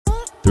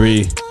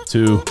3,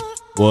 2,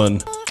 1.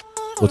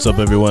 What's up,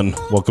 everyone?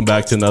 Welcome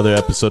back to another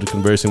episode of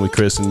Conversing with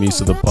Chris and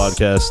Misa, the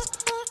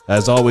podcast.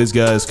 As always,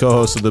 guys,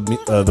 co-host of the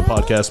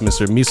podcast,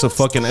 Mr. Misa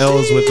fucking L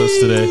is with us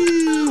today.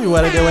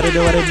 What I do?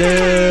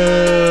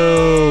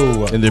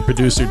 In the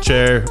producer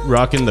chair,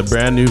 rocking the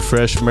brand new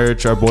fresh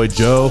merch, our boy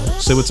Joe.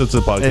 Say what's up to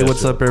the podcast. Hey,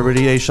 what's Joe. up,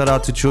 everybody? Hey, shout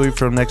out to Chewy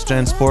from Next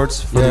Gen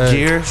Sports for the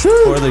gear.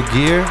 Sure. For the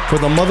gear. For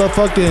the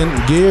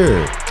motherfucking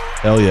gear.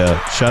 Hell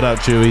yeah. Shout out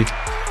Chewy.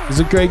 He's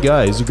a great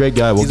guy.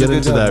 We'll get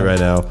into that right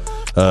now.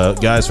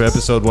 Guys, for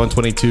episode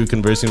 122,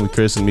 Conversing with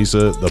Chris and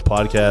Misa, the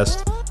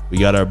podcast, we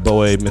got our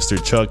boy,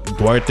 Mr. Chuck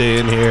Duarte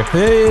in here.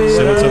 Hey.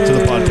 Say what's up to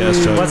the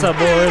podcast, Chuck. What's up,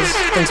 boys?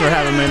 Thanks for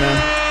having me, man.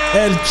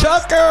 And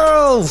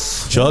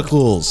Chuckles.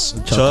 Chuckles.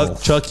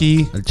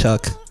 Chucky.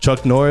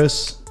 Chuck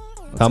Norris.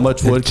 How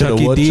much wood could a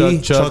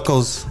woodchuck chuck?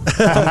 Chuckles.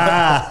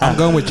 I'm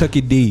going with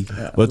Chucky D.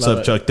 What's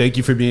up, Chuck? Thank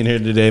you for being here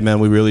today, man.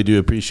 We really do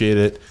appreciate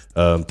it.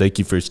 Thank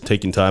you for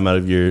taking time out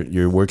of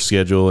your work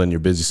schedule and your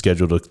busy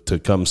schedule to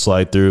come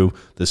slide through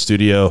the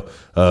studio.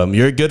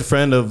 You're a good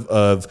friend of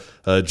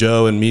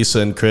Joe and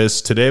Misa and Chris.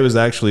 Today was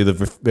actually the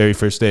very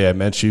first day I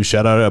met you.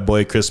 Shout out to our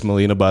boy Chris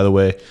Molina, by the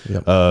way.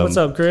 Yep. What's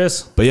up,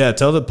 Chris? But yeah,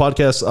 tell the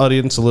podcast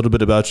audience a little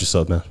bit about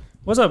yourself, man.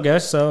 What's up,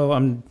 guys? So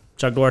I'm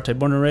Chuck Duarte,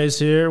 born and raised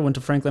here. Went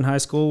to Franklin High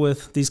School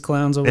with these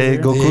clowns over Hey,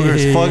 here. go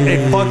Cougars. Hey.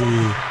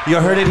 Fuck. You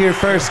heard it here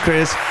first,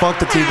 Chris. Fuck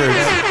the T-Birds.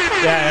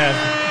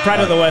 Yeah. Pride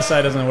of the West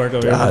Side doesn't work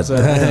over here. So.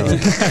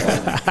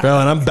 Bro,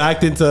 and I'm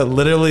backed into a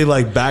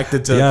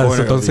corner.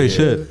 So don't say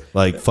shit.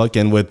 Like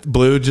fucking with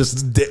Blue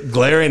just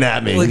glaring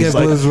at me. Look He's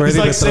at Blue's ready he's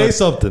like to say throw-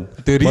 something.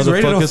 Dude, he's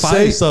ready to Motherfucker, fight.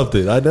 say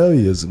something. I know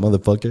he is,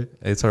 motherfucker.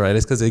 It's all right.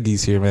 It's because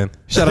Iggy's here, man.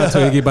 Shout out to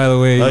Iggy, by the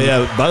way. Oh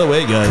yeah, by the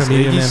way, guys,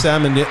 Comedian,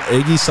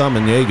 Iggy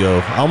Samaniego.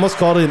 I almost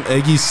called him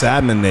Iggy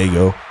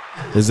Samaniego.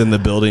 Is in the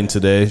building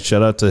today.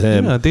 Shout out to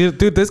him. Yeah,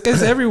 dude, this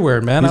guy's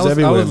everywhere, man. He's I was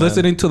everywhere, man.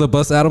 listening to the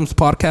Bus Adams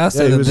podcast,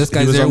 Yeah, and this he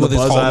guy's was there on the with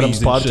his Buzz homies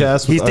Adams and shit.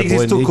 podcast. He with our thinks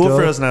boy he's too cool Nico.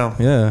 for us now.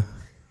 Yeah.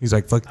 He's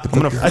like, fuck the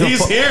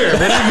He's here. What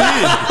do you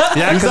mean?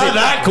 Yeah, He's not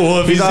that cool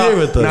if he's here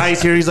with us. Nah,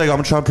 he's here. He's like,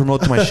 I'm trying to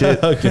promote my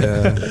shit.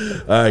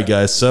 Okay. All right,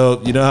 guys.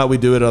 So you know how we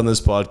do it on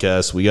this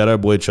podcast. We got our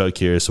boy Chuck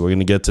here, so we're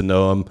gonna get to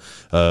know him.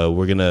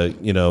 We're gonna,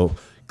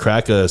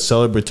 crack a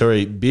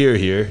celebratory beer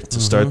here to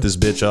start this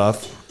bitch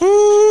off.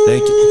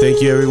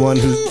 Thank you, everyone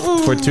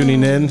for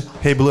tuning in.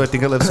 Hey, Blue, I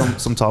think I left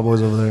some tall boys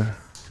over there.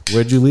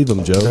 Where'd you leave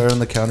them, Joe? They're on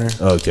the counter.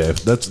 Okay,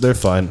 they're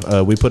fine.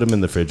 We put them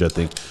in the fridge, I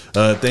think.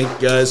 Thank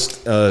you,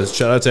 guys.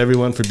 Shout out to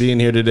everyone for being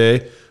here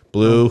today.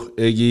 Blue,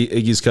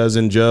 Iggy's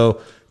cousin,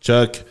 Joe,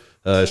 Chuck.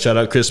 Shout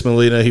out Chris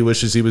Molina. He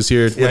wishes he was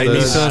here with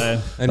us.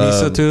 Misa. And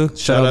Misa, too.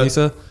 Shout out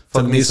Misa. To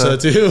Misa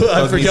too.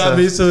 I forgot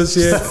Misa was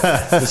here.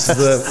 This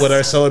is what our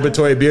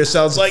celebratory beer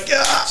sounds like.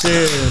 Yeah.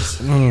 Cheers.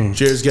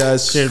 Cheers,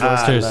 guys. Cheers,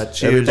 boys. Cheers.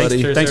 Cheers.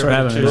 Everybody. Thanks for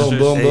having me. Boom,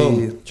 boom, boom.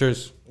 Hey.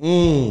 Cheers.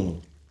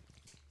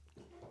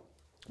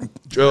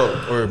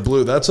 Joe, or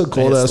Blue, that's a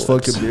cold ass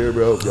fucking beer,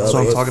 bro. That's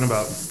what I'm talking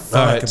about.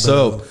 All right,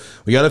 so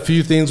we got a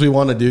few things we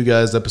want to do,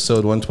 guys.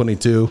 Episode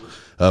 122.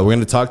 We're going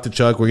to talk to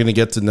Chuck. We're going to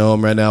get to know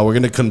him right now. We're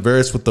going to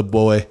converse with the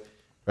boy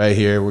right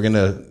here. We're going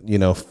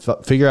to,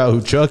 figure out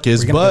who Chuck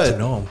is. We're going to get But to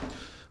know him.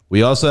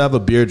 we also have a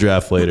beer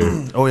draft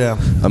later. Oh, yeah.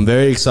 I'm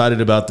very excited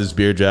about this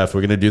beer draft.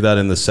 We're going to do that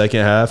in the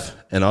second half.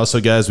 And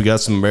also, guys, we got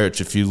some merch.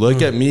 If you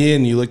look at me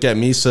and you look at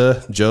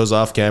Misa, Joe's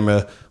off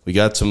camera, we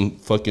got some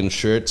fucking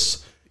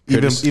shirts.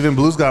 Even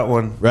Blue's got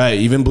one. Right,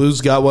 even Blue's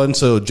got one.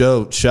 So,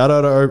 Joe, shout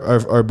out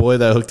our boy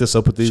that hooked us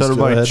up with these. Shout out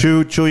Go by ahead.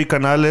 Chuy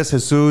Canales,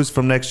 Jesus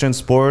from Next Gen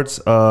Sports.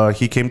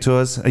 He came to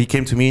us. He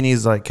came to me and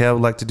he's like, "Hey, I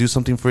would like to do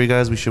something for you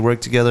guys. We should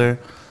work together.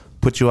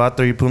 Put you out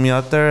there. You put me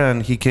out there."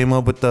 And he came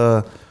up with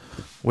the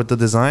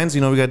designs.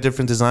 We got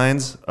different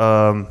designs.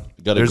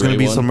 There's gonna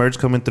be some merch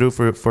coming through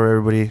for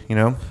everybody.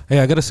 Hey,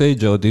 I got to say,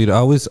 Joe, dude,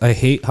 I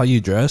hate how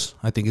you dress.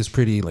 I think it's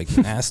pretty,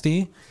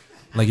 nasty.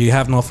 Like, you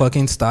have no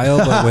fucking style,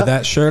 but with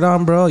that shirt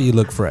on, bro, you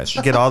look fresh.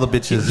 Get all the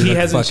bitches. He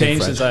hasn't fucking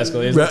changed fresh. since high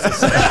school.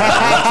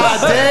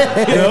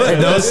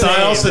 No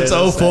style since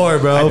 04,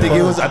 bro. I think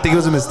it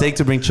was a mistake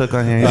to bring Chuck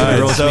on here. He's All gonna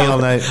right, roast so- me all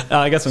night.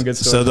 I got some good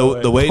stories.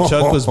 So the way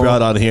Chuck was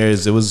brought on here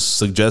is it was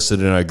suggested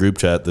in our group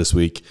chat this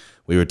week.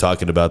 We were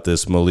talking about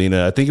this.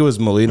 Molina, I think it was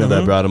Molina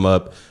that brought him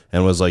up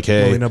and was like,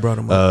 "Hey, Molina brought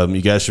him up.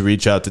 You guys should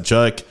reach out to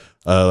Chuck."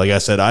 Like I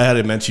said, I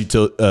hadn't met you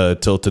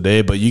till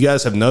today, but you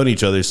guys have known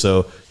each other.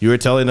 So you were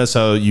telling us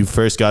how you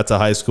first got to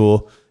high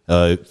school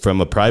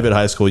from a private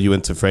high school. You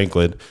went to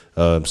Franklin.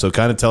 So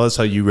kind of tell us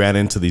how you ran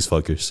into these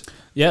fuckers.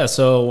 Yeah,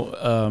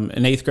 so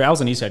in 8th grade, I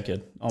was an Eastside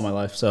kid all my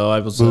life. So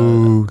I was...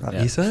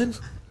 He said?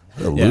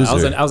 Yeah, I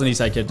was an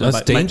Eastside kid.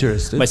 That's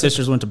dangerous, dude. My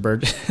sisters went to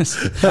Burgess.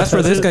 That's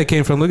where this guy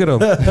came from. Look at him.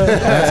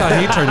 That's how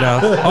he turned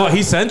out. Oh,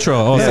 he's Central.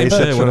 Oh, same he's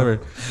shit, Central. whatever.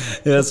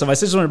 Yeah, so my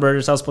sisters went to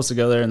Burgess. I was supposed to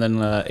go there, and then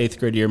 8th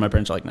grade year, my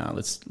parents were like, "Nah,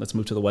 let's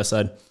move to the West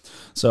Side."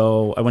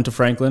 So I went to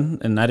Franklin,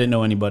 and I didn't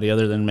know anybody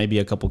other than maybe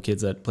a couple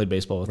kids that played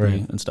baseball with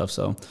me and stuff.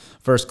 So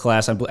first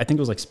class, I think it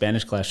was like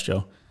Spanish class,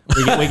 Joe.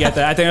 We get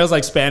that. I think it was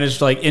like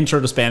Spanish, like intro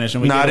to Spanish.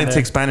 And I didn't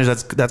take Spanish.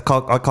 I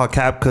call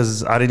cap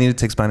because I didn't need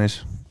to take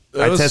Spanish.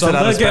 I tested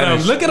out of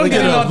Spanish. Look at him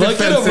getting all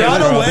defensive. Right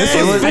away.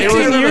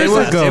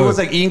 It was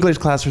like English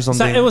class or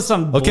something. It was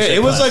some bullshit Okay,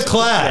 it was a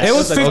class. It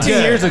was 15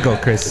 years ago,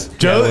 Chris.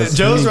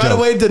 Joe's right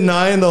away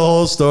denying the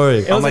whole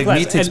story. I'm like,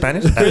 me take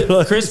Spanish?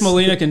 Chris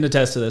Molina can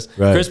attest to this.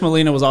 Right. Chris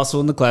Molina was also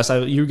in the class.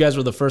 You guys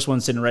were the first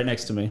one sitting right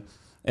next to me.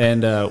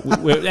 And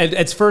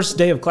it's first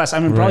day of class. I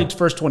mean, probably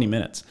first 20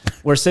 minutes.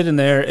 We're sitting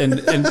there,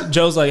 and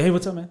Joe's like, "Hey,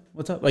 what's up, man?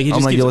 What's up?" Like he just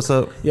I'm like, keeps, yo, what's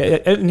up? Yeah,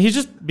 and he's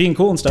just being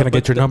cool and stuff. Can I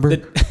get your number?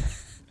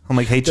 I'm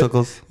like, hey,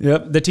 Chuckles.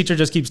 Yep. The teacher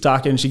just keeps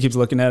talking. She keeps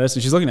looking at us,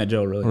 and she's looking at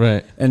Joe, really.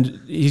 Right. And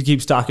he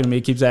keeps talking to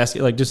me. Keeps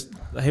asking, like, just,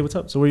 hey, what's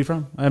up? So where are you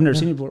from? I've never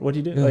seen you before. What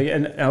do you do? Like,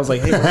 and I was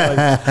like, hey,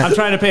 I'm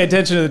trying to pay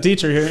attention to the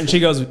teacher here, and she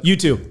goes, you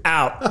two,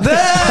 out.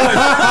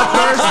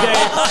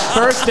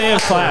 First day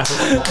of class.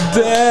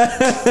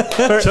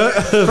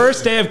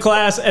 First day of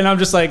class, and I'm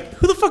just like,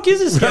 who the fuck is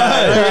this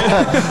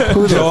guy?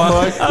 Who the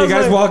fuck? You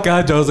guys walk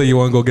out. Joe's like, you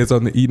want to go get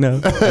something to eat now?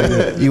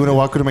 You want to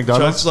walk to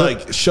McDonald's? Chuck's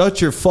like,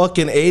 shut your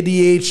fucking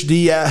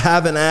ADHD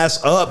having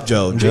ass up,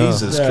 Joe.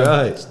 Jesus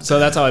Christ. So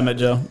that's how I met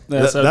Joe.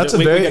 Yeah, so That's a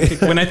we very... got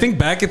kicked- When I think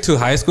back into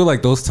high school,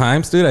 like those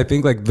times, dude, I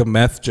think like the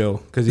meth Joe,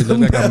 because he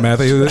looked like a meth.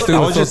 This dude I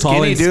was was so just tall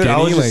skinny, and dude. skinny. I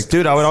was like, just,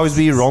 dude, I would always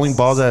be rolling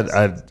balls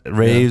at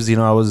raves. You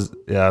know, I was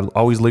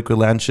always liquid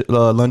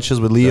lunches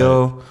with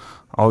Leo.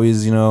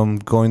 Always, you know,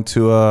 going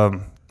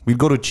to we'd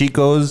go to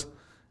Chico's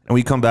and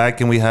we'd come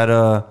back and we had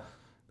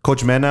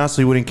Coach Mena,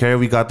 so he wouldn't care.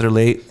 We got there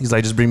late. He's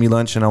like, just bring me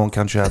lunch and I won't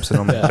count you absent.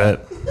 I'm like,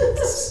 bet.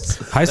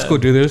 high school,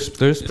 dude. There's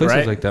places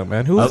Right? like that,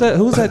 man. Who was that?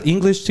 Who was that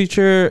English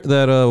teacher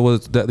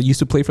that used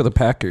to play for the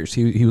Packers?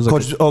 He was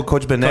like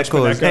Coach Benecos.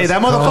 Benecos. Hey,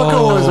 that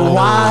motherfucker was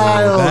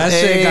wild. that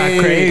shit got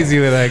crazy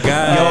with that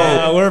guy.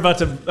 Yeah, we're about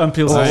to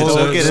unpeel some Oh, stories.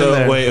 we'll get in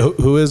there. wait,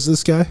 who is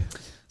this guy?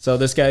 So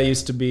this guy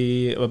used to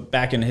be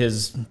back in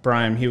his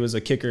prime. He was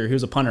a kicker. He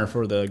was a punter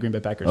for the Green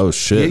Bay Packers. Oh,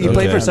 shit. He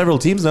played Okay. for several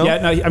teams, though. Yeah,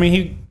 no, I mean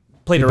he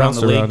played around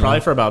bounced the league around, probably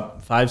yeah. for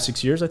about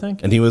 5-6 years, I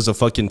think. And he was a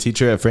fucking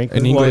teacher at Franklin?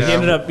 In English. Well,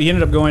 he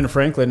ended up going to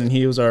Franklin, and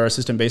he was our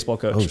assistant baseball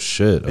coach. Oh,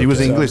 shit. He was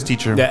Okay. an English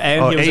teacher. Yeah,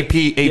 and he was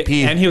AP.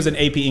 and he was an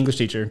AP English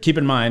teacher. Keep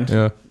in mind,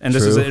 Yeah, and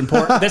this is true. an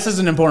important. This is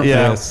an important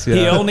Yeah. fact. Yes,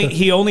 yeah.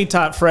 He only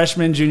taught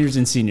freshmen, juniors,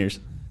 and seniors.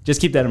 Just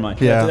keep that in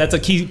mind. Yeah. That's a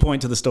key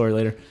point to the story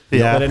later.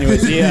 Yeah. But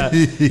anyways,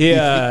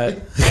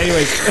 anyways,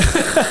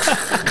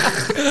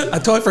 I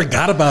totally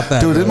forgot about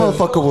that. Dude, this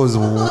motherfucker was.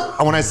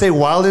 When I say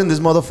wildin', this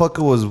motherfucker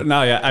was.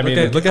 no, yeah. I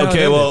mean, Look at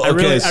Okay, how well, I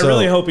really, okay, I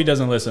really hope he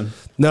doesn't listen.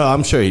 No,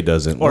 I'm sure he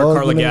doesn't. Or Well,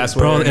 Carla you never- Gas.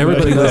 Bro,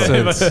 everybody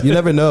listens. You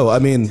never know. I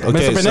mean,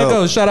 okay, Mr.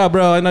 Beneco, shout out,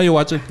 bro. I know you're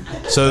watching.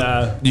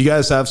 so you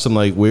guys have some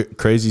like weird,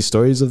 crazy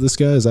stories of this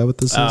guy? Is that what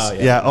this is?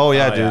 Yeah. Oh,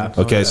 yeah, dude.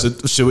 Okay, so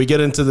should we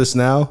get into this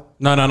now?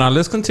 No.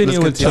 Let's continue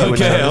Let's with continue.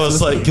 Okay, Yeah, I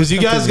was like, because you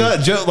guys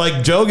got Joe,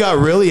 like Joe got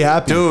really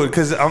happy. Dude,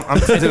 because I'm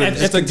dude,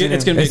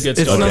 It's gonna be a good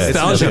It's story.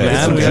 nostalgia, Okay,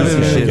 man. okay, We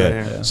haven't okay,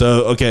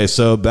 even- okay.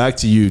 So back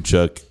to you,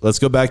 Chuck. Let's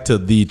go back to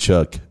the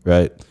Chuck,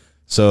 right?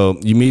 So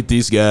you meet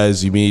these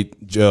guys, you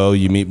meet Joe,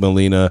 you meet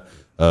Molina.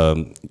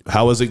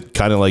 How was it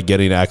kind of like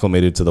getting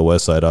acclimated to the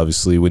West Side?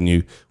 Obviously, when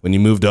you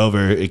moved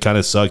over, it kind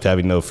of sucked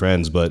having no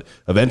friends, but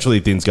eventually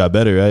things got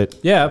better, right?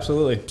 Yeah,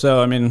 absolutely.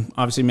 So, I mean,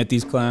 obviously met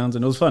these clowns,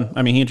 and it was fun.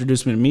 I mean, he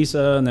introduced me to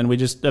Misa, and then we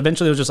just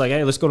eventually it was just like,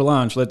 hey, let's go to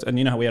lunch. And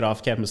you know how we had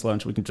off-campus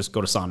lunch? We can just go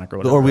to Sonic or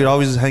whatever. Or we'd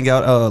always hang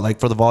out like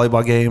for the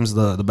volleyball games,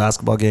 the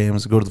basketball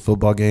games, go to the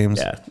football games.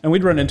 Yeah, and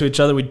we'd run into each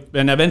other.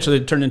 And eventually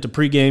it turned into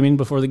pre-gaming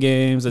before the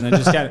games, and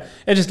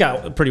it just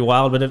got pretty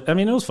wild. But I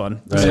mean, it was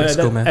fun. Right. High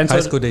school, man. And so-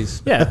 High school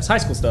days. Yeah, it's high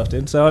school stuff,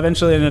 dude. So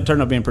eventually it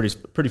turned out being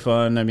pretty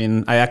fun. I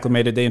mean, I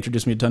acclimated. They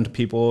introduced me to a ton of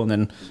people, and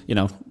then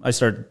I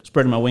started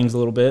spreading my wings a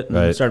little bit and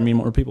Right. started meeting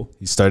more people.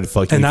 He started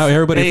fucking. And now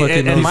everybody Hey,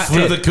 fucking and knows.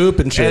 flew the coop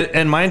and shit.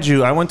 And mind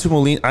you, I went to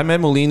Molina. I met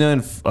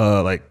Molina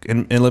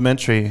in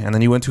elementary, and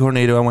then he went to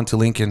Hornado. I went to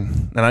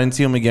Lincoln, and I didn't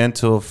see him again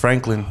till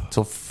Franklin,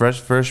 till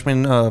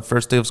freshman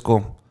first day of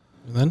school.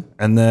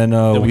 And then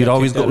we we'd got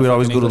always kicked out go. of We'd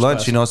always fucking go to English lunch,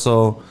 class. you know.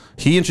 So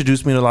he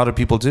introduced me to a lot of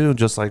people too,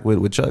 just like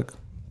with Chuck.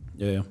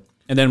 Yeah.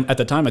 And then at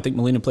the time, I think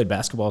Molina played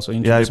basketball, so he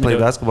Yeah, he introduced me played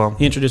to- basketball.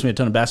 He introduced me to a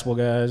ton of basketball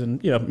guys,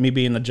 and me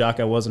being the jock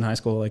I was in high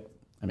school, like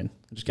I mean,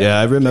 just kinda, Yeah,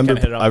 I remember.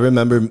 kinda hit it off. I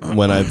remember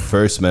when I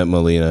first met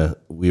Molina.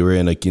 We were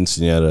in a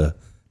quinceañera,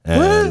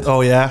 and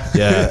Oh yeah,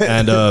 yeah,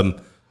 and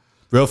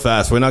real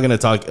fast. We're not going to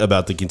talk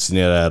about the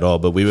quinceañera at all,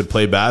 but we would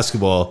play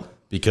basketball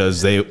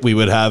because we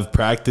would have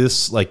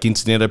practice, like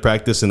quinceañera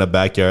practice, in a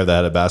backyard that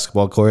had a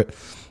basketball court.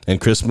 And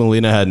Chris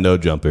Molina had no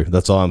jumper.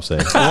 That's all I'm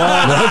saying.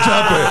 No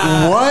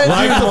jumper. What?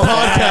 Like the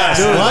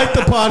podcast. Like the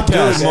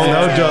podcast.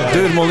 No jumper.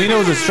 Dude, Molina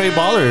was a straight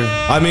baller.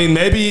 I mean,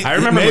 maybe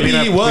remember maybe Molina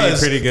he being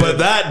was, pretty good. but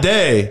that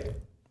day,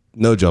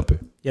 no jumper.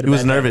 had a He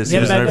was bad day. nervous. He had He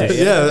a was bad nervous.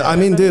 day. Yeah, I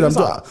mean, dude,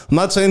 I'm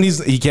not saying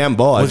he can't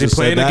ball. I Was he just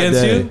playing said that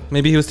against day. you?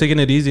 Maybe he was taking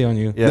it easy on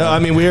you. Yeah. No, I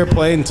mean, we were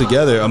playing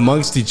together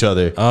amongst each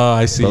other. Oh,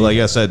 I see. But like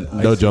I said,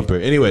 no jumper.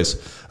 Anyways,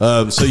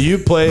 so you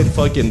played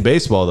fucking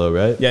baseball though,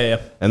 right? Yeah.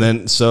 And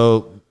then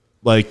so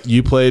like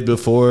you played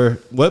before.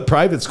 What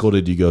private school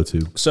did you go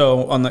to?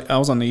 So I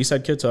was on the East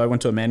Side kid, so I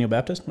went to Emmanuel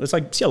Baptist. It's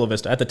like Cielo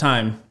Vista at the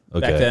time.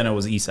 Okay. Back then it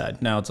was East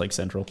Side. Now it's like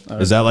Central.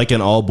 Is that like an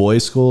all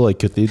boys school, like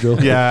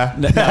Cathedral? Yeah.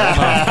 No,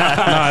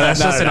 that's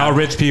just an all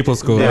rich people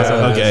school.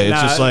 Yeah. Okay,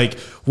 it's just like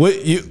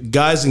what you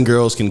guys and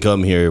girls can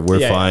come here. We're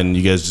Yeah, fine.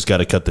 You guys just got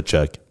to cut the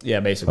check.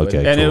 Yeah, basically.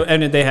 Okay,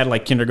 and cool. they had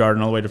like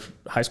kindergarten all the way to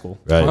high school.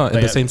 Right. Oh,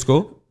 in the same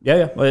school? Yeah,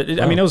 yeah.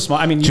 Well, I mean, it was small.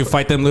 I mean, Did you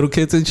fight them little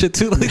kids and shit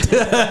too? Like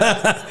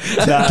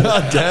that?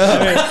 God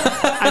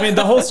damn. I mean,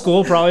 the whole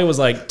school probably was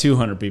like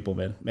 200 people,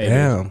 man. Maybe.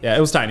 Damn. Yeah, it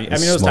was tiny. I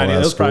mean, it was tiny. It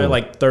Small-ass was probably school.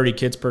 like 30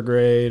 kids per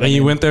grade. And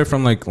you went there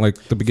from like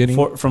the beginning?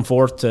 From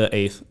 4th to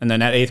 8th. And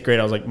then at 8th grade,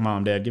 I was like,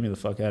 Mom, Dad, get me the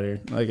fuck out of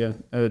here. Like,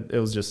 it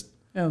was just,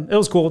 it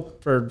was cool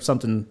for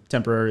something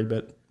temporary,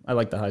 but I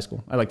like the high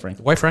school. I like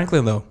Franklin. Why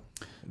Franklin though?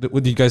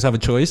 Did you guys have a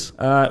choice?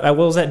 I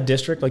was at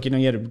district. Like, you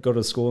had to go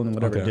to school in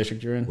whatever Okay.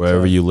 district you're in.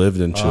 Wherever you lived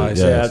and shit. I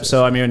see. Yeah,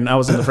 so I mean, I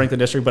was in the Franklin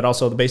district, but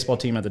also the baseball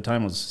team at the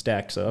time was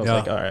stacked. So I was Yeah.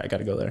 like, all right, I got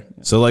to go there.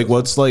 So like,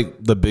 what's like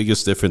the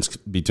biggest difference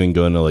between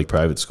going to like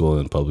private school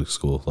and public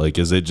school? Like,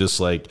 is it just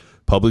like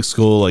public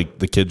school, like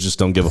the kids just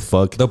don't give a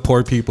fuck? The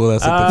poor people.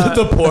 That's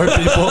The poor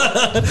people,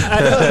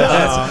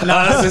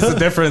 that's just the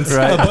difference,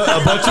 right?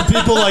 a bunch of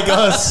people like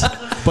us,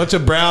 bunch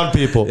of brown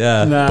people.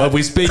 Yeah. Nah. But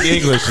we speak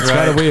English. It's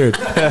kind of weird.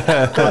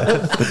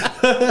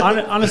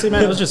 Honestly,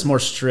 man, it was just more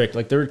strict.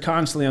 Like, they were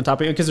constantly on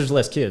top of it because there's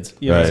less kids.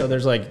 You know? Right. So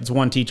there's like, it's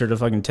one teacher to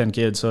fucking 10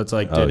 kids. So it's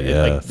like, Oh, dude,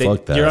 yeah,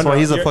 fuck that. That's why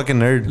he's a fucking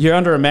nerd. You're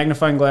under a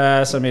magnifying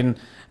glass. I mean,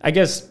 I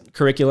guess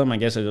curriculum, I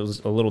guess it was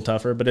a little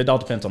tougher, but it all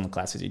depends on the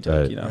classes you take,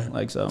 Right. you know?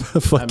 Like, so.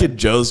 Fucking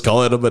Joe's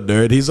calling him a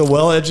nerd. He's a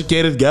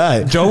well-educated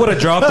guy. Joe would have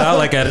dropped out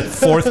like at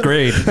 4th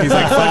grade. He's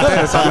like, fuck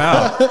this, I'm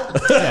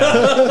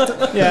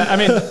out. Yeah, I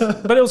mean,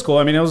 but it was cool.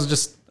 I mean, it was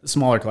just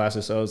smaller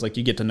classes. So it was like,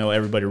 you get to know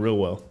everybody real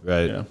well.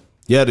 Right. You know?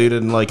 Yeah, dude,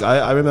 and like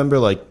I remember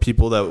like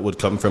people that would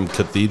come from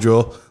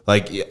Cathedral,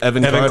 like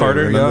Evan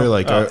Carter. Remember, yeah.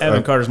 like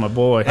Evan Carter's my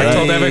boy. I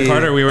told Evan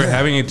Carter we were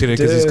having it today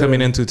because he's coming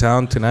into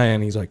town tonight,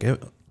 and he's like,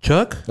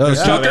 Chuck? Oh, There's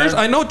yeah, Chuckers?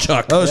 man. I know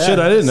Chuck. Oh shit!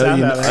 I didn't know Sound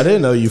you. that, man. I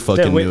didn't know you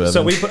fucking knew Evan.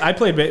 So I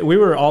played. We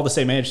were all the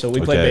same age, so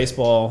we played Okay.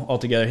 baseball all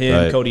together. Him,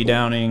 Right. Cody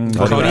Downing,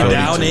 Cody Cody Downing.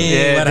 Downing.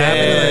 Yeah, What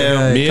damn.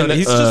 happened? Me and,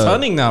 He's just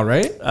hunting now,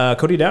 right?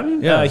 Cody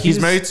Downing. Yeah. He's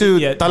married to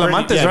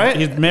Talamantes, right?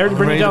 He's married to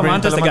Brittany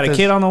Married to Talamantes. They got a Talamantes.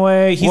 kid on the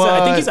way. What?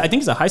 I think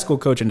he's a high school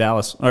coach in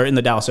Dallas or in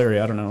the Dallas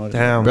area. I don't know.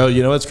 Damn. bro,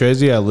 you know what's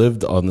crazy? I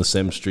lived on the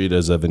same street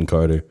as Evan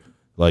Carter,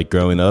 like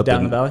growing up.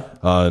 Down and, the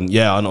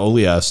valley? on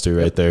Oleaster,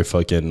 right there,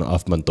 fucking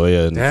off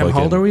Montoya. And Damn, fucking,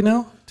 how old are we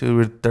now? Dude,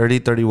 we're 30,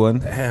 31.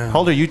 How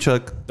old are you,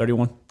 Chuck?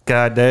 31.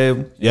 God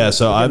damn. Yeah,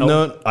 so I've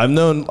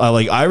known,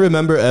 like, I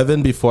remember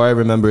Evan before I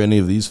remember any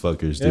of these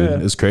fuckers, dude. Yeah.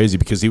 It's crazy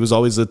because he was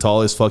always the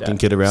tallest fucking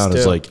kid around.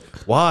 It's still. like,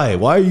 why?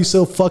 Why are you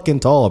so fucking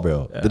tall,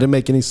 bro? Didn't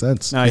make any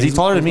sense. No, Is he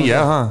taller than me?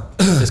 Yeah, huh?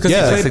 It's because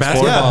Yeah, he played 6'4".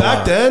 basketball. Yeah, a back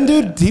lot. then,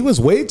 dude, he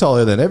was way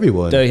taller than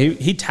everyone. Dude,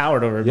 he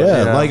towered over everybody.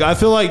 Yeah, Yeah. like I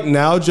feel like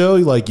now, Joe,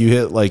 like you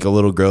hit like a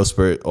little growth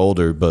spurt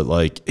older, but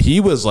like he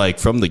was like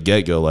from the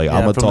get go, like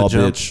I'm a from the tall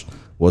jump. bitch.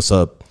 What's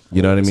up?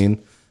 You know what I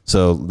mean?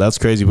 So that's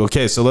crazy. But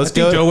okay, so let's I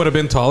think go. Joe would have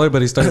been taller,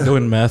 but he started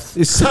doing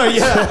meth. Sorry,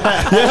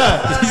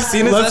 yeah. You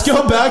seen his Let's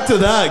go back to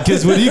that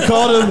because when he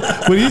called him,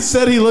 when he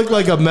said he looked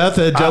like a meth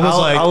head, Joe was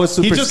like, I was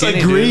super he just skinny,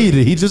 agreed.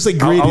 dude. He just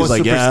agreed. I He's was like,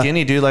 super yeah,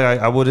 skinny, dude. Like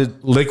I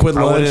wouldn't. liquid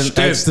I lunch, wouldn't-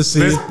 ecstasy.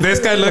 This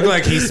guy looked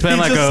like he spent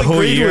He like just a whole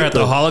agreed year with at the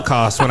them.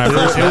 Holocaust when I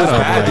first It was met him.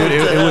 bad, dude.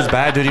 It was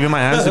bad, dude. Even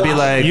my aunts would be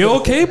like, You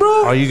okay,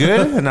 bro? "Are you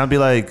good?" And I'd be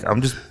like,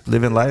 "I'm just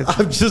living life."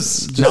 I'm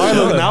just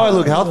Now I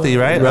look healthy,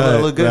 right? I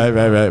look good.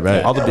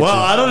 Right. All the bitches. Well,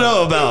 I don't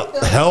know about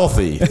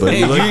healthy, but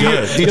you look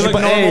good. Did you look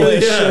normal?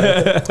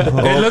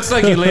 It looks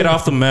like you laid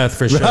off the meth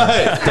for sure.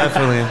 Right.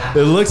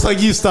 Definitely. It looks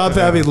like you stopped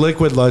having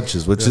liquid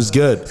lunches, which is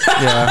good.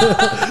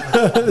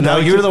 Yeah. Now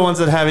you're the ones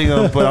that having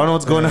them, but I don't know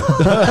what's going on.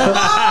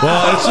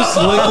 Well, it's just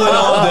liquid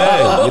all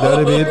day. You know what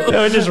I mean?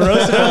 I just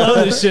roasted. I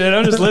love this shit.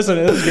 I'm just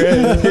listening. It's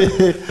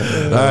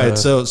great. All right.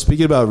 So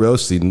speaking about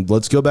roasting,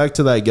 let's go back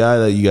to that guy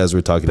that you guys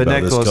were talking about.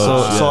 Beneco. This coach.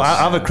 So Yes.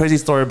 I have a crazy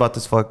story about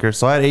this fucker.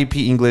 So I had AP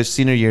English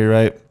senior year,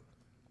 right?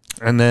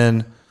 And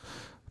then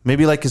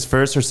maybe like his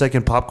first or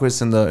second pop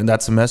quiz in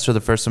that semester,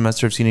 the first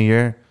semester of senior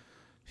year,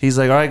 he's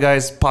like, "All right,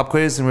 guys, pop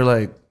quiz," and we're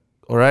like,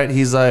 "All right."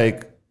 He's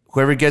like,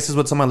 "Whoever guesses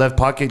what's in my left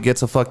pocket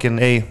gets a fucking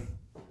A,"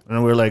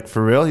 and we're like,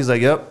 "For real?" He's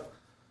like, "Yep."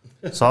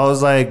 So I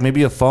was like,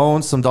 maybe a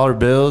phone, some dollar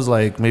bills,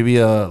 like maybe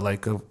a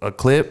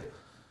clip.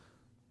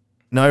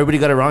 No, everybody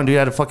got it wrong. Dude, he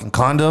had a fucking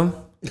condom,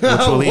 which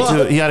will lead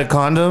to. He had a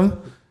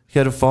condom. He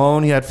had a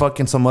phone. He had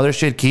fucking some other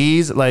shit,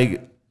 keys.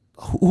 Like,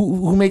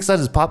 who makes that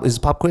his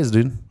pop quiz,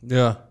 dude?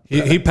 Yeah.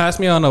 He passed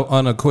me on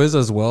a quiz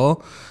as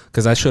well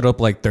because I showed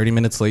up like 30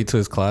 minutes late to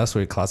his class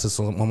where his class is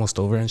almost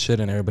over and shit,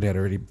 and everybody had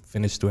already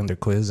finished doing their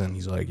quiz, and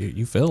he's like,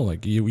 you failed,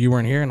 like you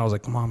weren't here. And I was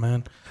like, come on,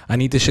 man, I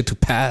need this shit to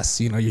pass,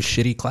 your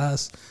shitty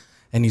class.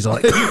 And he's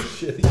like,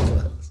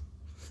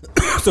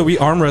 so we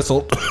arm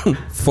wrestled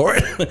for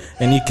it,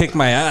 and he kicked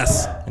my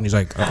ass, and he's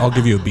like, I'll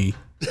give you a B.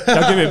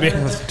 I'll give it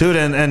a B. Dude,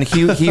 and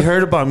he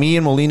heard about me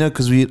and Molina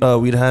because we'd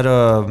had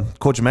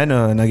Coach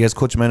Mena, and I guess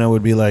Coach Mena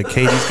would be like,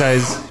 "Hey, these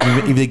guys,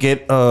 if they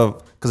get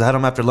because I had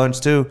him after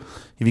lunch too.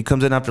 If he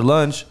comes in after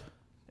lunch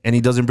and he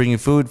doesn't bring you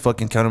food,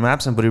 fucking count him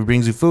absent. But if he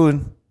brings you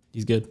food,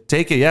 He's good.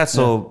 take it. Yeah.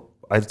 So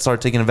I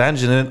started taking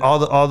advantage, and then all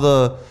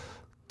the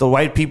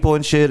white people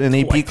and shit in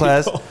AP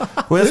class.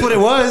 Well, that's what it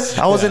was.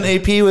 I was in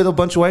AP with a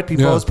bunch of white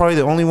people. I was probably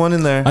the only one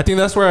in there. I think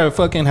that's where I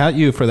fucking had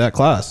you for that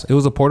class. It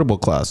was a portable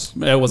class.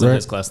 It wasn't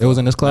his class. It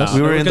wasn't his class.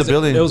 We were in the Because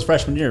building. It was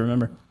freshman year,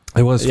 remember?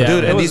 It was. Yeah,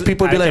 Dude, it and was- these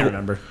people would be I like, can't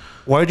remember.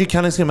 why did you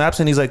count him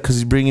absent? He's like, because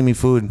he's bringing me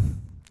food.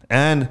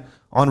 And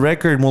on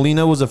record,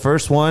 Molina was the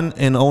first one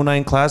in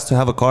 09 class to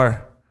have a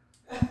car.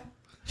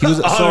 He was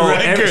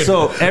everybody. On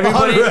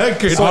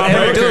record. So On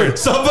every- record. dude,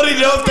 Somebody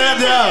note that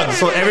down.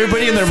 so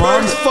everybody and their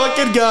moms, First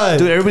fucking guy.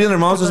 dude, everybody and their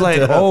moms was like,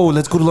 oh,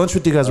 let's go to lunch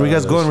with you guys. Where you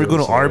guys going? We're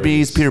going to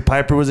Arby's. Peter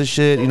Piper was a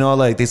shit. You know,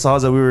 like they saw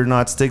us that we were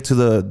not stick to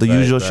the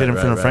usual shit in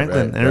front of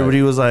Franklin. And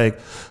everybody was like,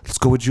 let's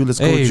go with you. Let's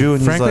go Hey, with you.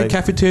 And Franklin he's like,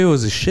 cafeteria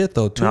was a shit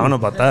though too. I don't know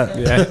about that.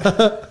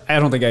 Yeah. I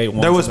don't think I ate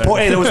one. There was poor.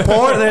 Hey, there was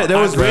poor. There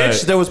was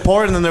rich. There was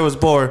poor, and then there was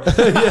poor.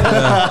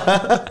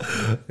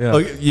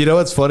 Okay, you know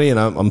what's funny, and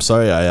I'm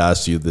sorry I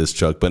asked you this,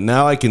 Chuck, but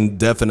now I can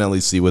definitely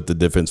see what the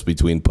difference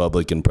between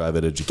public and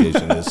private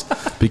education is.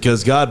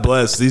 Because God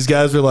bless, these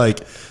guys were like,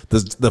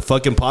 the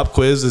fucking pop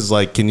quiz is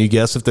like, can you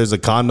guess if there's a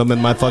condom in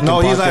my fucking No,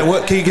 pocket? he's like,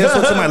 what? Can you guess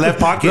what's in my left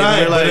pocket? And Right,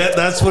 they're but like,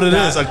 that's what it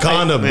is, a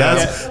condom.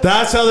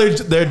 That's how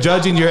they're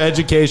judging your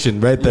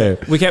education right there.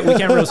 We can't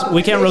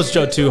roast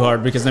Joe too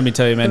hard because let me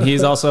tell you, man, he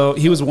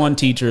was one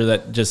teacher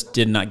that just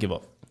did not give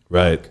up.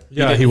 Right.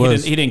 Yeah, he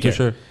was. He didn't care. For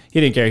sure. He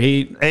didn't care.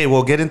 hey,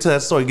 well, get into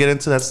that story. Get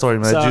into that story,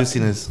 man. So-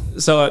 Juiciness.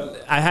 So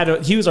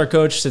he was our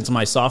coach since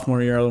my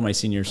sophomore year, or my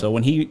senior. So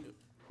when he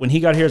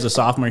got here as a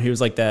sophomore, he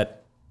was like that.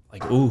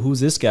 Like, ooh, who's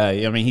this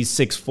guy? I mean, he's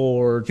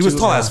 6'4". He was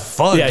tall as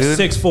fuck, Yeah, dude.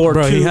 6'4".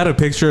 Bro, he had a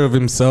picture of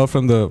himself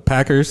from the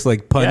Packers,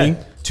 like punting.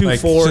 Yeah,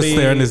 240. Like, just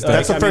there in his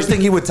That's the I first mean-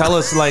 thing he would tell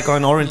us, like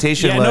on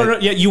orientation. Yeah, like, no.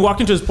 Yeah, you walk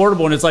into his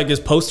portable and it's like this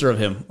poster of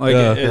him, like,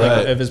 Yeah,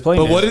 like of his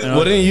playing. But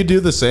wouldn't you do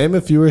the same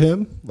if you were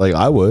him? Like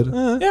I would.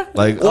 Yeah.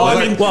 Like, Well,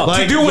 I mean,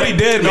 like, to do what he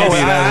did. No, maybe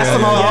I that- asked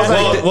him. I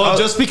was like, well,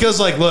 just because,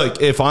 like, look,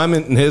 if I'm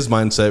in his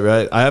mindset,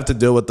 right, I have to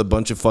deal with a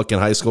bunch of fucking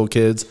high school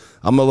kids.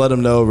 I'm gonna let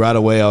them know right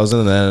away I was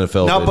in the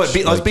NFL. no, bitch. but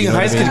us Like, being you know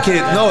high what I school mean?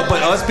 kids. No,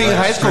 but us being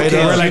high school straight kids.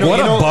 up. We're like, what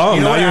a bum,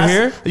 now what I you're asked-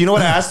 here? You know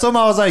what I asked him?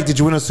 I was like, did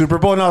you win a Super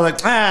Bowl? And I was like,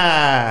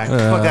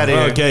 fuck out of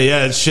here. Okay,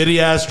 yeah, shitty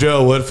ass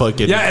Joe would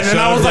fucking. Yeah, and then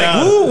shut I was him like,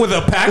 down. ooh, with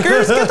the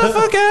Packers? Get the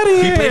fuck out of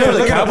here. He played for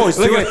the Cowboys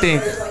too, I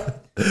think. Like,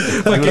 He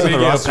was on the maybe a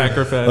roster.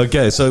 Packer fan.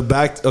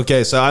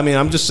 Okay, so I mean,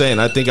 I'm just saying,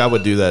 I think I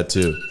would do that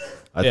too.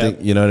 I think,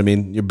 you know what I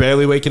mean? You're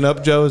barely waking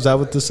up, Joe? Is that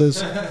what this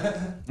is?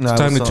 No,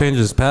 Time to change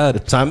his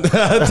pad. Time.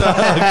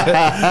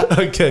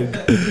 Okay.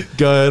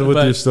 Go ahead with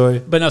your story.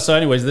 But no, so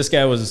anyways, this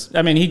guy was,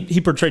 I mean,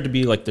 he portrayed to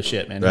be like the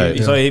shit, man.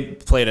 Right. So he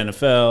played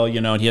NFL,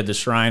 you know, and he had the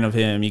shrine of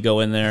him. You go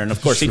in there, and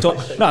of course he told,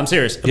 no, I'm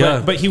serious.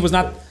 Yeah. But he was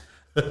not,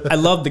 I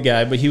loved the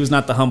guy, but he was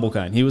not the humble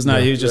kind. He was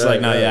not, he was just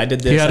like, no, yeah, I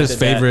did this. He had I his did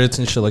that. favorites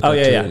and shit like Oh that.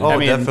 yeah, too. yeah. Oh, I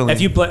mean, definitely.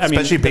 if you play, I mean,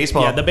 Especially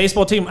baseball. Yeah, the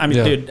baseball team. I mean,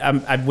 Yeah. dude,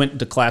 I went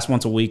to class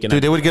once a week, and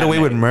Dude, they would get away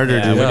with murder,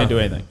 yeah, dude. We Yeah. didn't do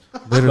anything.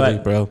 Literally,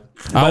 But- bro.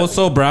 I was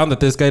so brown that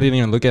this guy didn't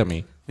even look at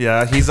me.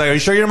 Yeah, he's like, are you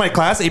sure you're in my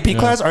class? AP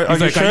class? Are He's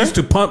you like, sure? I used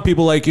to punt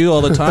people like you all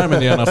the time in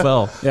the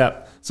NFL. Yeah.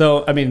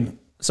 So I mean,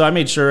 so I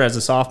made sure as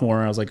a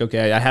sophomore, I was like,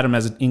 okay, I had him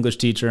as an English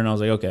teacher, and I was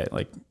like, okay,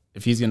 like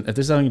if this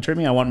is how he can treat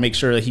me, I want to make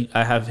sure that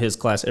I have his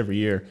class every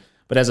year.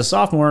 But as a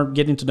sophomore,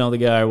 getting to know the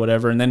guy or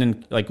whatever, and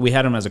then we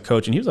had him as a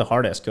coach, and he was a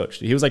hard ass coach.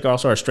 He was like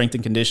also our strength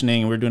and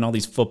conditioning, and we were doing all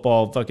these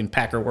football fucking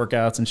Packer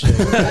workouts and shit.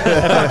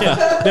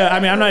 Yeah,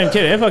 I mean, I'm not even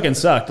kidding. It fucking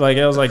sucked. Like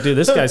I was like, dude,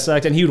 this guy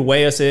sucked, and he would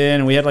weigh us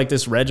in, and we had like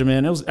this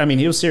regimen. It was, I mean,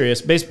 he was serious,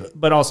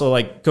 but also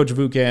like Coach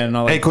Vukan and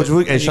all. Hey, like, Coach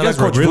Vuk. Hey, shout out guys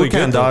were Coach really Vukan,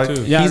 good though, dog.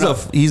 too. Yeah, He's no.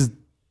 he's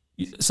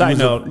Side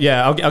note,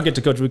 yeah, I'll get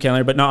to Coach Buchanan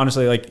later, but no,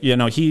 honestly, like, you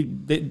know, he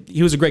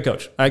was a great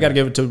coach. I got to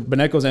give it to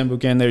Benecos and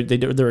Buchanan.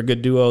 They're a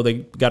good duo. They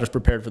got us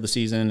prepared for the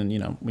season, and, you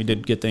know, we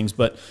did good things.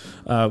 But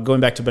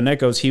going back to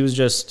Benecos,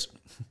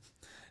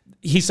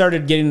 he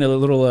started getting a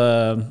little,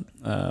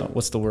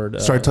 what's the word?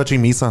 started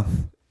touching Misa.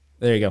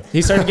 There you go.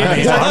 He started getting,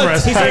 he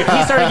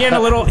started getting a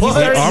little,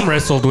 Arm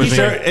wrestled with me.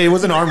 It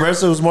wasn't arm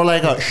wrestle. It was more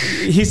like a.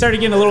 he started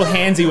getting a little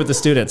handsy with the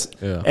students.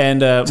 Yeah. And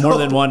more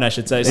than one, I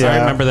should say. So I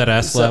remember that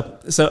ass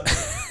slap. So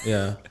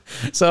Yeah.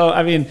 So,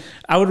 I mean,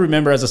 I would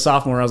remember as a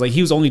sophomore, I was like,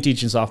 he was only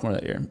teaching sophomore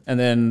that year. And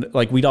then,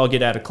 like, we'd all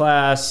get out of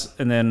class,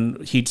 and then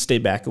he'd stay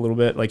back a little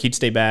bit. Like, he'd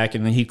stay back,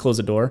 and then he'd close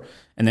the door.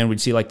 And then we'd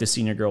see, like, the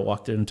senior girl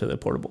walked into the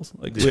portables.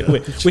 Like,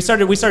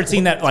 we started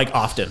seeing that, like,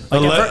 often.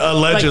 Like,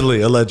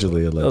 Allegedly.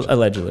 Allegedly.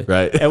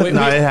 Right. And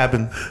No, it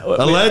happened.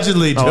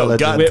 Allegedly, Joe.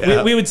 allegedly.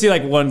 Goddamn. we would see,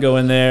 like, one go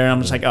in there, and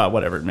I'm just like, oh,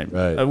 whatever. Maybe.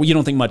 Right. You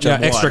don't think much Yeah,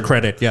 of extra one.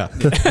 credit. Yeah.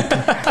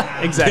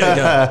 Exactly.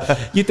 Yeah.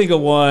 You think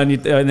of one,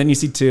 and then you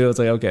see two. It's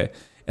like, okay.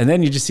 And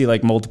then you just see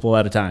like multiple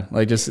at a time,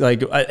 like just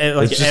like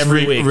It's just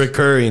every week,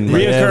 recurring.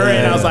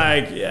 reoccurring.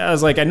 I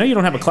was like, I know you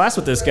don't have a class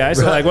with this guy,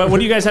 so like, what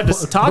do you guys have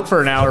to talk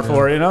for an hour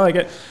for? You know,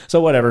 like,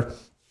 so whatever.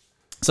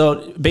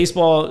 So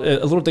baseball, a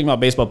little thing about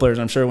baseball players.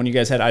 I'm sure when you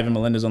guys had Ivan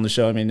Melendez on the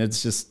show, I mean,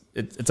 it's just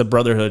it's a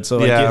brotherhood. So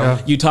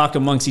like you talk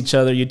amongst each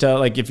other. You tell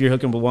like if you're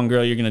hooking with one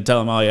girl, you're gonna tell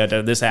them, oh yeah,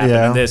 this happened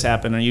and this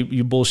happened, and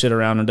you bullshit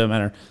around. It doesn't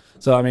matter.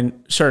 So I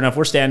mean, sure enough,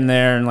 we're standing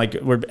there and like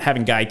we're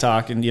having guy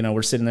talk, and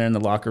we're sitting there in the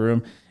locker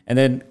room. And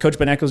then Coach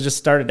Beneckos just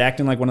started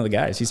acting like one of the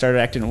guys. He started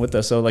acting with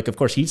us. So, like, of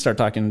course, he'd start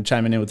talking and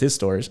chiming in with his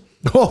stories.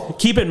 Oh,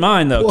 keep in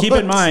mind, though. What? Keep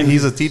in mind.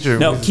 He's a teacher.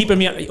 No, keep him.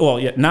 Well,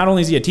 yeah, not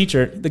only is he a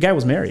teacher, the guy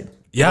was married.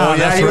 Yeah,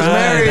 that's he was right.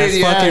 married. That's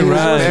Yeah, fucking he was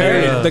right.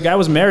 married. Yeah. The guy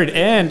was married,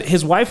 and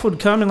his wife would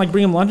come and like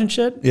bring him lunch and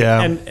shit.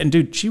 Yeah. And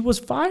dude, she was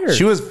fired.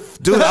 She was,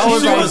 dude. I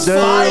was She like, was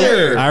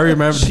fired. I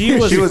remember. She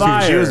was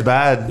fired. She was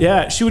bad.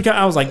 Yeah, she would come.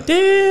 I was like,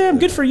 damn,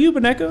 good for you,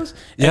 Beneckos.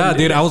 Yeah,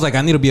 dude. I was like,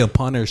 I need to be a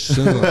punter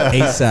soon,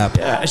 ASAP.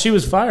 Yeah, she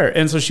was fired.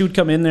 And so she would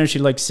come in there,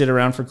 she'd like sit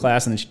around for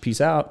class, and then she'd peace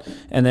out.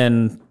 And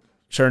then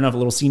sure enough, a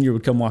little senior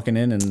would come walking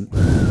in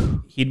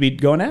and he'd be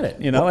going at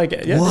it, like,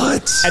 yeah.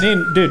 What? I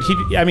mean, dude,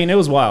 it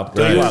was wild.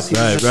 Right, It was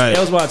wild. right. It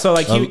was wild. So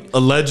like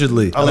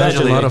Allegedly. A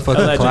lot of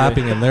fucking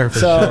clapping in there for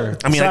sure.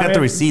 I mean, I got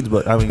the receipts,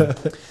 but I mean,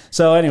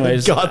 so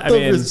anyways, Got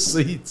the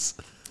receipts.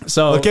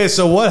 So Okay,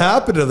 so what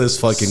happened to this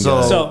fucking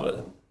guy?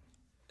 So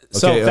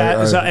Okay, all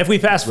right. so if we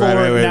fast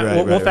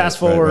forward, we'll fast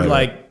forward right.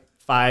 like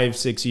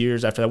 5-6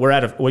 years after that. We're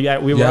at we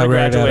we're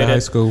graduated out of high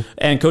school.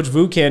 and Coach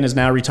Vukan is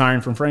now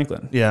retiring from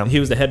Franklin. Yeah. He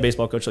was the head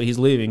baseball coach, so he's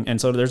leaving, and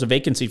so there's a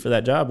vacancy for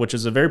that job, which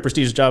is a very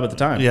prestigious job at the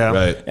time. yeah.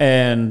 Right.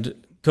 And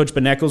Coach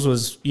Beneckos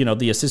was,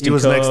 the assistant He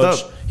was coach. next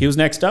up. He was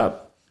next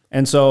up.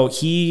 And so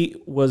he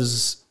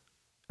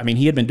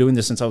had been doing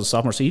this since I was a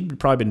sophomore, so he'd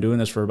probably been doing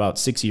this for about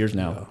 6 years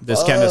now,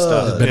 this kind of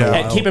stuff. Yeah.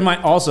 And keep in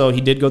mind, also, he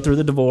did go through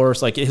the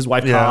divorce. Like, his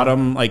wife caught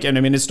him. Like, and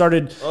I mean, it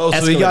started Oh,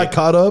 so he got escalating.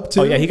 caught up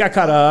too? Oh, yeah, he got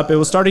caught up. It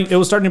was starting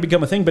to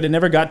become a thing, but it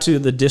never got to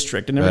the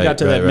district. It never got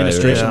to the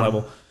administration Yeah.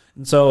 level.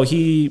 And so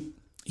he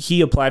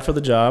applied for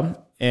the job.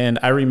 And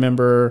I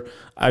remember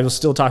I was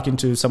still talking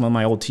to some of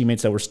my old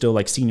teammates that were still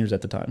like seniors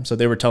at the time. So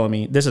they were telling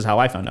me, this is how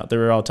I found out. They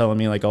were all telling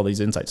me like all these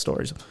inside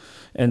stories.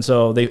 And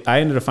so I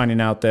ended up finding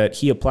out that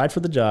he applied for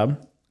the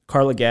job.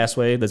 Carla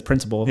Gasway, the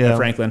principal at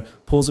Franklin,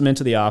 pulls him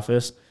into the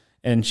office,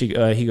 and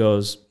he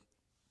goes,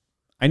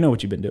 I know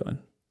what you've been doing.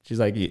 She's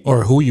like,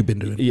 Or who you been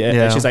doing.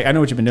 yeah. She's like, I know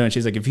what you've been doing.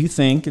 She's like, if you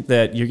think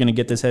that you're going to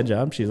get this head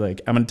job, she's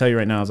like, I'm going to tell you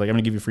right now. I was like, I'm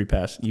going to give you a free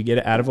pass. You get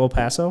it out of El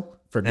Paso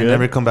for good. And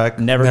never come back.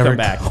 Never come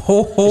back.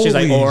 She's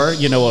like, or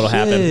you know what'll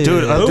happen.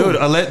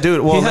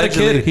 Dude, well, He had a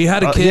kid. He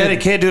had a kid. He had a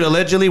kid, dude.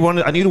 Allegedly,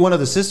 I knew one of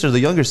the sisters, the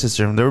younger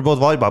sister. They were both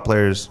volleyball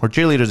players or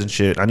cheerleaders and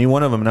shit. I knew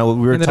one of them, and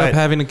we were Ended tight. up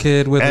having a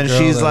kid with And a girl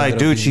she's that like,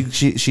 ended up dude,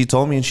 being- she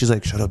told me, and she's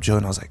like, shut up, Joe.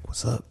 And I was like,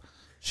 what's up?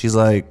 She's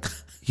like,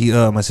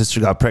 my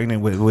sister got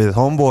pregnant with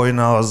homeboy, and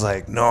I was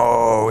like,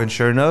 no. And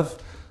sure enough,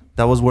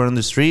 that was word on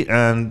the street.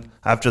 And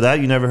after that,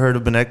 you never heard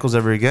of Beneckos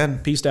ever again.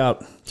 Peaced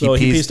out. So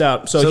he peaced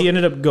out. So he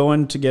ended up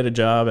going to get a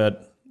job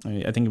at,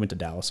 I think he went to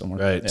Dallas somewhere.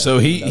 Right. Yeah, So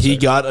he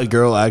got a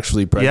girl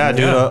actually pregnant.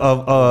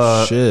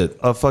 Yeah, dude. Shit.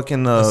 A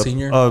fucking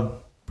senior?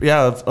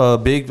 a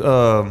big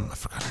I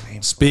forgot her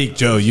name. Speak,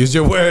 Joe. Use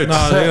your words.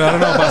 No, dude, I don't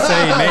know about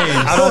saying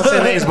names. I don't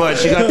say names, but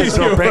she got this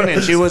girl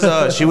pregnant. She was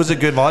a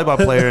good volleyball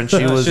player, and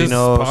she was She was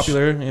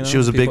popular, she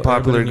was a big people-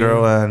 popular everybody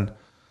knew girl, her. and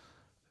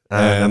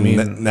I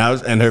mean, now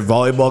and her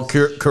volleyball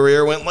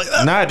career went like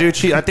that. nah,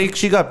 dude. I think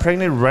she got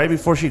pregnant right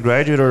before she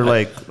graduated, or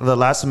like the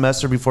last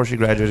semester before she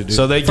graduated. Dude.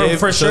 So they gave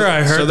For sure,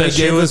 I heard that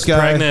she was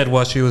pregnant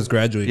while she was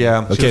graduating.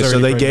 Yeah. She Okay, was so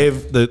already they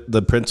pregnant. gave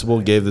the principal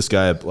gave this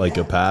guy like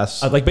a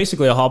pass. Like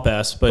basically a hall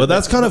pass. But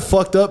that's kind of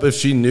fucked up if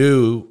she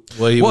knew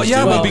what he Well, was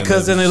yeah, doing. but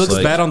because then it looks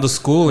like- bad on the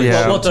school. And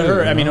Yeah. shit, well, to too,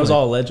 her, you I mean, know? it was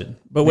all alleged.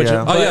 But which,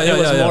 Yeah. but Oh, yeah, it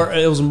was yeah, yeah. more.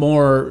 It was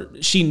more.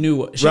 She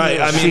knew. Right,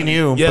 I mean, She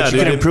knew, yeah, but she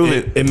dude, couldn't prove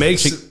it. It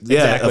makes,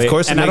 exactly. of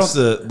course, it And I makes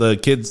the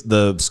kids,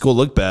 the school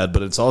look bad,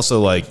 but it's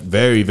also like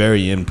very,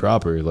 very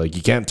improper. Like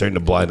you can't turn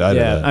a blind eye to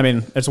Yeah, that. I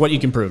mean, it's what you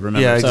can prove.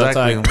 Remember? Yeah, So it's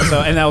exactly.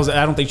 like, and that was.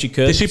 I don't think she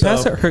could. Did she so-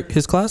 pass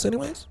his class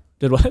anyways?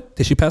 Did what?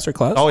 Did she pass her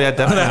class? Oh yeah,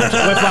 definitely.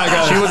 Let's not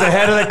go. She was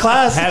ahead of the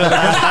class.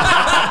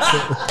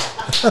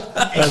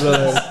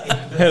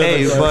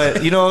 Hey, but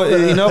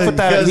enough with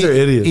that. You guys are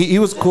idiots. He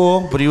was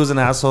cool, but he was an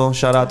asshole.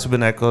 Shout out to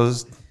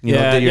Beneckos. You know,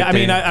 Yeah, did your yeah. I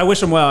mean, thing. I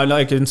wish him well.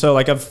 And so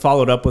like I've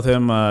followed up with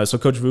him. So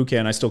Coach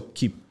Vukan, I still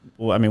keep.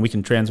 Well, I mean, we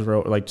can transfer,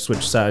 like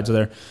switch sides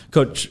there.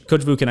 Coach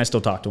Vukan, I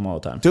still talk to him all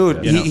the time.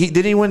 Dude, You know? he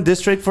didn't he win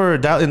district for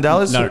in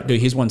Dallas? No, dude,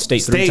 he's won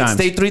state three times.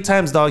 State 3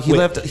 times, dog. He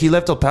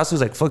left El Paso.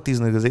 He's like, fuck these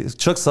niggas.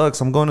 Chuck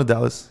sucks. I'm going to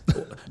Dallas.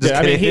 Yeah,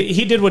 I mean,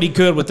 he did what he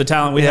could with the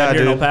talent we Yeah, had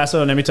here in El dude.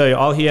 Paso, and let me tell you,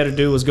 all he had to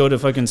do was go to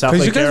fucking South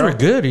Because Lake you guys Carroll. were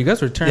good. You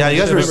guys were turning. Yeah, you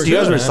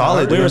guys were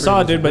solid. We dude. were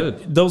solid, dude.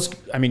 But those,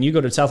 I mean, you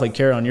go to South Lake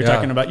Carroll, and you're Yeah.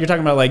 talking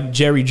about like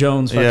Jerry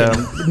Jones'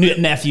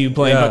 fucking nephew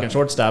playing Yeah. fucking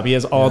shortstop. He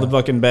has all the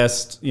fucking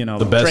best, the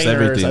best trainers,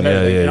 everything. and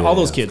Yeah, and all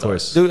those of kids.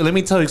 course. Dude, let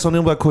me tell you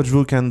something about Coach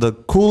Vukan.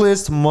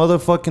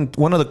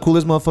 One of the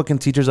coolest motherfucking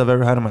teachers I've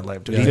ever had in my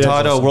life, dude. He Yeah.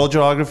 taught That's awesome. world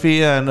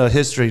geography and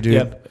history, dude.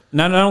 Yep.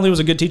 Not only was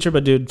a good teacher,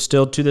 but dude,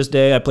 still to this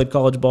day, I played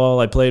college ball.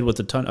 I played with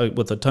a ton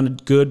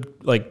of good,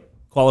 like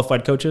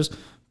qualified coaches.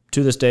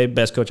 to this day,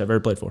 best coach I've ever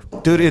played for.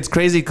 Dude, it's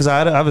crazy because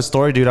I have a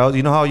story, dude.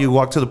 You know how you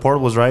walk to the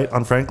portables, right,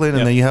 on Franklin,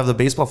 and then you have the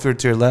baseball field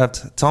to your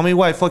left. Tell me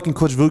why fucking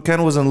Coach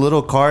Vukan was in a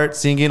little cart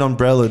singing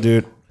Umbrella,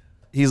 dude.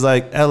 He's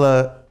like,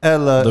 Ella.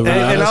 And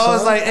I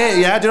was like, hey,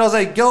 yeah, dude. I was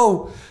like,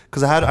 yo.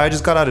 Because I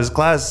just got out of his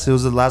class. It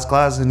was the last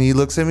class. And he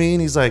looks at me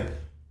and he's like...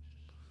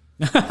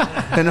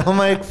 and I'm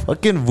like,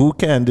 fucking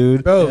Vukan,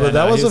 dude. Bro, but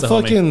that was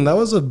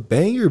a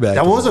banger back.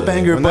 That was a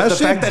banger. When but that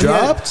the fact that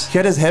dropped, he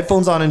had his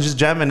headphones on and just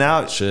jamming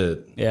out.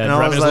 Shit. Yeah, and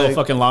driving his little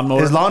fucking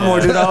lawnmower. His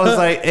lawnmower, dude. I was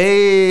like,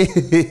 hey.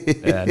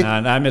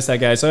 Yeah, I miss that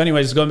guy. So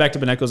anyways, going back to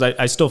Benecos,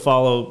 I still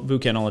follow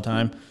Vukan all the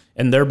time.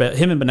 And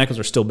him and Benecos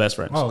are still best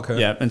friends. Oh, okay.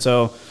 Yeah, and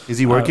so... Is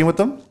he working with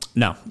them?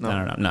 No.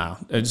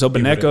 And so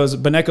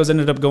Benecos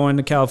ended up going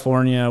to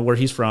California, where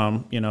he's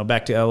from,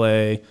 back to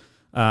LA.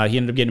 He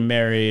ended up getting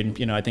married.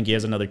 I think he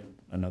has another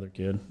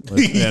kid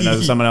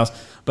with someone else.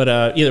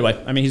 But either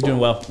way, I mean, he's doing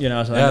well. So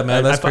yeah,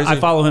 man, that's crazy. I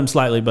follow him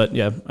slightly, but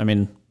yeah, I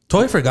mean...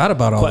 Totally forgot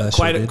about all that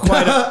shit.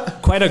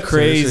 Quite a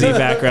crazy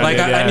background. Like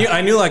I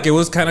knew like it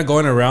was kind of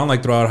going around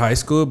like throughout high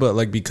school, but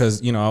like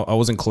because I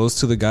wasn't close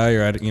to the guy,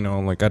 or I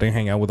didn't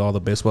hang out with all the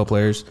baseball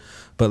players.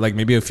 But like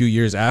maybe a few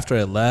years after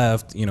I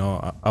left,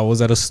 I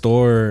was at a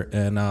store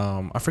and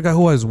I forgot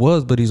who I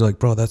was, but he's like,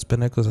 bro, that's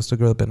Benecos. That's the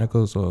girl that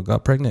Benecos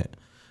got pregnant.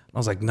 I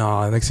was like,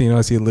 nah. Next thing you know,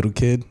 I see a little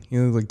kid,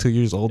 like 2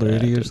 years old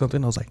already or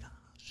something. I was like,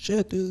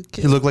 shit, dude.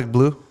 Kid. He looked like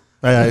Blue.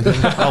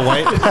 All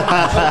white.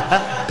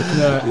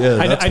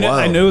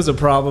 I knew it was a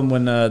problem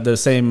when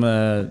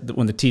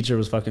when the teacher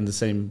was fucking the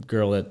same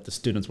girl that the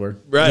students were.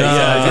 Right.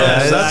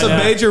 Yeah. That's a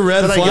major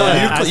red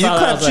flag. You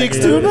clap cheeks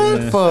too,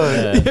 man.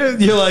 Fuck.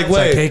 You're like,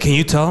 wait. Like, hey, can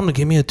you tell him to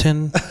give me a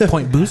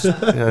 10-point boost?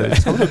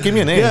 Give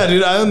me a name. Yeah,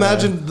 dude. I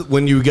imagine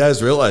when you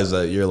guys realize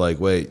that, you're like,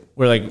 wait.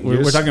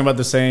 We're talking about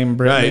the same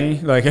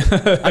Brittany. Right. Like,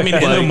 I mean,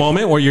 in the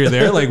moment where you're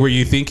there, like, were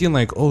you thinking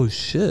like, oh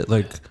shit,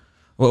 like?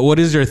 What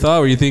is your thought?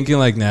 Were you thinking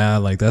like, nah,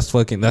 like that's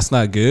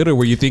not good, or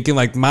were you thinking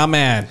like, my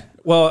man?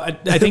 Well,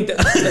 I think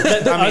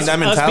that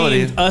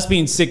mentality. Us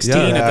being 16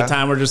 at the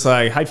time, we're just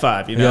like high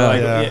five,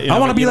 I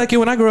want to be like you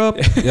when I grow up.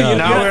 You're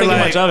not thinking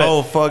much of it.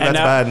 Oh fuck, that's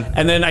bad.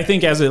 And then I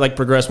think as it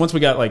progressed, once we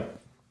got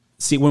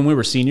when we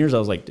were seniors, I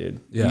was like,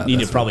 dude, you need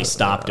to probably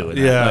stop doing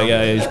that.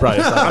 Yeah, you should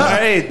probably stop.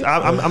 Hey,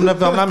 I'm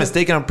not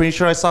mistaken. I'm pretty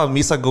sure I saw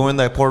Misa go in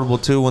that portable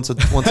too once or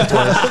twice.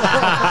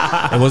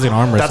 It wasn't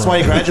arm wrestling. That's why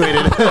he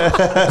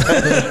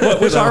graduated.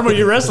 Which arm are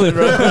you wrestling,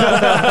 bro?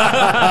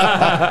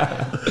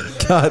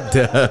 God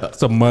damn.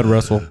 It's a mud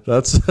wrestle.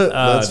 That's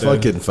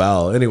fucking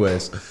foul.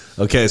 Anyways,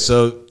 okay,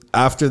 so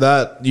after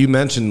that, you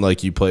mentioned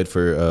like you played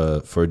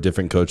for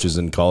different coaches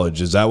in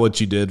college. Is that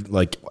what you did?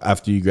 Like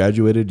after you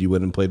graduated, you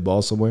went and played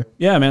ball somewhere?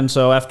 Yeah, man.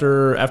 So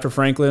after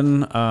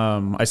Franklin,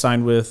 I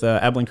signed with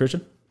Abilene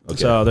Christian.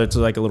 Okay. So that's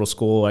like a little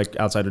school like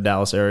outside of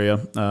Dallas area.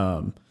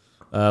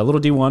 A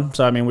little D1.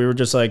 So I mean, we were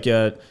just like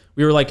I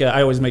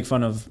always make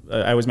fun of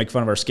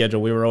our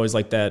schedule. We were always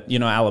like that.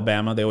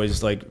 Alabama. They always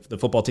the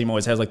football team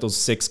always has like those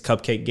 6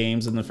 cupcake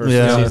games in the first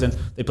season.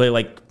 They play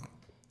like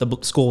the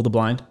School of the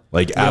Blind.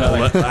 Like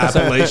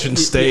Appalachian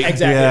State.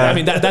 Exactly. Yeah. I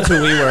mean, that's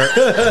who we were.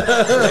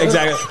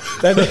 Exactly.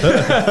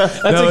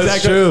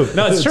 It's true.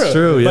 No, it's true. It's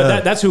true, yeah.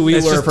 But that's who we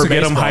were just for to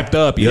get baseball. them hyped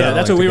up. Yeah,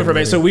 that's who we were for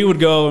baseball. So we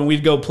would go and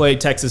we'd go play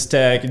Texas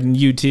Tech and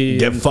UT.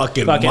 Get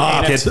fucking mocked.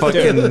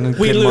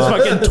 We'd lose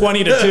fucking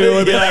 20-2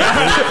 and be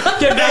like,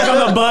 get back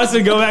on the bus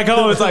and go back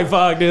home. It's like,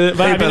 fuck, dude.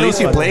 But at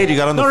least you played. You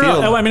got on the field.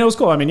 No, I mean, it was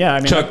cool. I mean, yeah.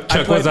 I mean,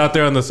 Chuck was out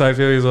there on the side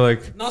field. He's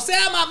like, no sea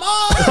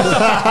mamón.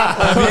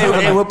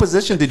 Hey, what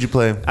position did you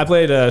play? I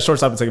played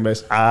shortstop and second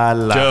base.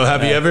 Joe,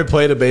 have you ever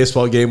played a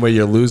baseball game where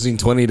you're losing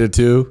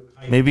 20-2?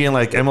 Maybe in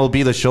like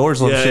MLB The Show or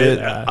some shit.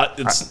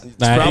 It's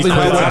probably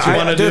not what you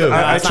want to do.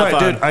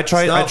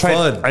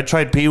 I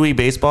tried Pee Wee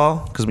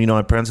baseball because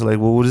my parents are like,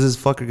 well, what is this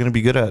fucker gonna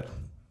be good at?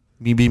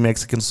 Me being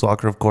Mexican,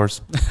 soccer, of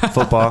course,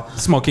 football,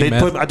 smoking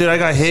meth. Dude, I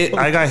got hit.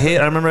 I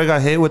remember I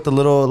got hit with the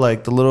little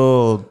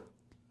ball,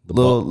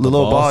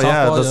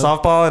 softball, the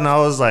softball, and I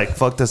was like,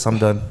 "Fuck this, I'm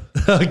done."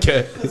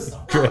 Okay,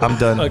 I'm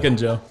done. Fucking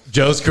Joe.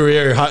 Joe's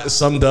career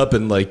summed up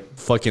in like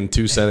fucking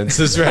 2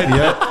 sentences, right?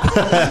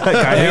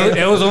 Yeah,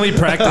 it was only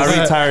practice.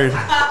 I retired.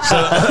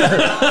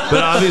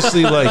 But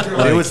obviously, like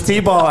it was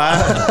T-ball.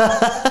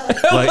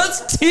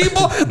 What's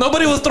T-ball?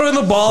 Nobody was throwing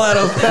the ball at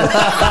him.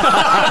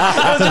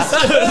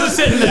 just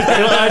sitting there.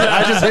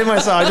 I just hit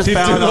myself. I just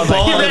found the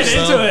ball. He ran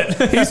into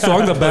it. He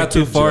swung the bat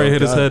too far. He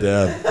hit his head.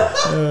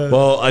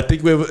 Well, I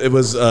think it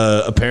was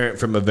apparent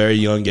from a very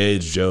young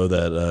age, Joe,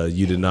 that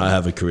you did not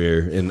have a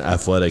career in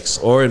athletics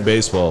or in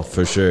baseball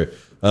for sure.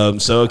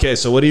 So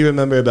what do you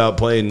remember about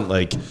playing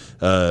like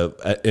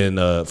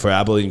for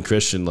Abilene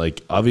Christian?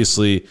 Like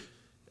obviously,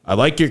 I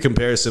like your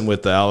comparison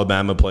with the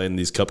Alabama playing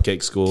these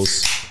cupcake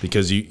schools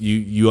because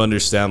you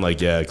understand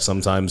like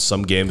sometimes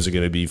some games are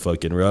gonna be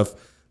fucking rough.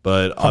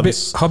 But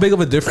how big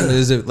of a difference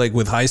is it like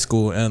with high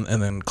school and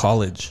then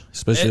college,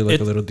 especially a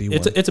little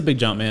D1? It's a big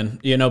jump, man.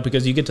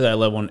 Because you get to that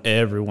level and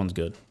everyone's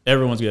good.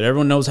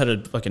 Everyone knows how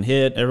to fucking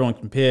hit. Everyone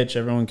can pitch.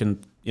 Everyone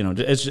can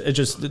it's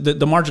just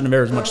the margin of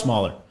error is much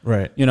smaller.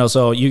 Right.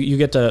 So you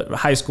get to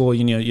high school,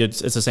 it's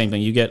the same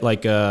thing. You get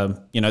like,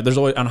 there's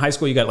always on high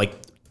school, you got like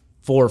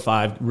 4 or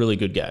 5 really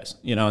good guys,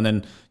 and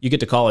then you get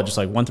to college, it's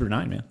like 1 through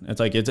 9, man. It's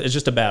like, it's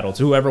just a battle. It's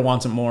whoever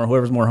wants it more,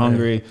 whoever's more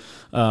hungry,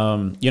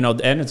 and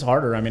it's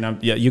harder. I mean,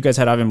 you guys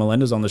had Ivan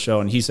Melendez on the show,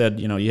 and he said,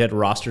 you had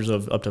rosters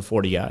of up to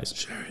 40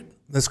 guys.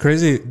 That's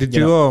crazy. Did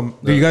you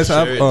do you guys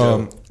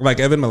have like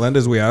Evan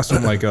Melendez? We asked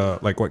him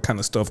like what kind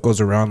of stuff goes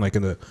around like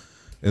in the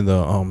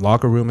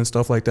locker room and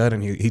stuff like that,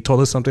 and he told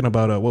us something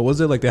about what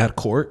was it, like they had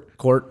court,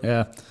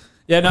 yeah.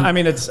 Yeah, no, I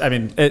mean,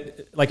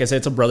 like I said,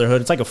 it's a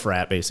brotherhood. It's like a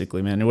frat,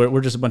 basically, man.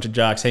 We're just a bunch of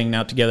jocks hanging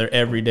out together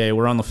every day.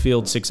 We're on the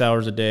field 6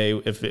 hours a day.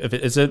 If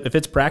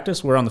it's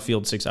practice, we're on the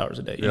field 6 hours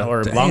a day,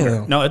 or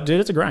longer. No, dude,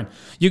 it's a grind.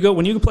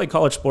 When you play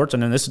college sports,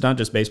 and then this is not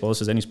just baseball,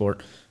 this is any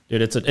sport,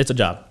 dude. It's a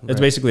job. It's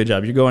basically a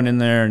job. You're going in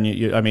there,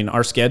 and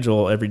our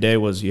schedule every day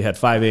was you had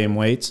 5 a.m.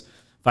 weights.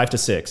 5 to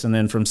 6, and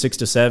then from 6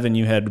 to 7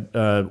 you had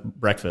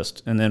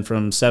breakfast, and then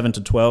from 7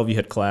 to 12 you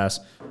had class,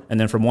 and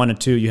then from 1 to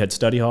 2 you had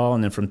study hall,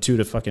 and then from 2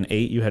 to fucking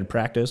 8 you had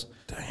practice.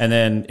 Damn.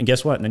 And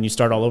guess what? And then you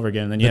start all over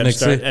again. And then you had to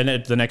start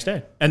the next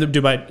day. And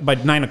dude, by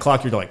 9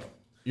 o'clock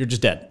you're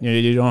just dead.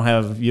 You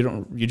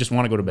just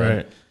want to go to bed.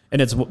 Right.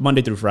 And it's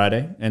Monday through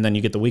Friday, and then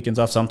you get the weekends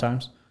off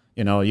sometimes.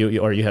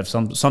 You have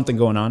something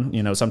going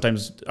on.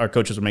 Sometimes our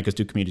coaches will make us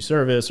do community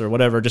service or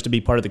whatever just to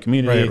be part of the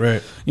community.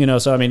 Right.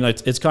 So I mean,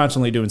 it's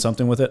constantly doing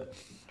something with it.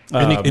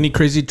 Any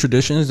crazy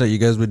traditions that you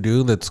guys would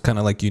do that's kind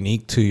of like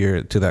unique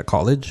to that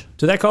college?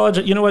 To that college,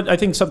 you know what? I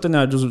think something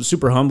that was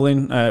super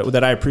humbling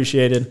that I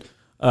appreciated.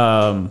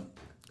 So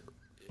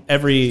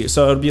it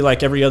would be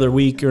like every other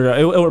week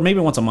or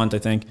maybe once a month, I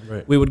think.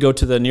 Right. We would go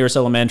to the nearest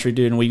elementary,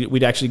 dude, and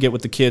we'd actually get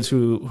with the kids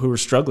who were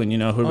struggling,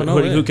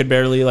 who could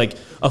barely like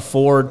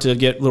afford to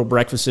get little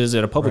breakfasts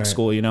at a public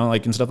school,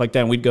 like and stuff like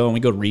that. And we'd go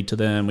read to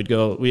them. We'd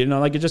go,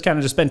 just kind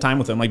of just spend time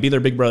with them, like be their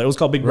big brother. It was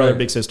called Big Brother,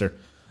 Big Sister.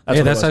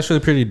 That's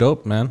actually pretty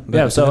dope,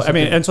 man. So I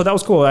mean, and so that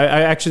was cool. I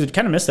actually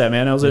kind of missed that,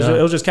 man. It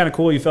was just kind of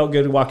cool. You felt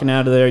good walking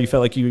out of there. You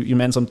felt like you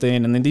meant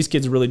something. And then these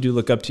kids really do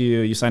look up to you.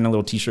 You sign a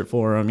little T-shirt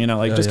for them, kind of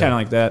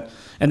like that.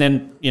 And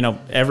then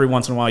every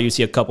once in a while you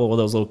see a couple of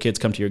those little kids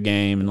come to your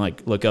game and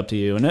like look up to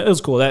you, and it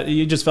was cool. That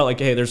you just felt like,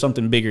 hey, there's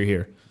something bigger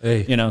here.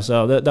 Hey.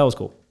 So that was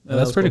cool.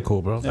 That's pretty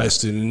cool, bro. Nice,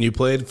 dude. And you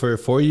played for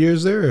 4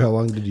 years there, or how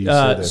long did you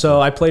stay there? So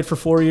I played for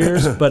 4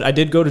 years, but I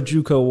did go to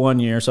JUCO 1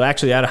 year. So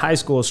actually, out of high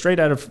school, straight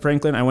out of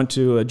Franklin, I went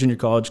to a junior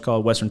college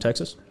called Western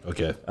Texas.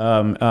 Okay.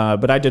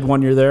 But I did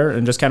 1 year there,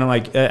 and just kind of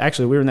like,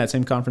 actually, we were in that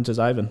same conference as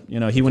Ivan.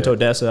 He went to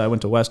Odessa, I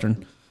went to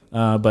Western.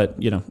 But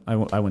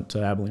I went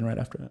to Abilene right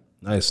after that.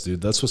 Nice,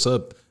 dude. That's what's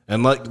up.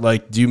 And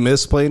like, do you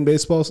miss playing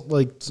baseball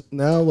like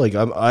now? Like,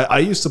 I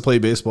used to play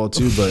baseball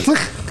too, but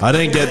I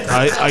didn't get.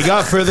 I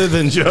got further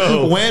than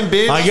Joe. When,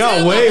 bitch? I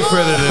got way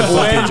further than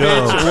fucking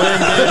Joe.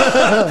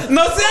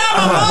 No,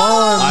 come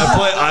on.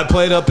 I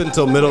played up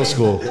until middle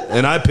school,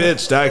 and I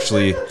pitched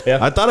actually. Yeah.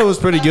 I thought it was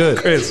pretty good.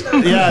 Chris.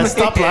 Yeah,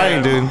 stop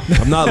lying, dude.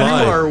 I'm not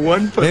lying. You are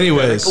one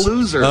pathetic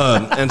loser.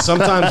 And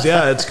sometimes,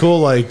 it's cool.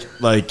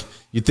 Like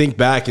you think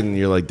back and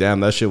you're like, damn,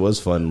 that shit was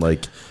fun.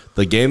 Like.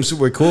 The games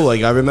were cool.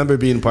 Like I remember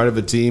being part of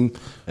a team,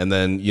 and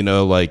then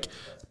like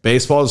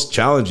baseball is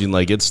challenging.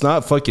 Like it's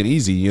not fucking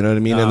easy. You know what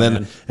I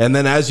mean? And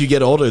then as you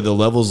get older, the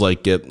levels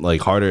like get like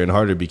harder and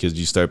harder because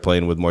you start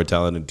playing with more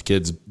talented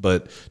kids.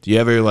 But do you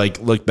ever like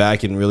look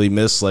back and really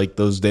miss like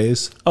those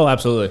days? Oh,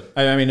 absolutely.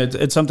 I mean,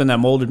 it's something that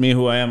molded me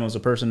who I am as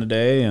a person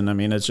today. And I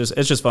mean, it's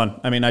just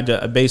fun. I mean,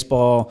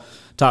 baseball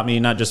taught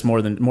me not just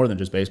more than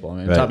just baseball. I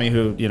mean, it taught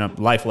me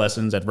life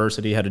lessons,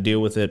 adversity, how to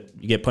deal with it.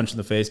 You get punched in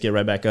the face, get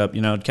right back up,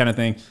 kind of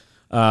thing.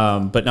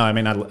 But no, I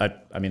mean,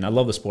 I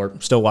love the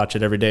sport. Still watch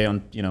it every day on,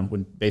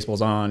 when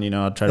baseball's on.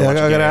 I'll try to watch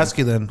it. I gotta ask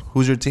you then,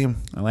 who's your team?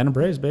 Atlanta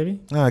Braves, baby.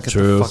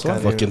 True.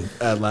 Fucking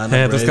Atlanta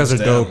Braves. Those guys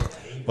are dope.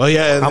 Well,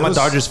 yeah, I'm a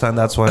Dodgers fan.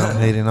 That's why I'm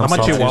hating. I'm a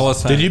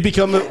Chihuahuas fan. Did you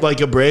become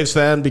like a Braves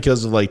fan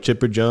because of like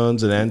Chipper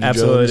Jones and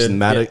Andrew Jones and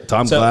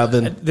Tom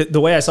Glavine?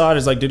 The way I saw it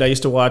is like, dude, I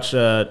used to watch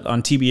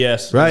on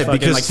TBS. Right,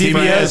 because like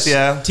TBS,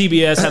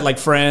 TBS had like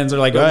Friends or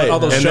like all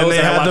those shows. And then they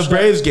had the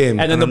Braves game.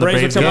 And then the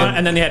Braves would come on,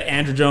 and then they had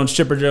Andrew Jones,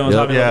 Chipper Jones.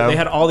 Yep. They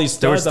had all these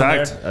stars on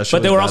there.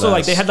 But they were also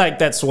like, they had like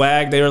that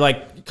swag. They were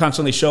like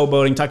constantly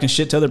showboating, talking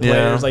shit to other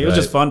players. Like it was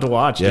just fun to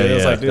watch. Yeah, it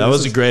was like, dude, that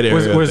was a great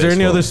era. Was there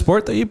any other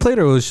sport that you played,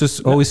 or was it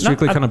just always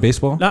strictly kind of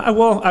baseball?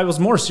 Well, I was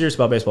more serious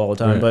about baseball all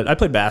the time, but I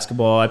played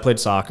basketball, I played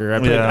soccer,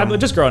 I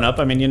played just growing up.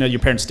 I mean, your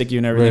parents stick you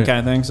in everything kind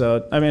of thing.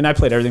 So I mean, I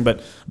played everything,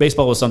 but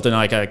baseball was something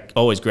like I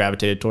always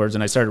gravitated towards,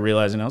 and I started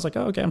realizing I was like,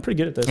 oh, okay, I'm pretty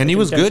good at this. And he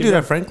was good, dude.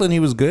 At Franklin, he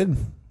was good.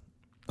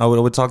 I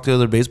would talk to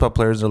other baseball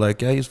players. They're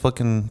like, yeah, he's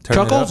fucking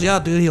Chuckles? Yeah,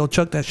 dude, he'll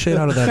chuck that shit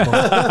out of that ball.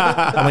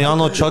 I mean, y'all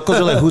know Chuckles?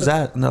 They're like, who's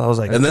that? No, I was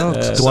like, and then,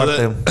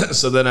 Duarte.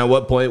 So then at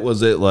what point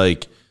was it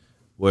like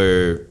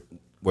where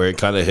it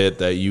kind of hit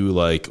that you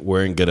like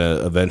weren't going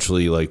to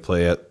eventually like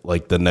play at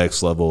like the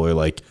next level, or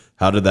like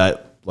how did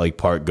that like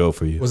part go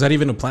for you? Was that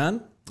even a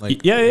plan?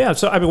 Like, yeah.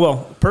 So I mean,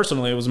 well,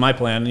 personally, it was my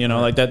plan.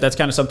 Like that's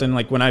kind of something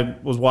like when I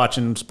was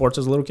watching sports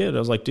as a little kid, I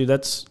was like, dude,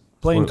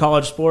 playing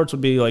college sports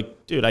would be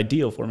like, dude,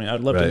 ideal for me.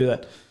 I'd love to do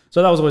that.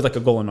 So that was always like a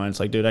goal in mind. It's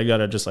like, dude, I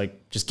gotta just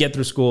get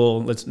through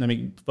school. Let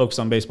me focus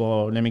on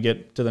baseball. Let me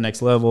get to the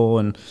next level,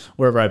 and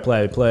wherever I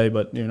play.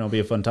 But be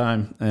a fun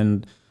time.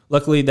 And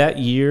luckily that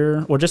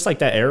year, or just like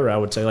that era, I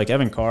would say, like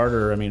Evan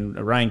Carter,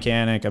 Ryan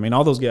Canick,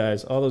 all those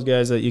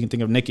guys that you can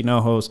think of, Nicky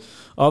Nohos,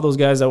 all those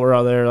guys that were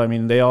out there.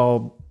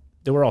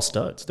 They were all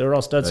studs.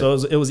 Right. So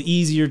it was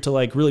easier to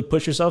like really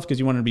push yourself because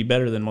you wanted to be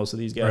better than most of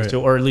these guys too,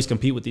 or at least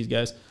compete with these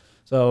guys.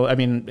 So,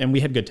 and we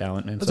had good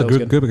talent, man. That's a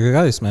good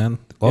guys, man.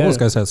 All those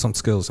guys had some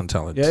skills and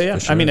talent. Yeah.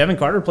 Sure. Evan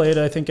Carter played,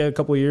 I think, a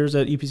couple years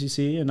at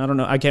EPCC, and I don't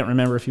know. I can't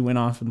remember if he went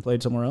off and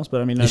played somewhere else,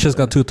 but he just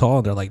got too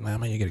tall. They're like,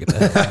 man, you got to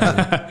get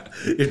that.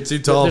 You're too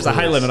tall. There's a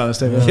height limit on this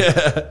table.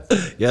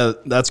 Yeah,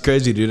 that's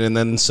crazy, dude. And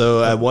then,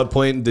 so at what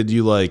point did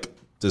you like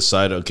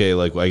decide, okay,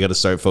 like I got to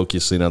start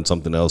focusing on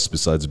something else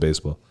besides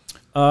baseball?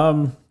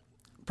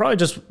 Probably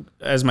just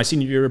as my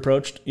senior year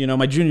approached.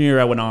 My junior year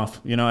I went off.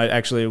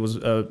 I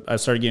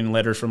started getting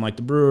letters from like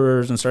the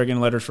Brewers and started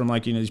getting letters from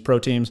like these pro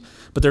teams,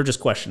 but they're just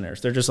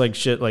questionnaires. They're just like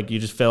shit. Like you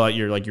just fill out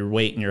your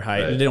weight and your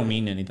height. Right. They don't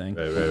mean anything.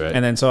 Right.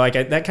 And then so like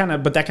that kind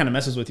of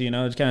messes with you.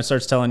 It kind of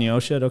starts telling you, oh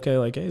shit, okay,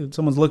 like hey,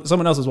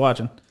 someone else is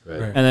watching.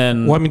 Right.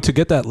 And then to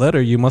get that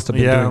letter, you must have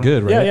been doing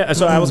good, right? Yeah.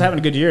 So I was having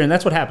a good year, and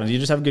that's what happens. You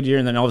just have a good year,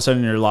 and then all of a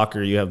sudden in your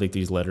locker you have like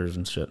these letters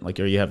and shit, like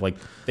or you have like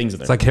things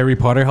there. It's like Harry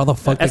Potter. How the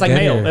fuck? It's like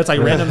mail. It's like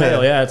random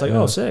mail. Yeah. It's like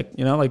oh sick.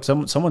 Like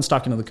someone's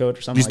talking to the coach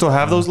or something. Do you still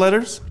have those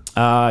letters?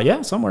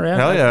 Yeah, somewhere. Yeah.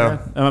 Hell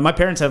yeah. My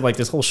parents have like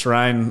this whole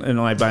shrine in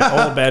my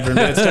old bedroom.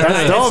 It's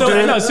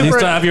you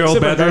still have your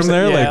old bedroom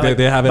there? Yeah, like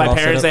they have it. My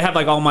parents, they have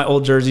like all my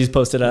old jerseys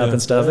posted up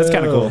and stuff. It's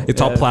kind of cool.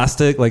 It's all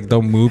plastic. Like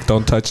don't move,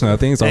 don't touch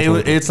nothing.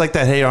 It's like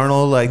that Hey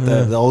Arnold, like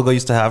the old guy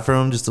used to have for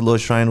him, just a little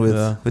shrine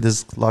with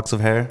his locks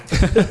of hair.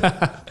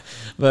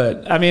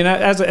 But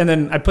and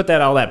then I put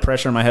all that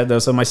pressure in my head though.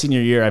 So my senior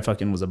year, I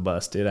fucking was a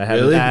bust, dude. I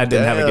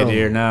didn't have a good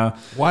year. No.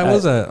 Why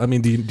was that?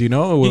 Do you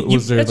know?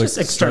 Was there it's like just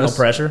external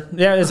pressure?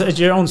 Yeah, it's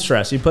your own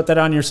stress. You put that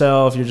on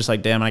yourself. You're just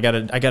like, damn, I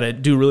gotta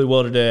do really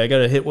well today. I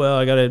gotta hit well.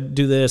 I gotta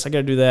do this. I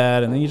gotta do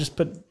that. And then you just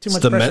put too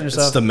much pressure on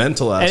yourself. It's the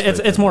mental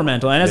aspect. It's more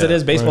mental, and as it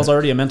is, baseball's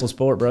already a mental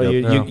sport, bro.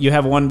 You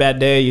have one bad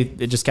day,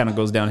 it just kind of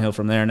goes downhill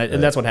from there,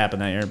 and that's what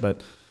happened that year.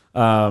 But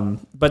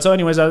so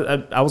anyways,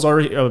 I was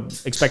already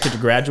expected to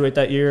graduate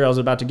that year. I was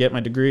about to get my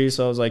degree.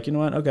 So I was like, you know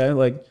what? Okay.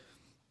 Like,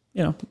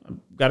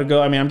 gotta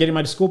go. I'm getting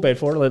my school paid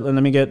for. Let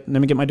me get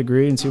my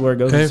degree and see where it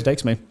goes. It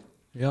takes me.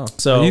 Yeah.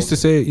 So I used to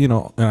say,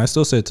 and I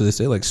still say it to this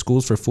day, like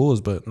school's for fools,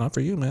 but not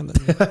for you, man.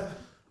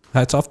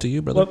 Hats off to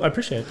you, brother. Well, I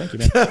appreciate it. Thank you,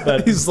 man.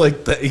 But he's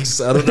like,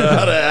 thanks. I don't know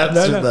how to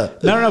answer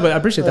that. No, but I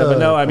appreciate that. But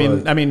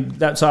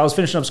no, so I was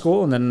finishing up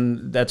school, and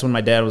then that's when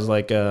my dad was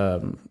like,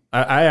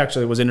 I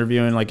actually was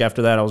interviewing. Like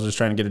after that, I was just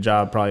trying to get a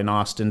job, probably in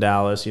Austin,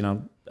 Dallas.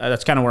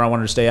 That's kind of where I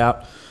wanted to stay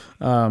out.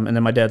 And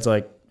then my dad's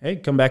like, hey,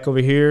 come back over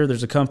here.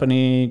 There's a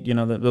company,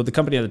 the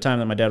company at the time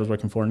that my dad was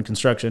working for in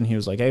construction. He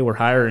was like, hey, we're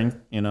hiring.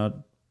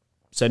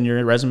 Send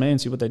your resume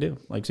and see what they do.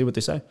 Like, see what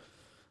they say.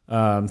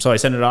 So I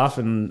sent it off,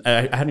 and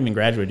I hadn't even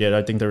graduated yet.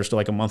 I think there was still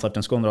like a month left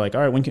in school, and they're like, all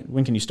right,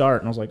 when can you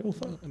start? And I was like, oh,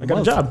 fuck, I got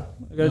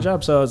a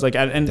job. So I was like,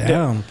 I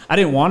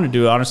didn't want to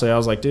do it, honestly. I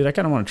was like, dude, I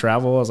kind of want to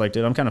travel. I was like,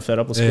 dude, I'm kind of fed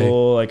up with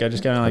school. Like, I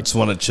just kind of like. Just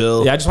want to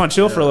chill. Yeah, I just want to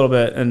chill for a little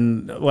bit.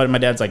 And my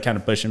dad's like kind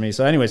of pushing me.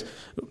 So anyways,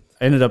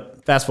 I ended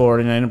up fast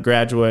forwarding. I ended up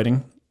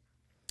graduating.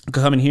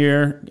 Coming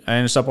here,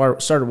 I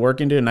started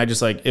working, dude. And I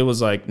just like, it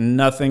was like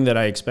nothing that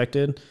I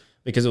expected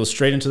because it was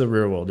straight into the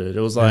real world, dude.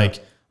 It was like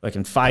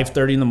in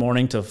 5:30 in the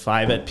morning to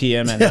 5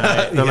 p.m. at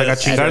night. Like a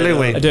chingarle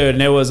way. Dude,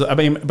 and it was,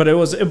 but it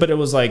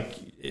was like,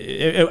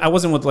 I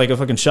wasn't with like a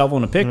fucking shovel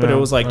and a pick, but it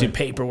was like, dude,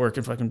 paperwork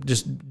and fucking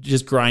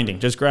just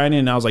grinding.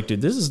 And I was like, dude,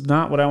 this is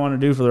not what I want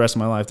to do for the rest of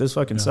my life. This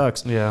fucking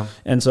sucks. Yeah.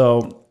 And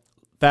so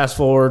fast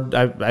forward,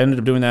 I ended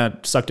up doing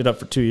that, sucked it up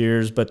for 2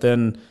 years, but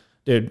then,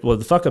 dude, well,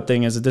 the fuck up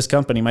thing is that this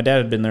company, my dad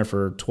had been there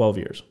for 12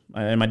 years.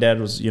 And my dad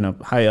was,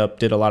 high up,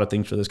 did a lot of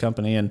things for this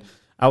company. And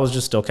I was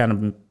just still kind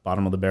of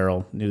bottom of the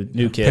barrel,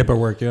 new kid.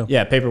 Paperwork, yeah.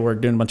 Yeah,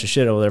 paperwork, doing a bunch of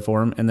shit over there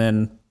for him. And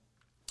then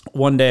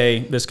one day,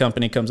 this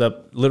company comes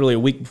up literally a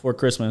week before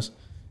Christmas,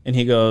 and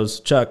he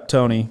goes, Chuck,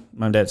 Tony,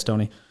 my dad's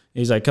Tony.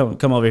 He's like,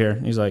 come over here.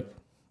 He's like,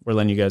 we're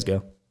letting you guys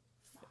go.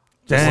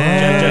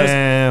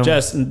 Damn.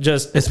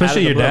 Just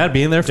especially your dad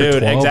being there for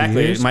 12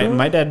 years.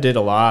 My dad did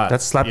a lot.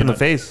 That's slap in the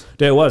face.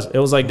 Dude, it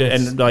was like,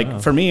 and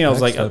like for me, I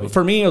was like,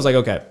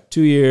 okay,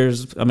 2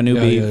 years, I'm a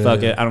newbie,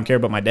 fuck it, I don't care.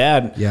 But my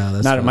dad,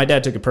 my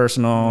dad took it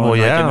personal. Oh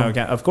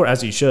yeah, of course,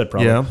 as he should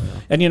probably. Yeah.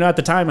 And at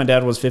the time, my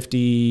dad was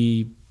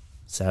 57.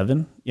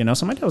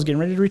 So my dad was getting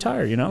ready to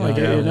retire.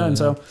 And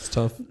so it's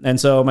tough. And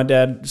so my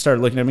dad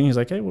started looking at me. He's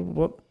like, hey,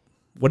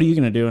 what are you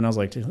going to do? And I was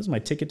like, dude, this is my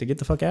ticket to get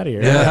the fuck out of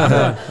here.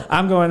 Yeah.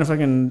 I'm going to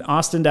fucking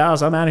Austin,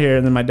 Dallas. I'm out of here.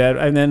 And then my dad,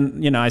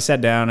 I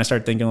sat down, I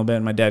started thinking a little bit,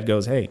 and my dad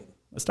goes, hey,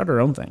 let's start our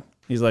own thing.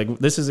 He's like,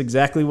 this is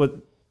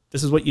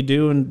what you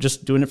do, and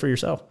just doing it for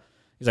yourself.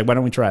 He's like, why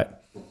don't we try it?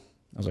 I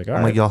was like, all right.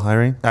 I'm like, y'all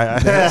hiring?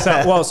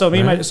 So me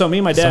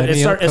and my dad,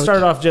 it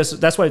started off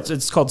just, that's why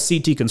it's called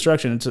CT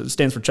Construction. It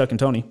stands for Chuck and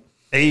Tony.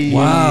 Hey.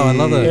 Wow, I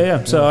love that.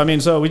 Yeah.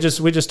 So, we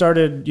just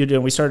started,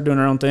 we started doing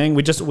our own thing.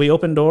 We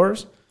opened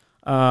doors.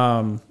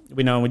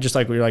 We know,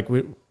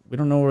 we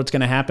don't know what's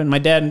going to happen. My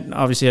dad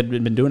obviously had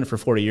been doing it for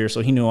 40 years,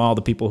 so he knew all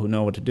the people who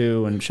know what to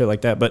do and shit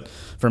like that. But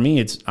for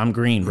me, I'm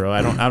green, bro.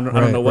 I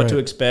don't know what to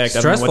expect.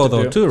 Stressful I don't know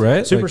what to though, too,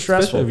 right? Super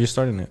stressful. If you're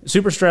starting it.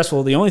 Super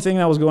stressful. The only thing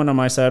that was going on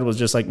my side was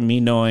just like me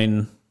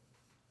knowing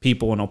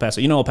people in El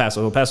Paso. You know El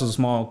Paso. El Paso's a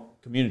small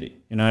community.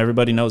 You know,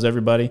 everybody knows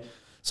everybody.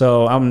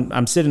 So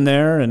I'm sitting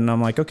there and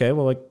I'm like, okay,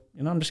 well, like,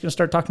 you know, I'm just gonna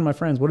start talking to my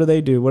friends. What do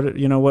they do?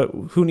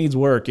 Who needs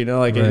work? You know,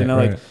 like,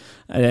 like,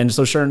 and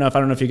so sure enough, I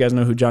don't know if you guys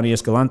know who Johnny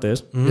Escalante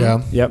is. Mm-hmm.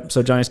 Yeah. Yep.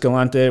 So Johnny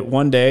Escalante.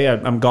 One day,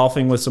 I'm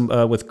golfing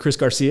with Chris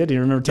Garcia. Do you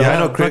remember? I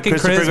know Chris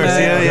Garcia.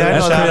 Man. Yeah, I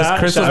know that.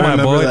 Chris was my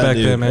boy back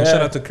then, man. Yeah.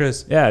 Shout out to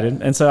Chris. Yeah,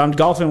 dude. And so I'm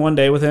golfing one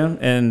day with him,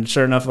 and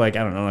sure enough, like,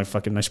 I don't know, like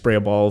fucking, I spray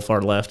a ball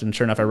far left, and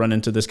sure enough, I run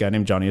into this guy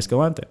named Johnny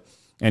Escalante.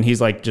 And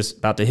he's like just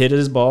about to hit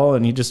his ball,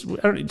 and he just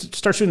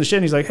starts shooting the shit.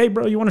 And he's like, "Hey,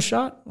 bro, you want a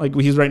shot?" Like,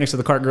 he's right next to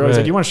the cart girl. He's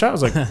like, "You want a shot?" I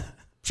was like,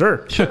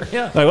 Sure.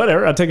 Yeah. Like,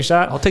 whatever. I'll take a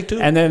shot. I'll take two.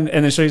 And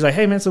then so he's like,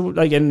 "Hey, man." So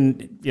like,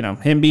 and you know,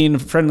 him being a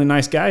friendly,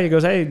 nice guy, he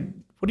goes, "Hey,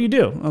 what do you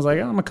do?" I was like,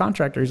 "Oh, I'm a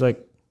contractor." He's like,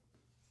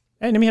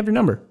 "Hey, let me have your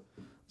number."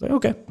 I was like,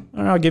 "Okay,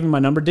 all right, I'll give him my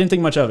number." Didn't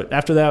think much of it.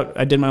 After that,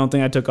 I did my own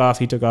thing. I took off.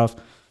 He took off.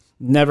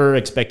 Never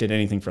expected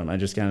anything from it. I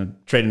just kind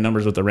of traded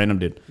numbers with a random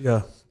dude.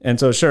 Yeah. And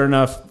so sure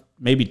enough,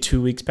 maybe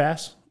 2 weeks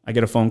pass. I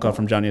get a phone call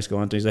from Johnny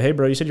Escalante. He's like, "Hey,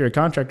 bro, you said you're a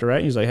contractor,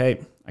 right?" He's like, "Hey,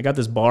 I got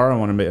this bar I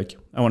want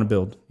to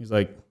build." He's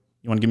like,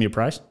 "You want to give me a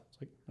price?" I was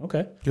like,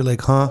 "Okay." You're like,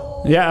 huh?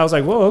 Yeah, I was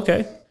like, "Whoa,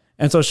 okay."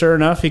 And so sure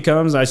enough, he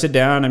comes. I sit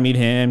down. I meet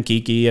him,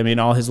 Kiki. I mean,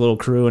 all his little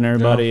crew and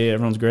everybody. Yeah.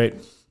 Everyone's great.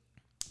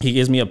 He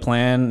gives me a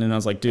plan, and I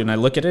was like, "Dude," and I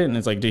look at it, and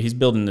it's like, "Dude, he's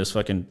building this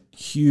fucking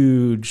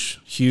huge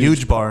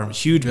bar.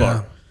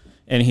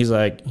 And he's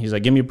like,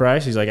 "Give me a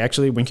price." He's like,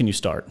 "Actually, when can you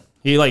start?"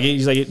 He's like,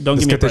 "Don't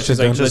give me a price." He's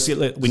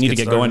like, we need to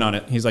get going on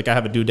it. He's like, "I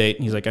have a due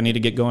date." He's like, "I need to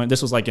get going."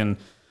 This was like in,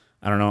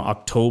 I don't know,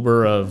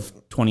 October of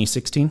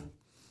 2016.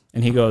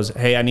 And he goes,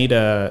 "Hey, I need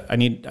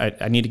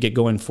to get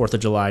going 4th of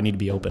July. I need to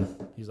be open."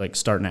 He's like,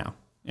 "Start now."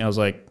 And I was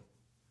like,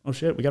 "Oh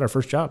shit, we got our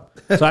first job."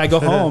 So I go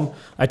home,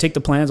 I take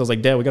the plans. I was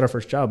like, "Dad, we got our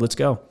first job. Let's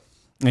go."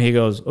 And he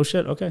goes, "Oh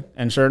shit, okay."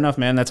 And sure enough,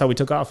 man, that's how we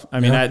took off. I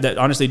mean,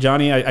 honestly,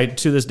 Johnny, I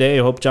to this day,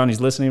 I hope Johnny's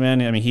listening, man.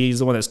 I mean, he's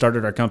the one that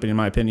started our company, in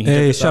my opinion.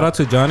 Hey, shout out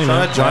to Johnny,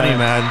 man. Shout out Johnny,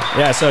 man.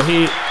 Yeah, so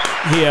we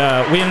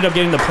ended up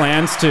getting the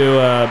plans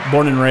to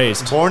Born and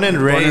Raised. Born and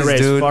Raised,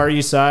 dude. Far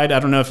East Side. I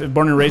don't know if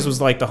Born and Raised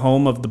was like the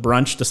home of the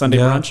brunch, the Sunday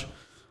brunch.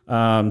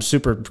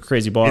 Super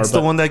crazy bar. It's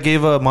the one that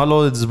gave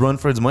Malo its run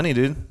for its money,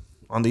 dude,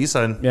 on the east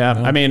side. Yeah,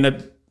 I mean,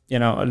 it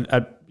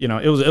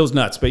was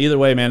nuts. But either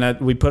way, man,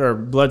 we put our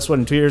blood, sweat,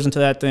 and tears into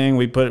that thing.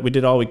 We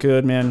did all we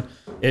could, man.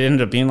 It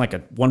ended up being like a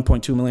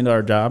 $1.2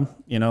 million job.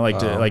 You know,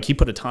 he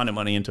put a ton of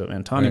money into it,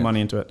 man. Ton of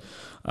money into it.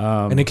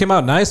 And it came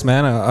out nice,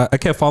 man. I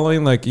kept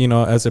following, like, you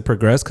know, as it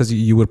progressed, because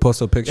you would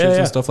post up pictures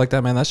and stuff like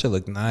that, man. That shit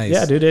looked nice.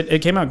 Yeah, dude,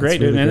 it came out great,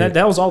 dude. And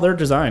that was all their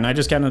design. I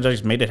just kind of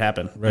just made it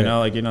happen.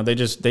 Right. You know,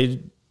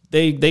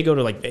 they go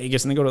to like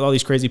Vegas and they go to all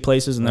these crazy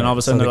places, and then all of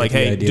a sudden they're like,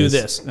 "Hey, do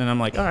this," and I'm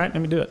like, "All right, let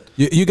me do it."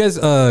 You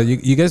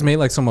guys made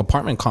like some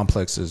apartment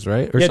complexes,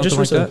 right? Or something just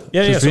like recently.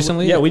 that. Just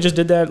recently. Yeah, we just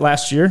did that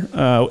last year.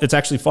 It's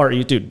actually Far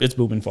East, dude. It's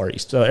booming Far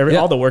East. So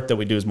all the work that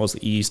we do is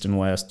mostly East and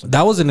West.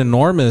 That was an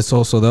enormous.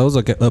 Also, that was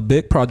like a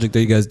big project that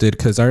you guys did,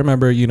 because I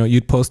remember, you know,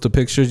 you'd post the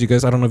pictures. You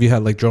guys, I don't know if you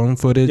had like drone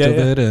footage of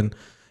it, and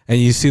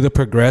you see the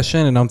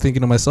progression, and I'm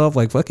thinking to myself,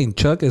 like, fucking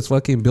Chuck is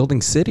fucking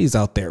building cities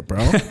out there, bro.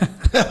 Dude,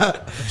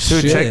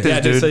 check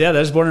this, dude. So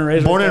that's Born and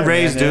Raised. Born and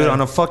Raised, dude,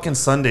 on a fucking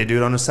Sunday,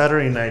 dude, on a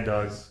Saturday night,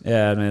 dogs.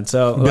 Yeah, man.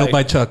 So built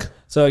by Chuck.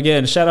 So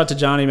again, shout out to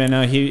Johnny, man.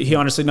 No, he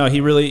honestly,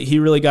 he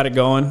really got it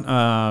going.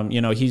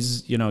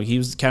 He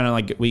was kind of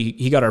like,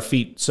 he got our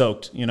feet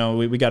soaked. You know,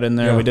 we got in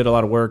there, we did a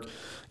lot of work.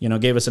 You know,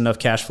 gave us enough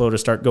cash flow to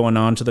start going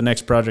on to the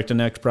next project,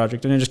 and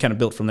it just kind of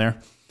built from there.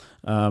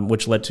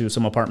 Which led to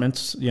some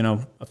apartments. You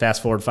know,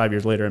 fast forward 5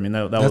 years later. I mean,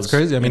 that's was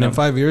crazy. I mean, in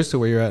 5 years to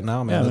where you're at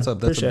now, man, that's a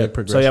big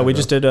progression. So yeah, we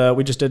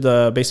just did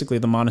basically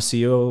the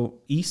Montecito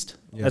East.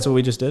 Yeah. That's what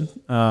we just did.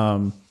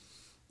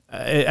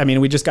 I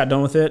mean, we just got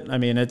done with it. I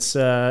mean, it's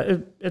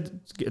a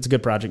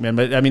good project, man.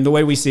 But I mean, the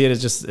way we see it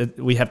is just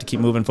we have to keep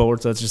moving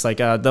forward. So it's just like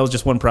that was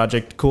just one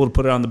project, cool to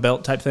put it on the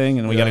belt type thing,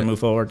 and we got to move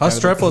forward. How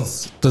stressful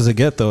does it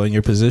get though in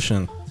your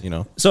position? You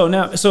know. So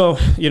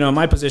you know,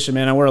 my position,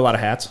 man, I wear a lot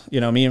of hats. You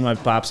know, me and my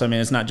pops. I mean,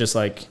 it's not just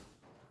like,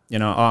 you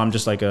know, I'm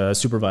just like a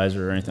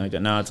supervisor or anything like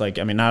that. No, it's like,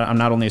 I mean, I'm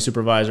not only a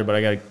supervisor, but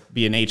I got to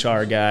be an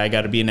HR guy. I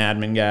got to be an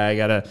admin guy. I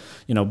got to,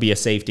 you know, be a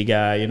safety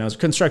guy. You know,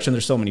 construction,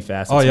 there's so many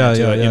facets.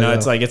 To it. You know,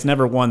 it's like, it's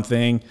never one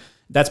thing.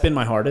 That's been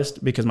my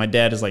hardest, because my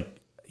dad is like,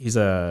 he's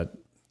a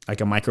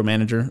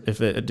micromanager.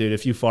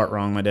 If you fart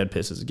wrong, my dad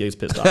gets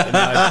pissed off. You know?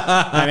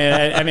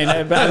 I mean,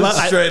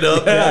 straight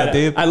up. Yeah,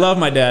 dude. I love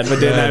my dad, but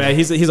dude, I mean,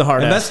 he's a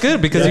hard ass. And that's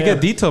good, because you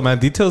get detail, man.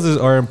 Details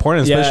are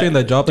important, especially in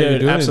the job that you're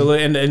doing.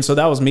 Absolutely. And so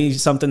that was me,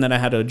 something that I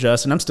had to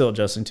adjust, and I'm still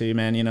adjusting to, you,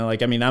 man. You know,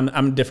 like, I mean, I'm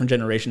a different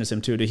generation as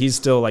him too. He's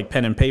still like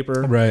pen and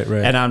paper. Right.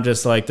 And I'm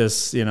just like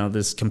this, you know,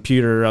 this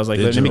computer. I was like,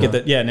 let me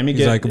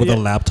get like with a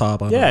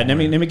laptop on. Yeah, let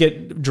me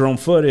get drone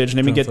footage,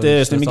 let me get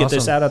this, let me get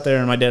this out there.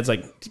 And my dad's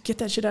like, get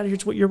that shit out of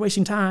here. You're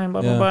wasting time. time,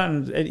 blah, blah, Yeah. blah.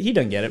 And he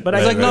doesn't get it. But I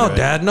was like, no, right.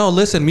 Dad, no,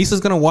 listen, Misa's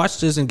going to watch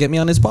this and get me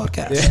on his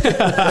podcast.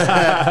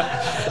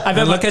 I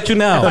bet Look at you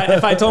now.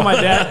 if I told my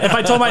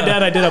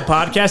dad I did a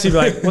podcast, he'd be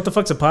like, what the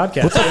fuck's a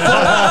podcast?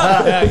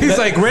 He's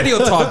like, radio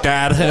talk,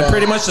 Dad.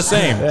 Pretty much the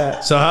same.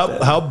 So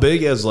how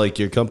big has like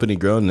your company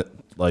grown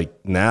like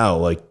now?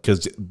 Like,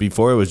 because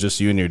before it was just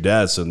you and your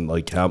dad. So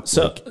like what's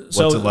it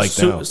like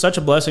now? Such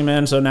a blessing,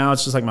 man. So now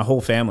it's just like my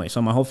whole family.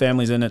 So my whole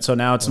family's in it. So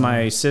now it's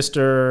my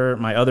sister,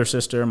 my other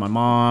sister, my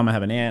mom. I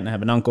have an aunt and I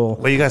have an uncle.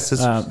 Well, you got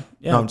sisters?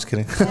 Yeah. No, I'm just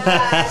kidding.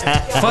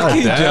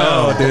 Fucking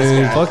Joe,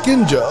 dude.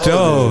 Fucking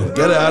Joe.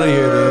 Get out of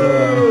here,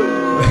 dude.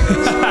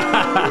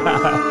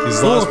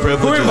 He's lost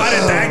privileges. Who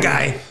invited that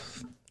guy?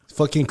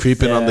 Fucking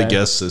creeping on the Yeah.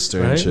 guest sister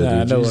and Right? shit. Yeah,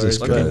 dude. no Jesus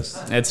worries.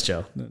 Christ. It's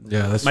Joe.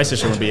 Yeah, that's My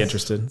sister would be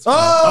interested.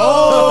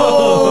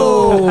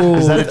 Oh!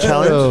 Is that a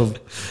challenge?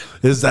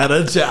 Is that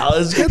a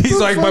challenge? Get He's the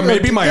like, fuck but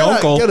maybe out- my get out-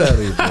 uncle. Get out of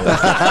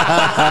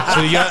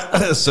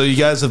here. So you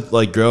guys have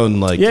like grown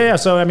like Yeah.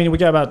 So I mean, we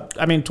got about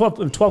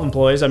 12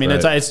 employees. I mean,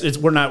 Right. it's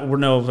we're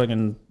no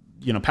fucking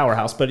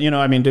powerhouse, but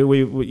I mean,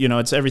 we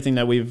it's everything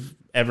that we've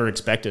ever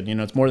expected.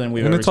 It's more than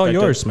we've And ever it's all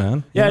expected. yours,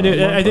 man. Yeah,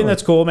 dude, I think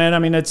that's cool, man. I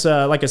mean, it's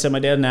like I said, my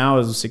dad now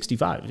is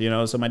 65.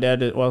 So my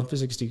dad,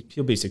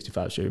 he'll be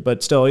 65 sure,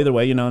 but still, either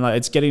way,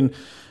 it's getting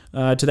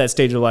to that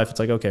stage of life.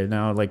 It's like, okay,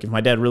 now like if my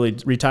dad really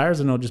retires,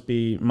 then it'll just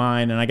be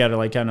mine, and I got to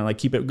like kind of like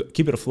keep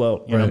it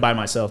afloat, by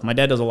myself. My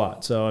dad does a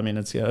lot, so I mean,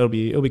 it'll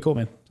be cool,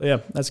 man. So yeah,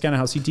 that's kind of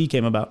how CT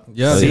came about.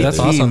 Yeah, dude, that's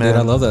CT, awesome, man.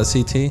 dude. I love that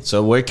CT.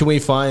 So where can we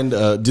find?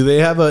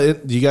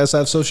 Do you guys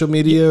have social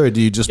media, or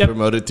do you just Yep.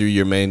 promote it through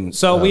your main?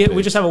 So we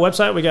page? just have a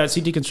website. We got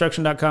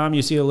ctconstruction.com.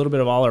 You see a little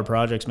bit of all our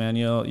projects, man.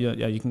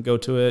 You can go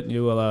to it.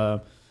 You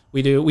will.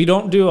 We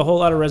don't do a whole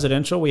lot of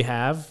residential. We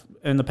have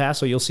in the past,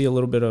 so you'll see a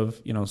little bit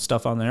of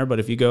stuff on there. But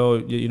if you go,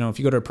 if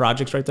you go to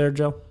projects right there,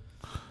 Joe,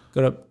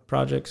 go to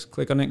projects,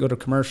 click on it, go to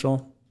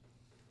commercial,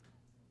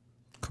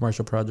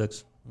 Commercial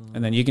projects.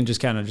 and then you can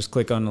just kind of just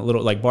click on a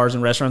little like bars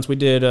and restaurants. We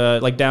did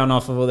like down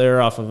off of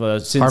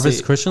Cincy.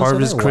 Harvest Christian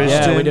Harvest Center?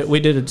 Christian. Yeah, we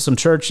did some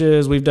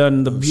churches. We've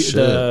done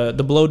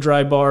the blow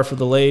dry bar for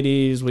the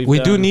ladies. We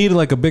do need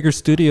like a bigger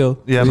studio.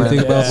 Yeah, What do you man.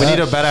 think about We that?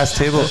 need a badass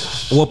table.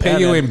 We'll pay Yeah,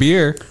 you man. in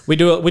beer. We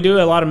do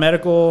a lot of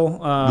medical.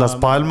 Las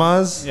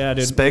Palmas, yeah,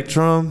 dude.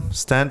 Spectrum,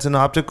 Stanton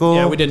Optical.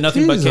 Yeah, we did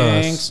nothing but Jesus.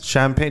 gangs.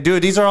 Champagne.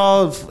 Dude, these are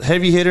all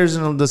heavy hitters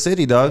in the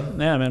city, dog.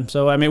 Yeah, man.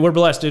 So I mean, we're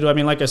blessed, dude. I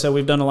mean, like I said,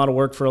 we've done a lot of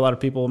work for a lot of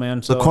people,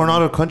 man. So The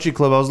Coronado Country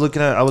Club.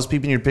 I was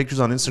peeping your pictures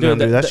on Instagram,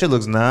 dude. That shit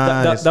looks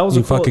nice. that was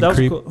You a cool. fucking That was,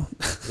 creep. cool.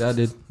 Yeah,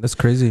 dude. That's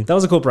crazy. That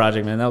was a cool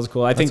project, man. That was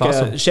cool. I think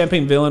awesome.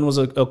 Champagne Villain was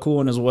a cool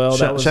one as well.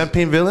 That was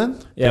Champagne Villain?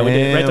 yeah, we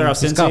did right there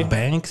off He's got Cincy.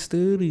 banks,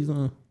 dude. He's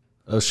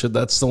Oh shit,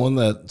 that's the one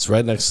that's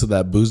right next to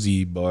that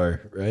boozy bar,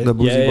 right? The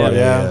boozy Yeah, bar,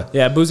 yeah.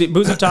 Yeah, boozy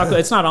taco.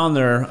 It's not on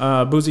there.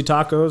 Boozy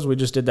tacos. We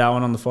just did that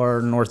one on the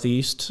far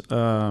northeast. I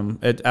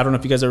don't know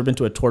if you guys ever been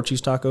to a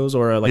Torchy's Tacos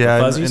or like a Yeah,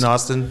 Fuzzy's. in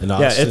Austin. In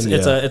Yeah, Austin,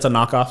 it's a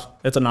knockoff.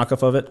 It's a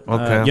knockoff of it.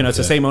 Okay. It's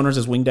the same owners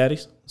as Wing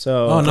Daddies.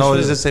 So Oh, no. Oh, it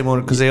is the same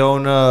owner because they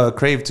own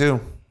Crave too.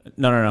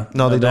 no.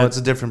 No, they that- don't. It's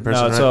a different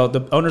person, right? So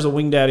the owners of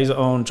Wing Daddies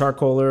own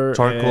Charcoaler.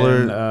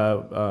 Charcoaler.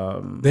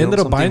 And, They ended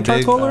up buying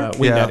Something big. Charcoaler?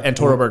 Wing Daddy and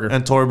Toro Burger.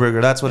 And Toro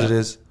Burger. That's what it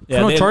is. yeah,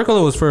 no, they,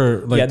 Charcoaler was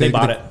for like Yeah, they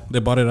bought it. They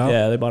bought it out.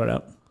 yeah, they bought it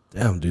out.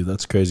 Damn, dude,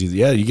 that's crazy.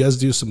 Yeah, you guys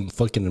do some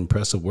fucking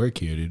impressive work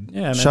here, dude.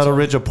 Yeah, man. Shadow so-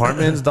 Ridge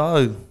Apartments,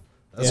 dog.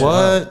 Yeah.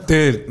 What?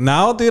 Dude,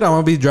 now, dude, I'm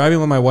gonna be driving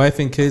with my wife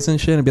and kids and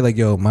shit and be like,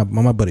 yo, my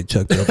buddy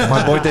Chuck. Yo,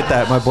 My boy did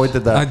that. My boy did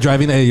I'm that.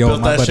 driving, hey, yo,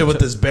 Built my that buddy shit with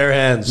Chuck. his bare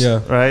hands. Yeah.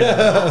 Right?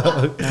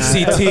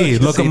 CT,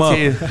 look him up.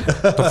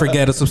 CT. Don't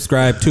forget to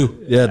subscribe too.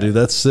 Yeah, dude,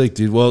 that's sick,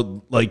 dude.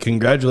 Well, like,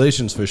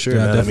 congratulations for sure,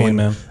 Yeah, man. definitely,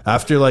 man.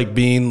 After like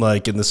being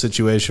like in the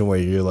situation where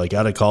you're like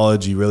out of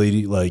college, you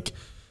really like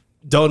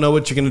don't know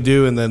what you're gonna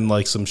do, and then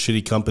like some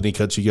shitty company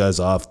cuts you guys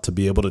off to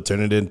be able to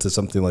turn it into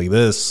something like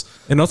this.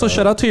 And also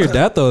shout out to your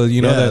dad though.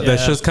 You know Yeah.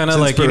 that's just kind of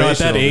It's like, you know, at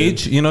that inspirational,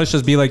 age, you know, it's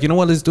just be like, you know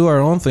what, let's do our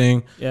own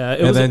thing. Yeah,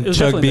 And then Chuck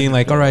definitely being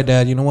like, all right,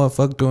 Dad, you know what,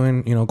 fuck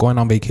doing, you know, going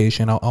on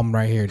vacation. I'm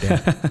right here,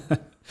 Dad.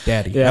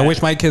 Daddy. Yeah. I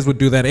wish my kids would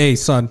do that. Hey,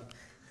 son.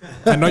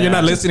 I know you're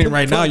not listening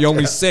right now. You're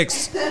only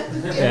 6.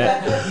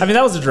 Yeah. I mean,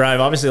 that was the drive.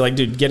 Obviously, like,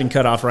 dude, getting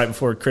cut off right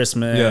before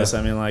Christmas. Yeah.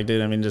 I mean, like,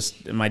 dude, I mean,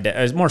 just my dad.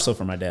 It's more so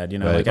for my dad, you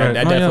know. Right. Like, I Right.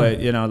 Oh,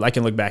 definitely, you know, I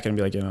can look back and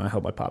be like, you know, I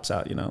hope my pops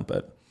out, you know.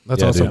 But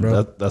That's Yeah, awesome, dude,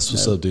 bro. that's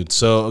what's up, dude.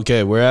 So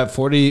okay, we're at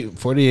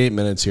 48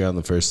 minutes here on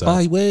the first half.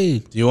 By way.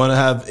 Do you want to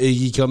have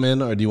Iggy come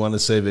in, or do you want to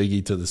save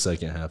Iggy to the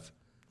second half?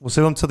 We'll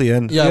save them till the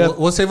end. Yeah,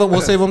 we'll save him. We'll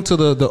save him to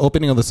the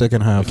opening of the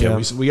second half. Yeah,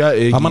 we got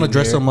Iggy. I'm gonna in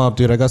dress here. him up,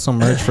 dude. I got some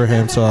merch for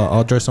him, so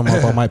I'll dress him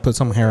up. I might put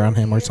some hair on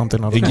him or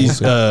something. I don't know. We'll Iggy's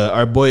see.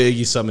 our boy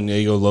Iggy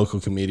Samaniego, local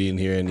comedian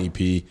here in EP.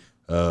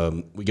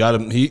 We got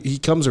him. He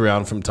comes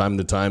around from time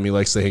to time. He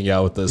likes to hang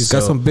out with us. He's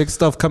got so some big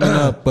stuff coming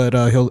up, but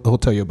he'll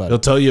tell you about He'll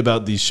it. tell you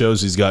about these shows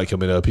he's got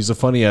coming up. He's a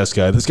funny ass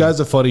guy. This guy's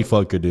a funny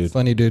fucker, dude.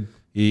 Funny dude.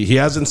 He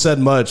hasn't said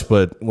much,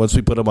 but once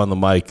we put him on the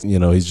mic,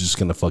 he's just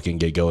gonna fucking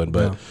get going.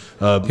 But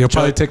He'll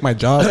probably take my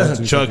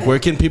job. Chuck, where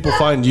can people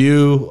find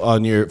you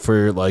on your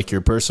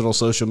personal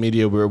social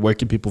media? Where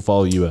can people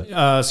follow you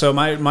at? So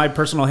my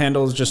personal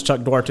handle is just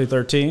Chuck Duarte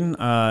 13,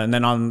 and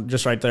then on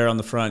just right there on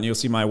the front, you'll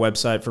see my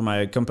website for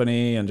my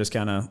company and just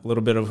kind of a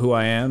little bit of who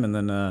I am, and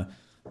then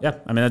yeah,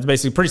 I mean that's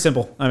basically pretty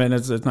simple. I mean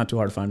it's not too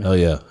hard to find me. Hell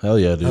yeah,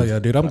 dude. Oh yeah,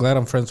 dude. I'm glad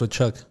I'm friends with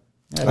Chuck.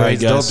 All right,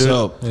 guys.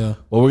 So,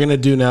 what we're gonna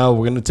do now?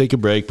 We're gonna take a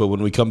break, but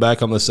when we come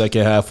back on the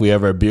second half, we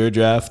have our beer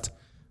draft.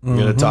 We're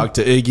gonna talk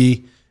to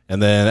Iggy,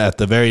 and then at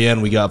the very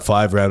end, we got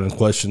 5 random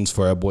questions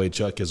for our boy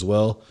Chuck as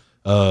well.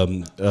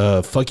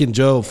 Fucking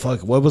Joe.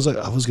 Fuck. What was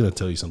I was gonna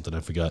tell you something.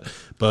 I forgot.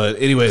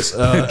 But anyways,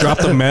 Drop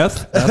the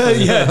meth.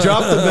 yeah,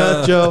 drop the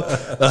meth, Joe.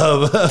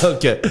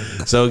 Okay.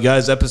 So,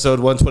 guys, episode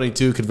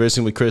 122,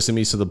 Conversing with Chris and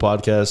Misa, the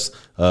podcast.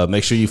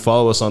 Make sure you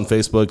follow us on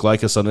Facebook,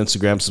 like us on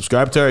Instagram,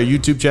 subscribe to our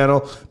YouTube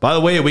channel. By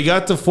the way, we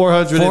got to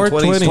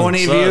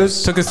 420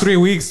 views. Took us 3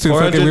 weeks to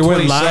fucking. We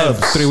went live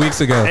subs. 3 weeks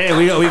ago. Hey,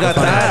 we got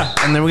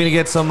that. And then we're going to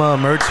get some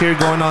merch here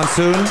going on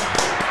soon.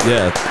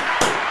 Yeah.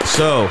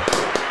 So,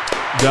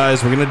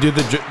 guys, we're going to do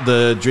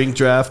the drink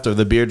draft or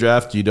the beer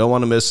draft. You don't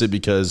want to miss it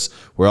because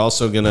we're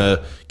also going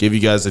to give you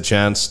guys a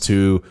chance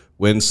to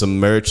win some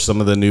merch, some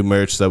of the new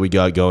merch that we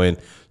got going.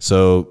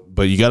 So,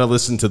 but you got to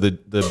listen to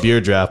the beer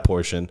draft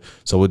portion.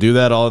 So we'll do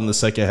that all in the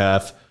second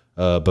half.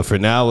 But for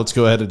now, let's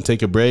go ahead and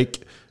take a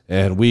break,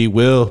 and we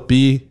will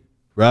be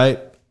right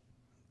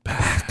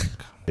back.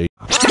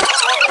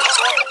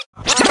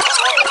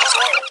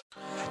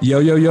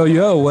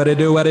 Yo, what it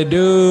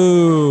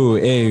do?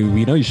 Hey,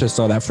 we know you just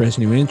saw that fresh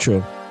new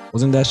intro.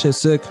 Wasn't that shit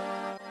sick?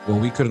 Well,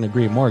 we couldn't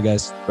agree more,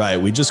 guys. Right,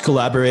 we just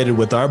collaborated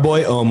with our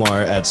boy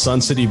Omar at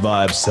Sun City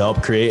Vibes to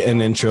help create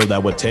an intro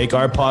that would take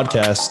our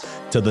podcast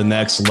to the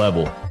next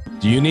level.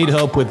 Do you need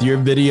help with your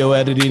video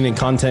editing and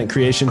content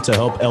creation to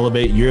help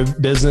elevate your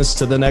business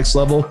to the next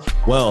level?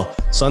 Well,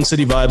 Sun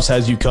City Vibes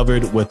has you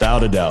covered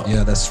without a doubt.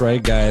 Yeah, that's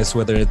right, guys.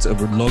 Whether it's a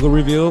logo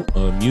reveal,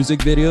 a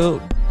music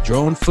video,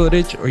 drone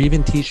footage, or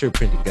even t-shirt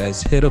printing,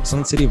 guys, hit up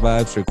Sun City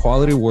Vibes for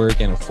quality work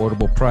and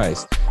affordable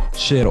price.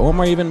 Shit,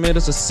 Omar even made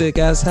us a sick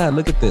ass hat.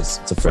 Look at this.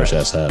 It's a fresh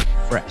ass hat.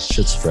 Fresh.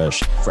 Shit's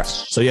fresh.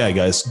 So yeah,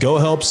 guys, go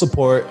help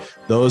support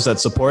those that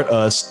support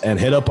us and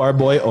hit up our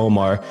boy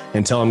Omar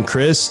and tell him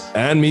Chris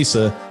and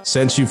Misa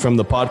sent you from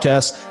the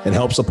podcast and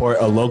help support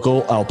a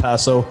local El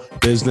Paso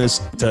business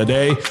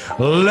today.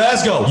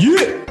 Let's go.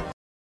 Yeah.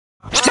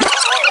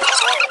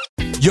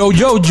 Yo,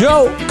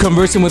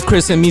 Conversing with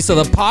Chris and Misa,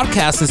 the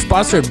podcast is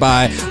sponsored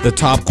by the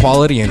top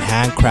quality and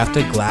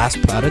handcrafted glass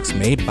products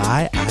made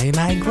by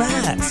I&I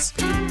Glass.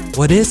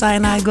 What is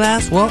I&I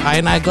Glass? Well,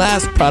 I&I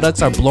Glass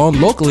products are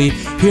blown locally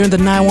here in the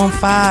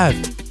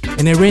 915.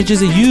 And it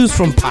ranges in use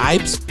from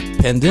pipes,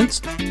 pendants,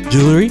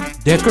 jewelry,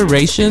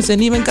 decorations,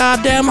 and even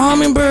goddamn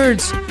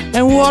hummingbirds. And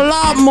a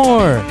lot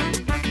more.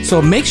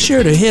 So make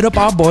sure to hit up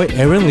our boy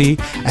Aaron Lee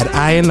at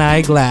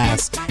I&I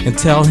Glass and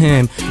tell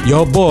him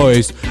your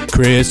boys,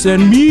 Chris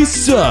and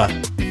Misa,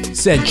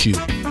 sent you.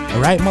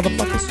 All right,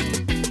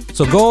 motherfuckers?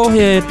 So go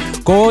ahead,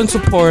 go and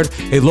support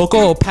a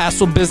local El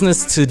Paso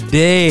business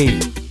today.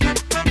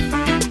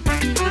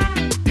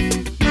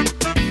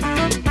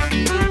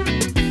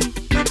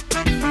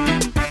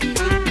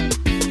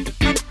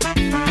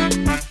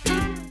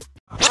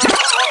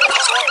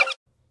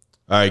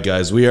 All right,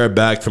 guys, we are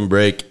back from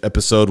break.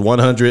 Episode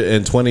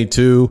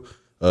 122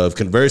 of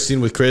Conversing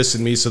with Chris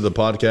and Misa, the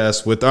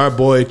podcast, with our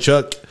boy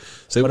Chuck.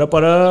 Say what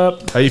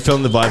up? How you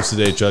feeling the vibes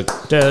today, Chuck?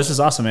 Dude, this is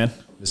awesome, man.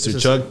 Mr.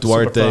 Chuck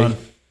Duarte,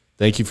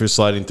 thank you for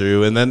sliding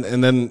through. And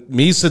then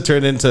Misa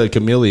turned into a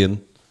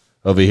chameleon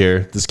over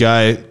here. This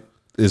guy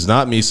is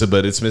not Misa,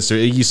 but it's Mr.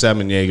 Iggy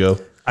Samaniego.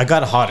 I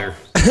got hotter.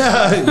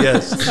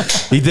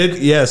 Yes, he did.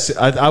 Yes,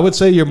 I would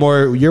say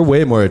you're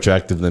way more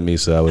attractive than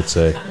Misa. I would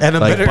say, and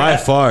I'm better, by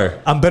far.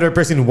 I'm better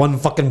pressing one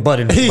fucking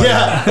button.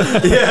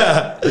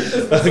 yeah.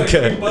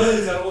 Okay.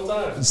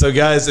 So,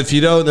 guys, if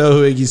you don't know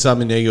who Iggy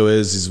Samaniego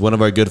is, he's one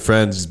of our good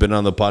friends. He's been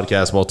on the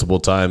podcast multiple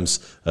times.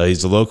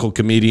 He's a local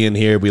comedian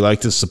here. We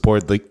like to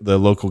support the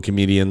local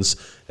comedians,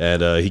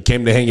 and he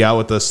came to hang out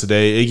with us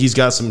today. Iggy's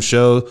got some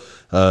show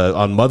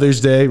on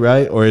Mother's Day,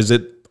 right? Or is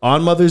it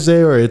on Mother's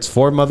Day, or it's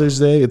for Mother's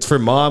Day? It's for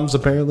moms,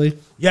 apparently.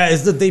 Yeah,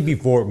 it's the day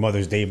before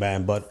Mother's Day,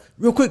 man. But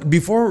real quick,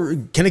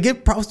 can I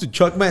give props to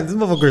Chuck, man? This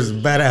motherfucker is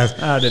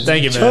badass.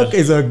 Thank you, man. Chuck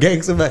is a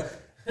gangster, man.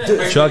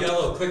 Chuck,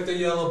 click the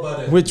yellow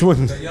button. Which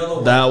one? The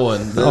yellow that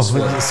one. This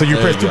one. So you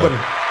press 2 buttons.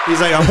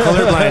 He's like, I'm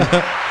colorblind.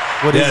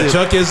 What is it?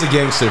 Chuck is a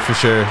gangster for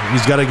sure.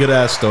 He's got a good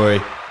ass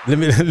story. Let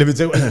me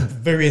say,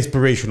 very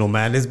inspirational,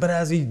 man. It's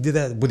badass you did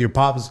that with your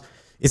pops.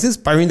 It's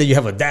inspiring that you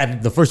have a dad in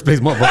the first place,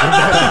 motherfucker.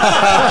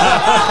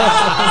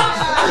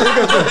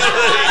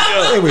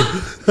 Anyway,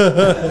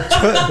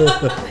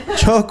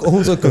 Chuck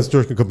owns a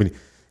construction company.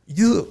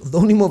 You the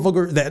only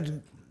motherfucker that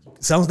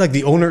sounds like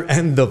the owner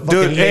and the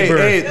fucking neighbor.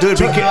 Hey, dude,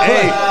 be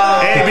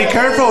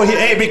careful.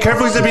 Be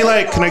careful. He's gonna be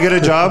like, "Can I get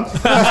a job?"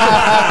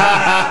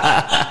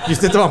 You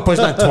sit there and push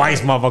that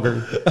twice,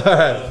 motherfucker. All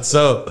right,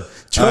 so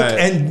Chuck All right.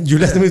 and your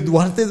last name is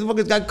Duarte. This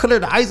fucker's got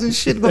colored eyes and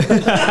shit. Hey,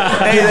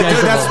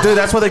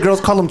 that's why the girls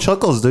call him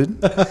Chuckles, dude.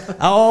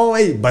 Oh,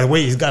 hey, by the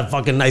way, he's got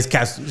fucking nice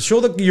cast.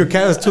 Show your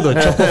cast to the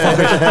chuckle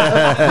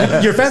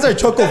fuckers. Your fans are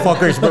chuckle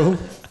fuckers, bro.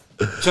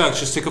 Chuck,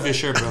 just take off your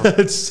shirt, bro.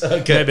 It's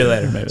okay. Maybe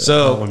later. Maybe.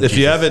 So if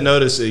you haven't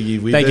noticed,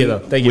 Iggy, Thank you, though.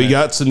 Thank you, we man.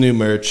 got some new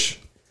merch,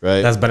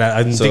 right? But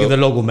I'm thinking the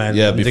logo, man.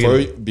 Yeah, I'm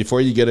thinking- before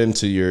you get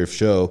into your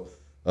show,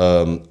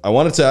 I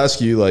wanted to ask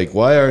you, like,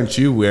 why aren't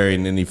you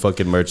wearing any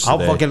fucking merch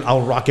today?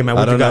 I'll rock it, man. I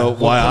What don't you got? know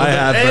why I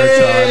have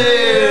merch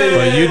on,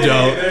 but you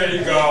don't. There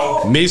you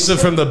go. Misa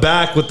from the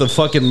back with the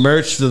fucking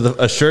merch to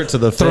a shirt to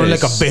the Throwing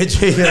face. like a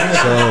bitch.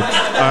 So,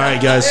 all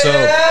right, guys. So,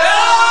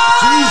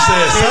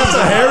 Jesus, that's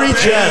a hairy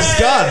chest.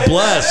 God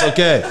bless.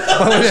 Okay,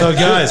 so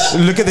guys,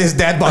 Look at this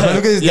dad bod. Look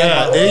at this yeah,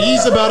 dad bod.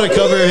 Iggy's about to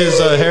cover his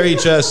hairy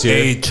chest here.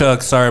 Hey,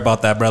 Chuck, sorry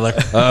about that, brother.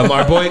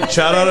 Our boy,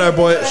 shout out our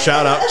boy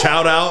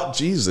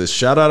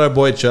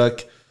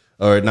Chuck,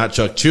 or not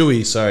Chuck,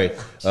 Chewy, sorry,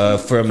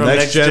 from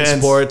Next Gen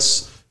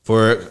Sports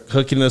for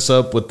hooking us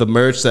up with the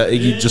merch that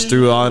Iggy just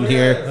threw on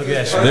here.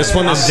 This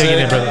one is digging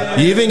sick. it,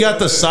 brother. You even got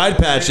the side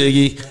patch,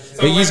 Iggy.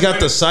 Iggy's got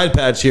the side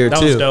patch here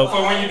That was too. dope.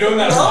 When you're doing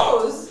that,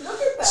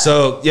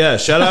 So yeah,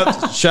 shout out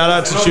to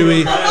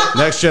Chewy,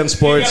 Next Gen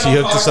Sports. He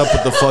hooked us up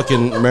with the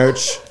fucking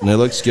merch, and it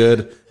looks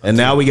good. And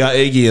now we got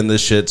Iggy in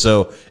this shit.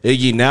 So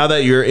Iggy, now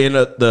that you're in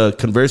the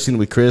Conversing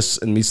with Chris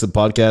and Misa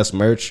podcast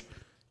merch,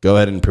 go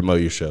ahead and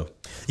promote your show.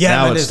 Yeah,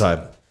 now man, it's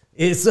time.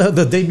 It's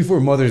the day before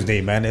Mother's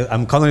Day, man.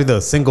 I'm calling it the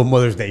Single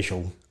Mother's Day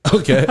show.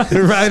 Okay.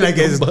 Right? Like,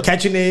 it's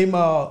catch your name.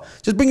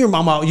 Just bring your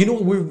mom out. You know,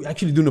 we're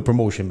actually doing a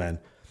promotion, man.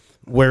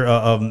 Where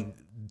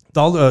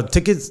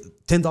tickets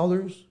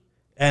 $10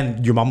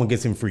 and your mama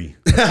gets him free.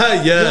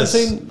 Yes,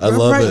 I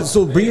love it.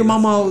 So bring your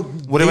mama out.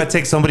 What if I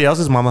take somebody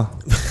else's mama?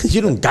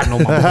 You don't got no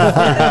mama.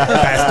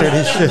 Bastard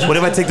and shit. What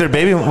if I take their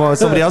baby, well,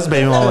 somebody else's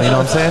baby mama? You know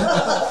what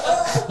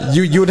I'm saying?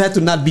 You would have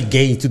to not be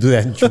gay to do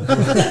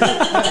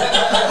that.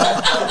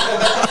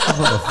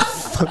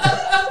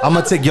 I'm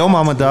gonna take your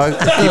mama, dog.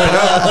 Keep it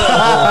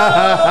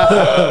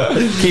up.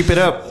 Keep it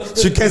up.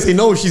 She can't say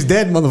no. She's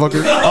dead,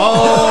 motherfucker.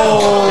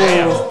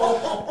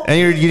 Oh. And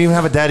you didn't even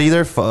have a dad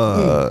either.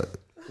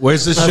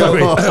 Where's this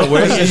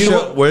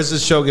show? Where's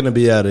this show gonna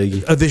be at,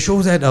 Iggy? The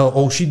show's at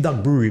Old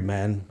Dog Brewery,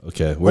 man.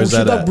 Okay, where's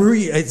that Dog at?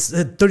 Brewery. It's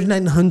at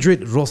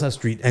 3900 Rosa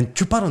Street. And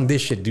trip out on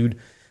this shit, dude.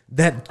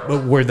 That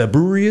where the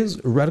brewery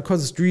is, right across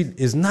the street,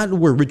 is not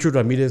where Richard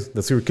Ramirez,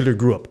 the serial killer,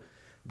 grew up.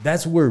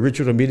 That's where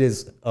Richard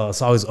Ramirez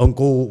saw his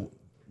uncle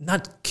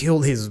not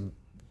kill his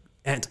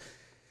aunt.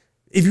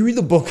 If you read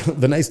the book,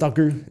 The Night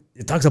Stalker,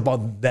 it talks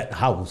about that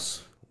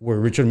house where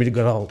Richard Ramirez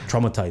got all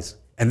traumatized.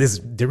 And this is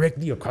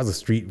directly across the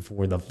street from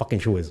where the fucking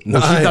show is.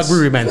 Nice. Dog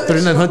Brewery, man.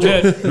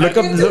 3900.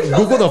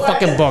 Google the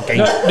fucking book.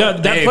 No,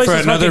 that place for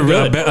is fucking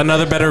good.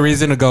 another better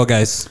reason to go,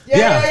 guys.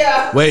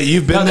 Yeah. Wait,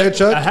 you've been there,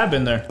 Chuck? I have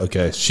been there.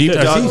 Okay,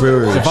 Sheepdog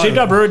Brewery.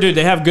 Sheepdog Brewery, dude,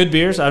 they have good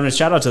beers. I mean,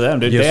 shout out to them,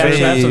 dude. Yes, They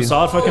actually have some sir.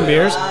 solid fucking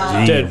beers.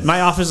 Dude,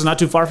 my office is not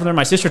too far from there.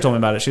 My sister told me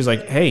about it. She's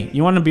like, "Hey,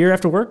 you want a beer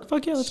after work?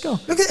 Fuck yeah, let's go."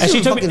 Look at And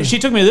you, she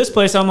took me to this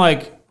place. I'm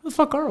like, "Where the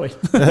fuck are we?"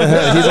 He's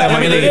like,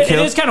 I mean, it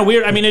killed. is kind of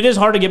weird. I mean, it is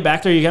hard to get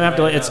back there. You kind of have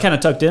to. It's kind of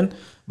tucked in.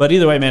 But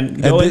either way, man,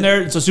 go in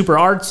there. It's a super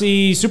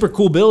artsy, super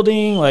cool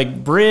building,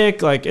 like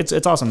brick. Like it's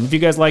awesome. If you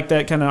guys like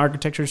that kind of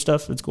architecture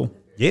stuff, it's cool.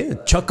 Yeah,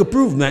 Chuck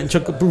approved, man.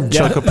 Chuck approved.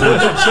 Chuck approved.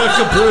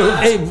 Chuck approved.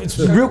 Hey,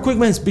 real quick,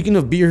 man. Speaking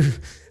of beer,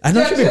 I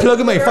know I should be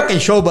plugging my fucking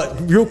show, but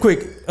real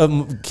quick,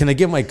 can I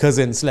get my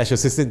cousin /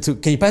 assistant to?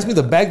 Can you pass me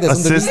the bag that's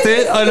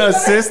Assistant? An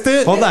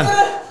assistant? Hold on.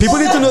 People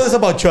need to know this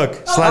about Chuck.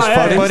 / fuck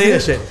Let me see buddy?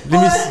 that shit.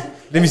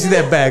 Let me see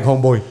that bag,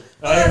 homeboy.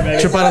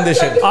 Trip out on this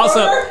shit.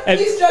 Also, and-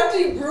 He's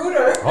Dr.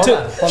 Bruder. Hold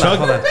on.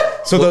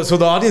 So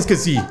the audience can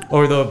see,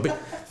 or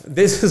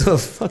this is a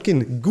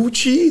fucking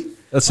Gucci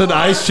That's an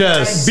ice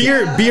chest.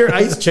 beer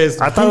ice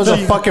chest. I thought it was a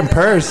fucking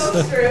purse.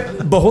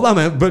 But hold on,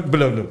 man. But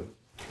look.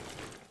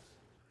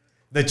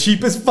 The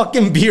cheapest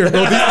fucking beer,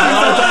 though.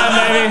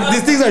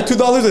 These things are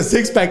 $2 a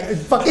six pack.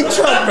 Fucking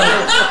Chuck, bro.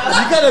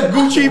 You got a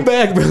Gucci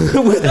bag, bro,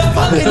 with the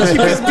fucking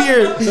cheapest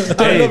beer.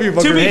 I love you,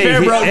 fucker. to be Hey,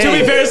 fair, bro. To hey.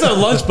 be fair, it's a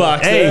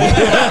lunchbox. Hey,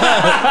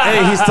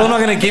 hey, he's still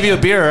not gonna give you a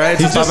beer, right?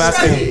 Stop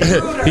asking.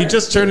 He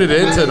just turned it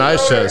into an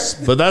ice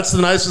chest, but that's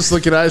the nicest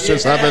looking ice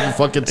chest I've ever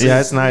fucking seen. Yeah,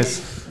 it's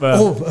nice.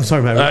 Oh, I'm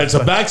sorry, man. All right,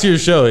 so back to your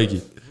show,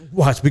 Iggy.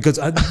 Watch, because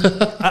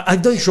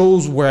I've done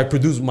shows where I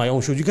produce my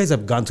own shows. You guys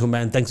have gone to,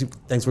 man. Thanks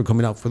for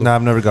coming out for the. No,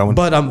 I've never gone one.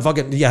 But I'm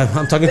talking to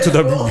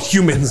the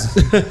humans.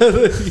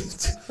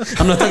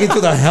 I'm not talking to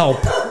the help.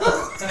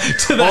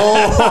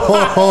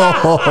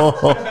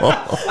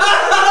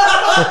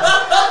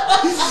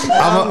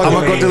 I'm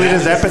gonna go delete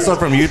this episode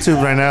from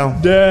YouTube right now.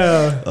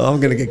 Yeah, I'm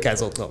gonna get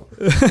canceled.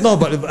 No,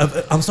 but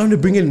I'm starting to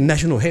bring in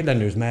national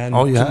headliners, man.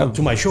 Oh, you have?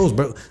 to my shows,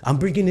 bro. I'm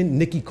bringing in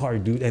Nikki Carr,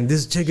 dude, and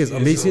this chick is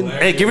amazing.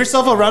 Hey, give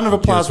yourself a round of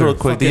applause real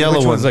quick. The Fucking- yellow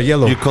which one. one's the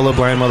yellow? You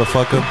colorblind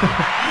motherfucker.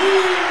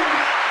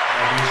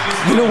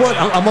 You know what?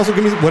 I'm also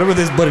giving whatever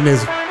this button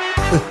is.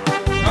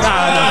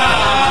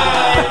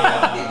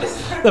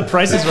 The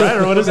Price is Right,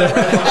 or what is it?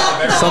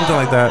 Something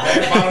like that.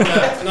 Bottom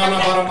left. No,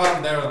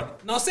 bottom there.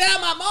 No sea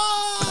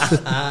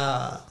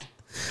mamón.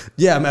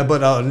 Yeah, man.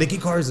 But Nikki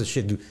Carr is a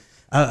shit, dude.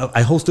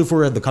 I hosted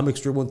for the comic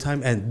strip one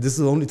time, and this is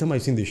the only time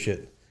I've seen this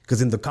shit.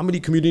 Because in the comedy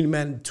community,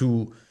 man,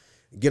 to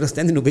get a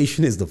standing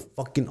ovation is the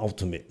fucking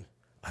ultimate.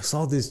 I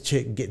saw this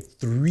chick get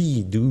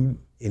 3, dude,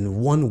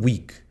 in 1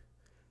 week.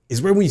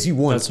 It's rare when you see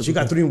one. She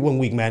got 3 in 1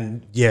 week,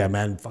 man. Yeah,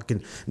 man.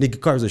 Fucking Nikki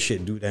Carr's a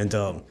shit, dude. And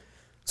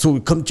so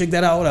come check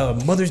that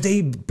out. Mother's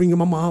Day, bring your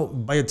mama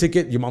out, buy a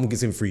ticket. Your mom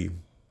gets in free.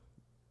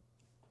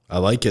 I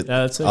like it.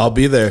 Yeah, that's it. I'll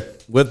be there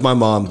with my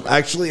mom.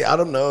 Actually, I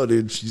don't know,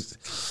 dude.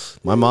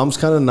 My mom's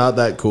kind of not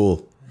that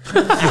cool.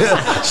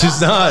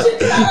 She's not.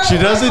 She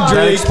doesn't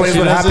drink. explains She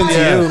what doesn't- happened to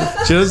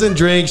yeah. She doesn't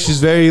drink. She's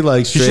very like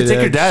You straight. should take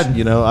your edge, dad.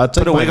 You know, I'll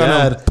take Put a my wig on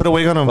him. dad. Put a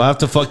wig on him. I'll have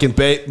to fucking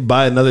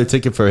buy another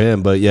ticket for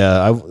him. But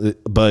yeah,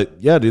 but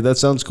yeah, dude, that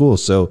sounds cool.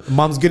 So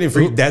Mom's getting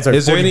free. Dad's are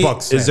is there $40.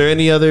 any is there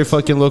any other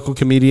fucking local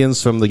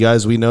comedians from the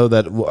guys we know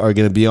that are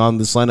going to be on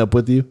this lineup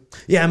with you?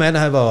 Yeah, man.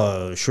 I have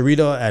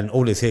Sharita and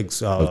Otis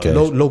Hicks, Okay.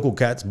 local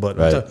cats. But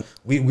Right.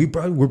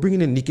 we're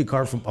bringing in Nikki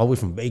Carr from all the way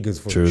from Vegas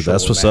for True, the show,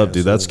 that's what's man. up,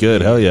 dude. So, That's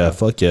good. Hell yeah,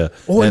 fuck yeah.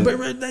 Oh, And-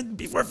 and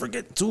before I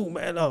forget too,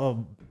 man.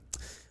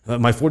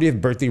 My 40th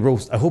birthday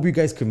roast. I hope you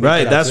guys can. Make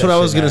right, it out that's to what that I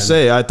was shit, gonna man.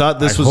 say. I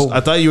thought hope- I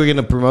thought you were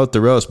gonna promote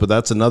the roast, but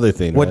that's another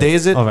thing. What right? day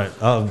is it? All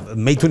right,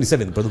 May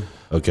 27th, brother.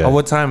 Okay.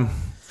 What time?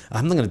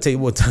 I'm not gonna tell you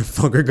what time,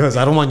 fucker, because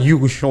I don't want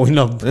you showing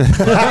up.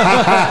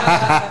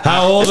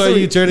 How old are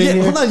you turning Yeah,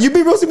 here? hold on, you've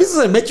been roasting me since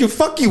I met you.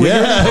 Fuck you.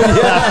 Yeah.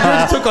 You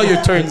already took all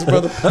your turns,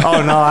 brother.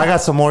 Oh no, I got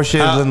some more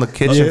shit in the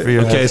kitchen for you.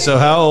 Okay, so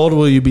how old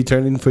will you be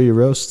turning for your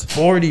roast?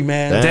 40,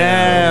 man.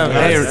 Damn.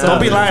 Hey, That's don't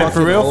be fucking lying.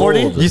 For real,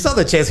 40? old. You saw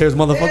the chest hairs,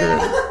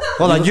 motherfucker.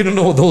 Hold on, you don't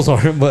know what those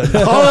are, but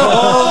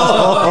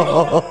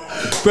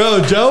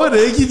Bro, Joe and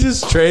Iggy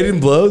just trading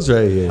blows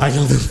right here. I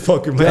know this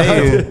fucker, man.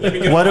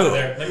 Hey, why do,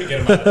 Let me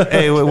get him out.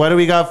 hey, why do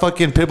we got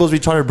fucking Pitbull's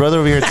retarded brother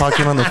over here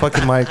talking on the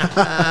fucking mic?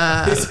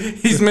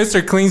 He's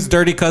Mr. Clean's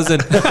dirty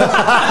cousin.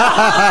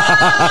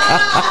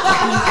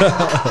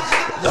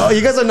 Oh,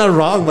 you guys are not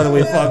wrong, by the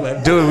way. Fuck,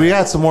 man. Dude, we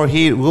got some more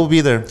heat. We'll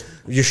be there.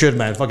 You should,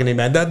 man. Fucking A,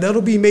 man.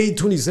 That'll be May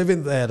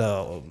 27th at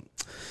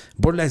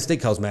Borderland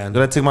Steakhouse, man.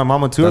 Did I take my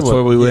mama too? That's or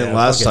where what? we went Yeah,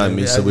 last fucking- time.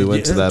 You yeah, said we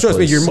went to that Trust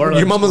place. me,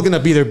 your mama's gonna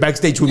be there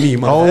backstage with me.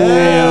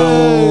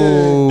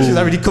 Oh. She's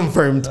already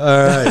confirmed. All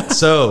right,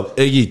 so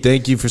Iggy,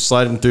 thank you for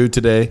sliding through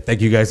today.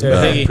 Thank you guys.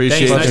 Thank you.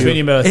 appreciate Thanks. Nice you. meeting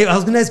you both. Hey, I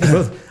was gonna ask you,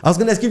 bro. I was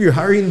gonna ask you if you're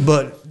hiring,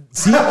 but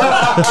seeing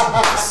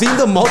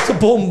the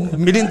multiple $1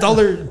 million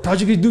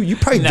project you do, you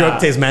probably drug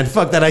test, man.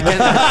 Fuck that. I can't.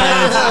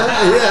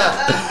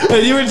 Yeah,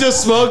 and you were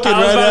just smoking I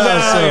was right about to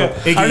now. say,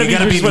 So Iggy, I don't you think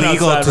gotta you be just went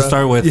legal outside, to bro.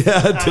 start with.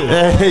 yeah, dude.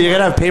 Hey, you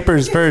gotta have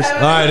papers first. All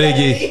right,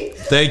 Iggy,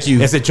 thank you.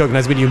 That's it, Chuck.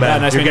 Nice meeting you, Yeah,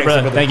 man. nice You're meeting you,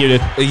 gangster, brother. Thank you,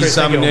 dude. Iggy Thank you.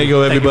 Samaniego, Thank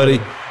you, everybody.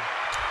 brother.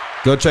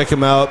 Go check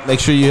him out. Make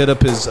sure you hit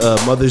up his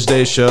Mother's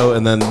Day show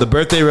and then the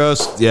birthday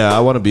roast. Yeah, I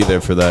want to be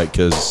there for that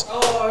because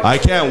I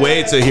can't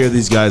wait to hear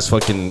these guys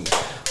fucking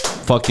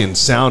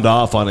sound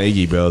off on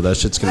Iggy, bro. That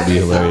shit's gonna be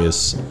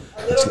hilarious. A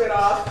little bit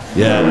off.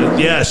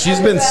 Yeah, she's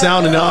been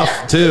sounding off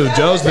too.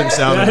 Joe's been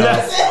sounding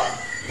off.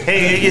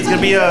 Hey, it's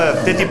gonna be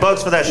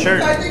 $50 for that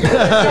shirt. I think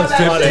I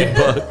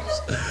 $50.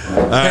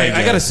 All right, Hey,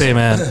 I gotta say,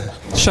 man,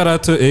 shout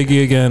out to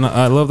Iggy again.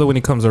 I love that when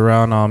he comes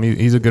around.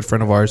 He's a good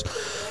friend of ours.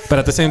 But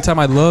at the same time,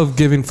 I love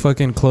giving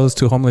fucking clothes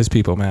to homeless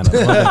people, man. I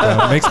love it,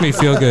 bro. It makes me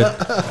feel good.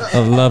 I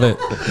love it.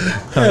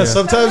 Yeah,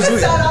 sometimes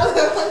we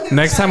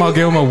Next time I'll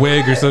give him a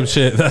wig or some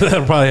shit.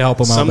 That'll probably help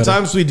him out.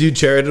 sometimes we do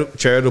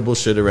charitable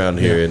shit around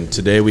here, and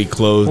today we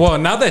clothed. Well,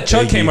 now that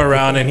Chuck Iggy. came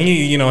around and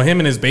him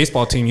and his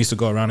baseball team used to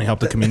go around and help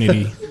the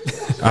community,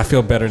 I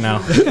feel better now.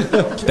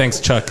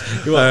 Thanks, Chuck.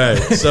 All right,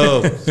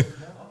 so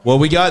what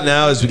we got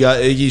now is we got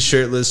Iggy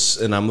shirtless,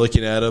 and I'm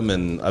looking at him,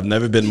 and I've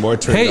never been more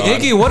turned Hey, on.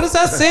 Iggy, what does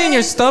that say in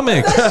your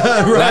stomach?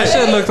 That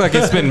shit looks like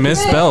it's been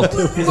misspelled.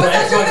 What's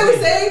that joke that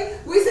we say?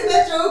 We say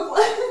that joke.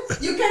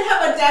 You can't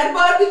have a dad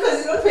bod because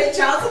you don't pay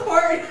child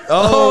support.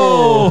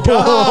 Oh,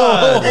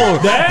 God.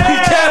 He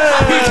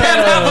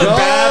can't have a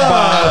bad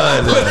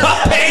bod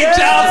without paying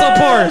child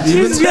support.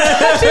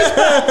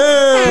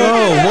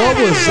 Bro, what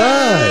was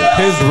that?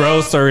 His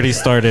roast already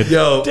started.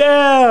 Yo,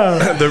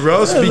 Damn. the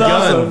roast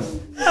begun.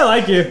 I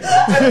like you.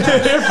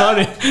 You're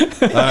funny.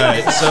 All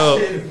right, so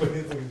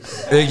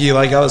Iggy,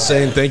 like I was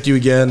saying, thank you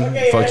again.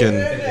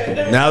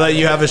 Now that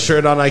you have a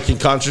shirt on, I can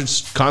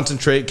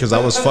concentrate because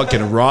I was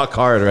fucking rock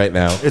hard right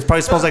now. It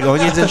probably smells like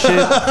onions and shit.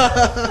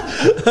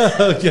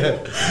 Okay.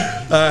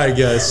 All right,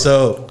 guys.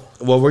 So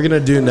what we're gonna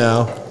do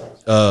now,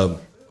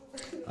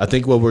 I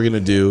think what we're gonna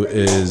do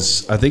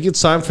is, I think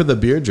it's time for the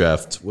beer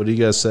draft. What do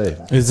you guys say?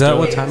 Is that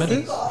what time it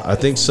is? I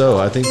think so.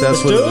 I think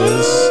that's what it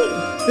is.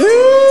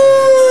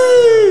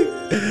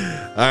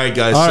 All right,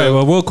 guys. All right, so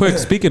well, real quick,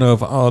 speaking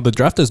of, the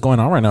draft is going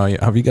on right now.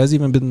 Have you guys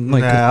even been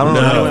like... Nah, I don't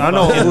know. I don't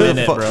know who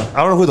the fuck. bro. I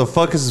don't know who the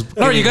fuck is.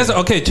 No, you guys...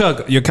 Okay,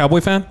 Chuck, you're a Cowboy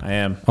fan? I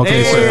am.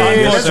 Okay, so...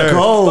 Yes, sir.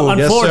 Go.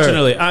 Yes, sir.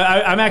 Unfortunately,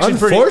 I'm actually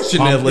pretty.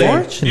 Unfortunately.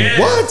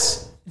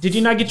 What? Did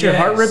you not get your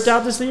heart ripped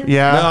out this year?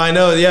 Yeah. No, I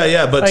know.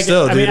 Yeah, but Like,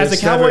 still, I mean, dude, as a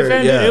it's Cowboy never-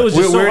 fan, yeah. dude, it was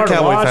just so We're hard to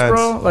Cowboy watch, fans.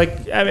 bro. Like,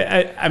 I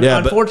mean, Yeah,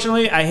 but-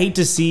 unfortunately, I hate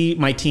to see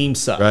my team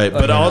suck. Right,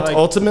 Like, but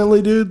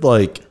ultimately, dude,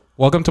 like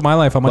Welcome to my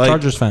life. I'm a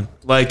Chargers fan.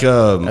 Like,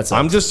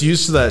 I'm just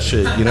used to that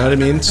shit. You know what I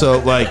mean? So,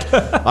 like,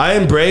 I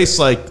embrace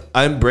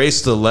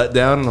the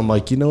letdown, and I'm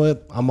like, you know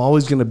what? I'm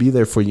always gonna be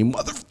there for you,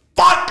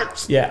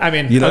 motherfuckers. Yeah, I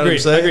mean, you know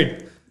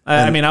agreed.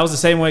 I mean, I was the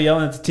same way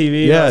yelling at the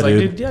TV. Yeah, I was like,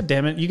 dude. dude, yeah,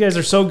 damn it, you guys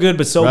are so good,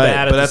 but so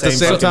bad. But at the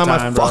same time,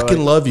 I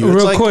fucking love you.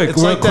 Real It's quick.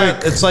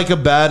 It's like a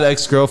bad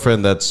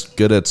ex-girlfriend that's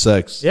good at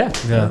sex. Yeah.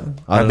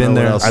 I've been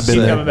there. I've been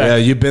there. Yeah,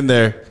 you've been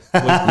there.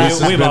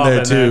 Lisa's We've been all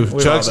there been too. there.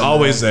 Chuck's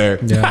always there.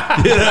 Yeah.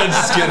 You know,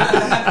 just kidding.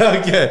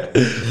 Okay.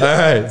 All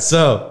right.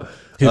 So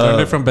He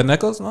learned it from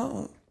Benecos?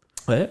 No.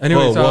 Whoa.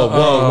 Anyways,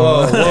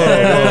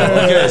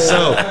 Okay,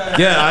 so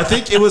yeah, I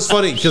think it was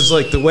funny because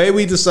like the way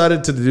we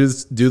decided to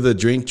do the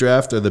drink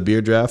draft or the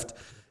beer draft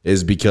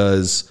is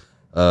because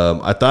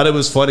I thought it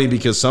was funny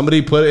because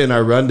somebody put in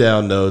our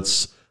rundown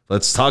notes,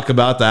 let's talk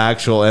about the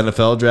actual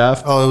NFL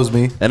draft. Oh, it was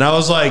me. And I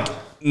was like,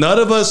 none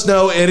of us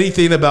know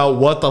anything about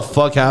what the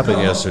fuck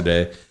happened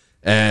yesterday.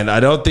 And I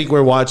don't think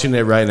we're watching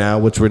it right now,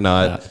 which we're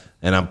not. Yeah.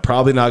 And I'm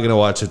probably not going to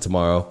watch it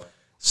tomorrow.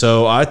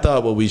 So I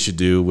thought what we should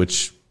do,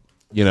 which,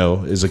 you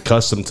know, is a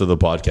custom to the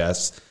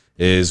podcast,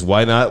 is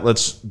why not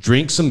let's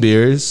drink some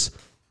beers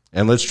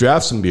and let's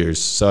draft some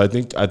beers. So I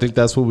think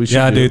that's what we should do.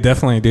 Yeah, dude,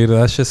 definitely, dude.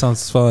 That shit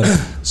sounds fun.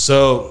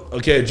 So,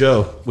 okay,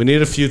 Joe, we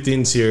need a few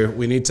things here.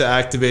 We need to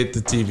activate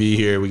the TV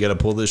here. We got to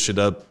pull this shit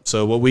up.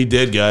 So what we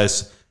did,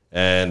 guys,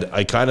 and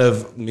I kind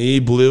of,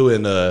 Blue,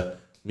 and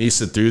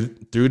Misa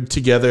threw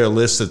together a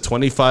list of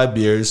 25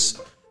 beers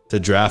to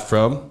draft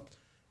from.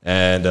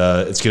 And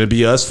it's going to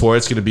be us four.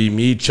 It's going to be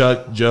me,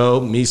 Chuck,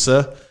 Joe,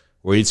 Misa.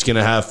 We're each going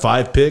to have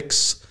 5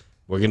 picks.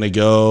 We're going to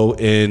go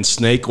in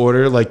snake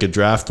order like a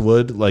draft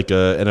would, like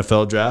a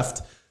NFL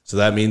draft. So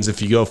that means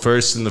if you go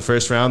first in the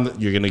first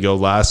round, you're going to go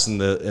last in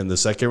the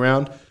second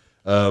round.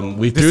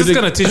 This is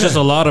going to teach us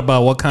a lot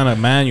about what kind of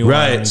man you are.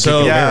 Right.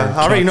 So yeah,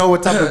 I already know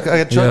what type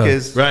of Chuck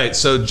is. Right.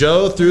 So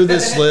Joe threw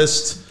this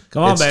list.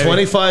 Come on, it's baby.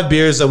 25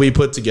 beers that we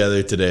put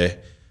together today.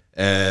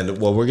 And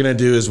what we're going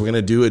to do is we're going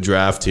to do a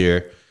draft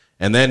here.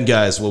 And then,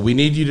 guys, what we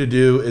need you to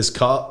do is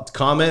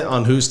comment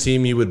on whose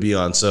team you would be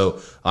on. So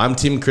I'm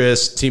Team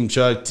Chris, Team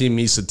Chuck, Team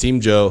Misa,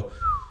 Team Joe.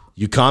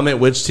 You comment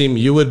which team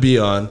you would be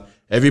on.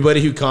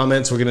 Everybody who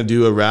comments, we're going to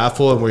do a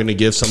raffle, and we're going to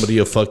give somebody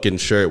a fucking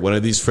shirt. One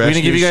of these fresh We're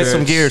going to give you guys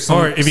some gear.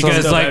 Or if you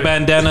guys like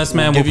bandanas,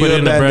 man, we'll put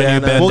in a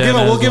brand new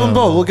bandana. We'll give them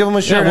both. We'll give them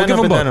a shirt and a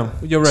bandana.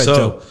 You're right, so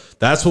Joe.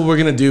 that's what we're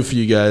going to do for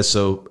you guys.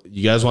 So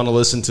you guys want to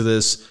listen to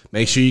this,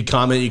 make sure you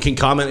comment. You can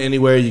comment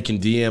anywhere. You can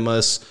DM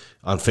us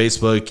on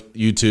Facebook,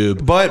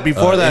 YouTube. But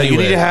before that, you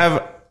need to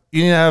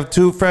have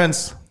 2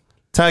 friends.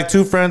 Tag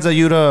 2 friends that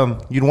you'd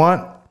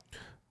want,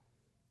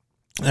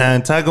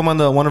 and tag them on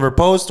one of our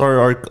posts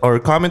or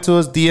comment to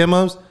us, DM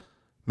us.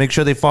 Make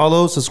sure they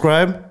follow,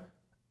 subscribe,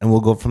 and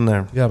we'll go from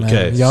there. Yeah, man.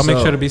 Okay, Y'all make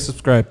so- sure to be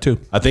subscribed too.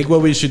 I think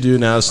what we should do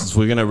now, since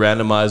we're going to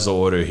randomize the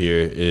order here,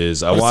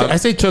 is I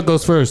say Chuck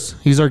goes first.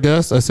 He's our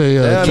guest. I say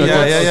Chuck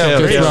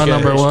Okay, gets round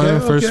number 1,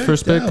 okay,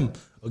 first pick. damn.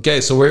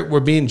 Okay, so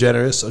we're being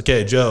generous.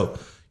 Okay, Joe,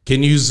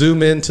 can you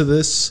zoom into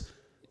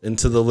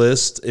the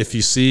list? If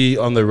you see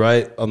on the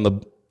right, on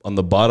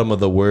the bottom of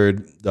the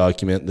Word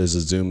document, there's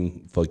a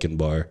zoom fucking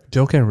bar.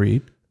 Joe can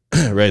read.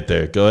 Right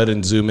there. Go ahead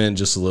and zoom in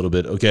just a little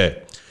bit.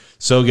 Okay.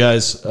 So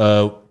guys,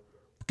 go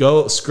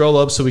scroll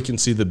up so we can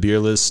see the beer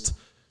list.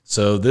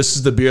 So this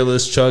is the beer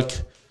list, Chuck.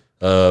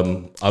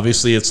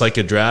 Obviously it's like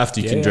a draft.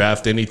 You can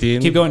draft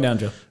anything. Keep going down,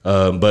 Joe.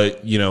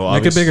 But you know,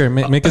 Make it bigger.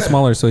 Make it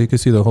smaller so you can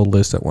see the whole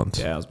list at once.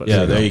 Yeah, I was about to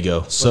say. there you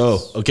go. So,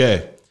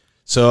 okay.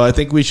 So I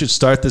think we should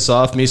start this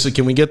off. Misa,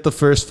 can we get the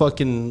first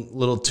fucking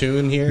little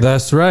tune here?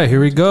 That's right. Here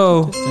we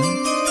go.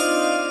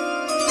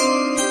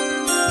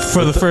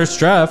 For the first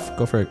draft,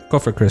 go for it. Go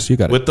for it, Chris. You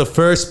got it. With the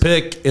first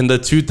pick in the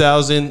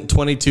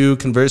 2022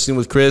 Conversing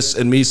with Chris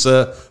and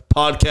Misa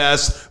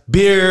podcast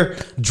beer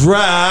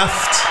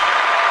draft,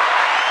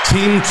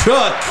 Team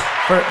Chuck.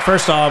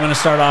 First of all, I'm going to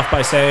start off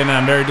by saying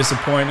I'm very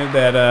disappointed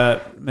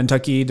that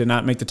Kentucky did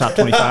not make the top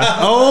 25.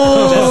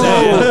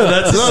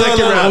 That's the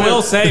second round. I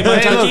will say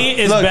Kentucky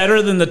is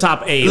better than the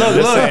top 8.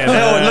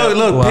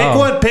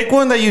 Look. Pick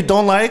one that you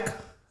don't like.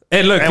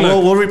 Hey, look, and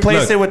we'll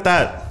replace it with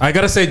that. I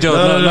gotta say, Joe.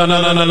 No.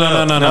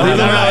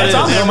 It's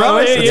on there, bro.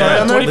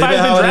 Yeah, 25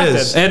 been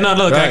drafted. And no,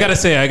 look, I gotta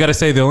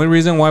say, the only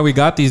reason why we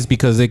got these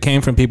because they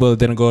came from people that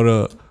didn't go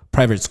to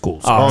private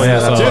schools. Oh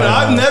yeah, dude,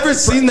 I've never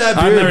seen that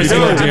beer. I've never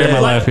seen that beer in my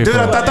life before.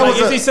 Dude, I thought that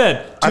was he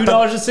said, $2 a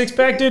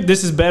 6-pack, dude.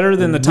 This is better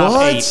than the top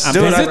 8. Is it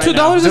 $2 a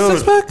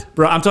 6-pack?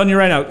 Bro, I'm telling you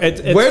right now. It's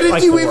Where did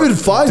like you 4. even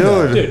find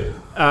that? Dude,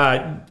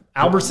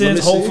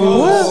 Albertsons, Whole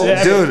Foods.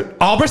 Yeah, dude.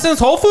 Albertsons,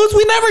 Whole Foods.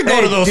 We never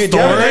go to those stores.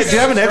 Do you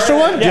have an extra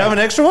one? Do you have an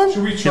extra one?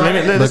 Should we try?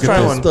 Let's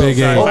try one.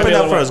 Open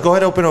up for us. Go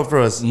ahead, open up for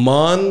us.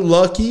 Mont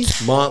Lucky.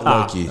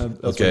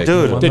 Okay,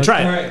 Dude. Dude,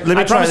 try it. Let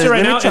me I try promise this. you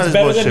right Let me now, try it's this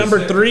better bullshit. than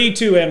number 3,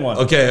 2, and 1.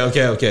 Okay.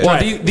 Well,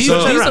 These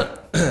So- are.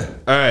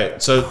 All right,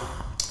 so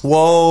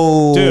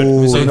Whoa,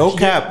 Dude, so no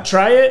cap.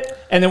 Try it,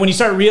 and then when you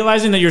start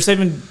realizing that you're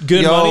saving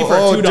good Yo, money for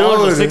 $2 a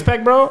dude.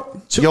 6-pack,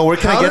 bro. Yo, where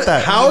can I get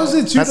that? How is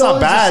it $2 That's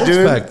not bad, a dude.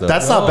 six-pack, though?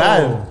 That's not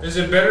bad. Is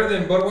it better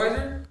than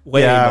Budweiser?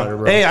 Way better,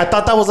 bro. Hey, I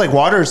thought that was like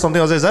water or something.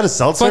 I was like, is that a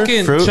seltzer?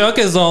 Fucking Fruit? Chuck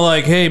is all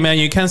like, "Hey man,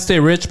 you can't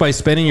stay rich by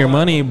spending your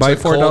money. Buy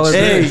 $4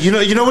 Hey,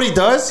 beer." you know what he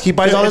does? He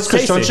buys all his it's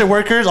tasty. construction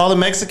workers, all the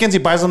Mexicans. He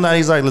buys them that.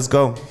 He's like, let's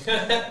go.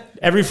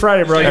 Every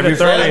Friday, bro. I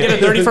get a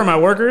 30 for my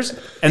workers,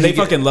 and they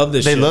fucking love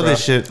this shit. They love bro.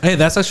 this shit. Hey,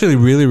 that's actually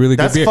really, really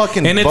good That's beer.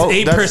 fucking and it's dope.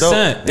 8%. That's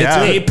dope. It's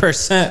Yeah.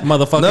 8%,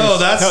 motherfuckers. No,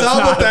 that's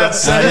not what that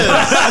says.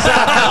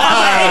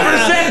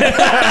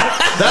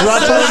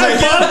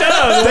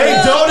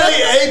 They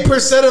donate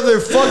 8% of their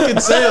fucking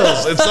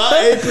sales. It's not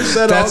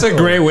 8%. That's a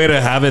great way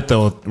to have it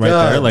though, right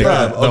there. Like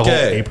God, the whole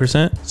okay.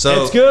 8%.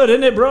 So It's good,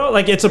 isn't it, bro?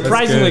 Like it's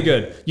surprisingly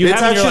good. You It's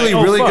have it, you're actually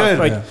like, oh, really fuck. good.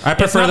 Like, I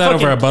prefer it's not that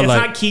over fucking- a Bud Light.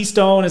 It's not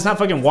Keystone. It's not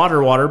fucking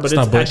water, but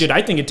not it's Busch. dude.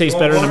 I think it tastes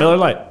better than a Miller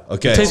Lite.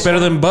 okay. It tastes better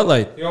than Bud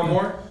Light. You want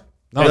more?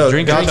 No,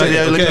 drink gotcha. it.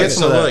 Yeah, look Okay, at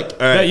some so of that. look,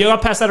 all Yeah, right. you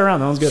gotta pass that around.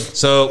 That one's good.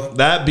 So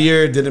that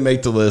beer didn't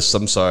make the list.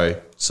 I'm sorry.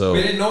 So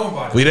We didn't know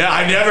about it.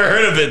 I never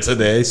heard of it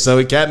today, so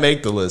it can't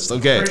make the list.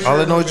 Okay.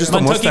 All I know is just a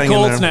Kentucky Mustang in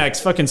Cold there.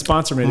 Snacks fucking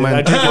sponsor me. Dude. Man.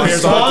 I drink your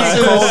beers all the time.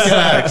 Sponsor Cold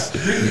this.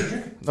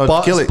 snacks. No,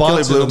 Spot- kill it,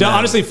 sponsor Blue. them. Dude,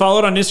 honestly, follow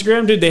it on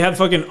Instagram, dude. They have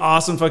fucking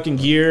awesome fucking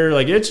gear.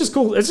 Like it's just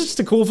cool. It's just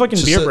a cool fucking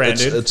beer brand,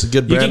 dude. It's a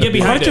good You brand. can get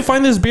How behind did you it.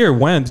 find this beer?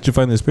 When did you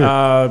find this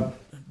beer?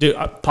 Dude,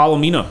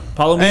 Palomino.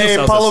 Palomino Hey,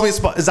 sells follow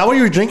this. me. Is that what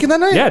you were drinking that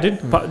night? Yeah, dude.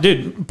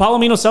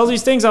 Palomino sells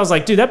these things. I was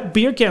like, dude, that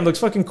beer can looks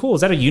fucking cool.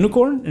 Is that a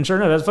unicorn? And sure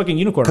enough, that's a fucking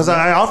unicorn. Because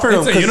I offered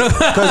him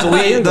because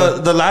we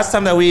the last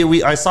time that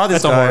I saw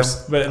this That's a guy,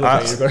 horse, but it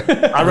looks like a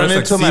unicorn. I ran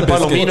Looks into like him at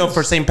Seabiscuit. Palomino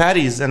for St.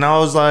 Patty's, and I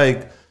was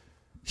like,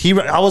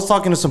 I was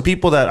talking to some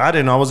people that I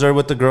didn't know. I was there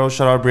with the girl.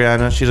 Shout out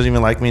Brianna. She doesn't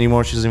even like me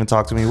anymore. She doesn't even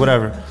talk to me.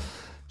 Whatever.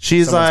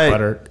 She's like,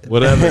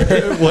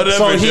 Whatever. Whatever,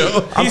 So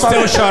Joe. I'm He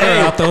still shot her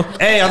out though.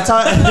 Hey, I'm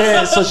talking.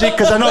 Yeah, so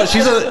because I know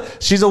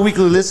she's a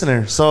weekly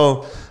listener.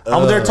 So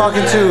I'm there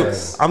talking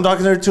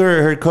to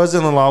her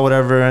cousin-in-law,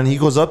 whatever, and he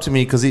goes up to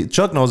me because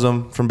Chuck knows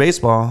him from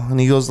baseball, and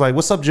he goes like,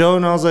 "What's up, Joe?"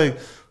 And I was like,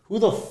 "Who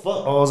the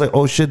fuck?" I was like,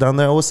 "Oh shit, down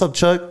there. Oh, what's up,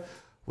 Chuck?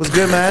 What's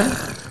good, man?"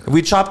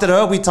 We chopped it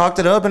up, we talked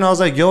it up, and I was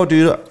like, "Yo,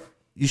 dude,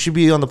 you should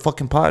be on the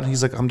fucking pod." And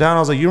he's like, "I'm down." I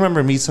was like, "You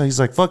remember Misa?" He's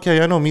like, "Fuck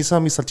yeah, I know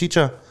Misa, Misa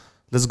Ticha.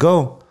 Let's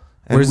go."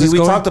 And Where's this we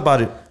going? talked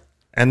about it,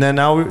 and then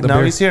now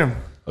beer. he's here.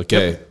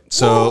 Okay.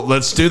 So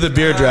let's do the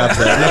beer draft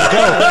then.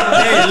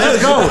 Hey,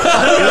 let's go.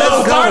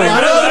 Let's go.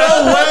 I don't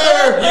know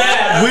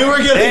where we were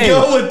going to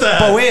go with that.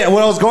 But wait,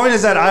 what I was going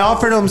is that I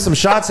offered him some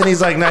shots, and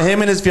he's like, nah,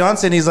 him and his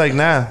fiance, and he's like,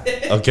 nah.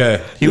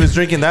 Okay. He was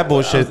drinking that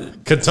bullshit.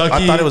 Kentucky.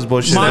 I thought it was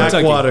bullshit.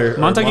 Snack water.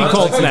 Montucky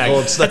cold snack.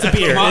 That's a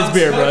beer. It's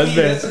beer, bro.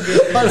 It's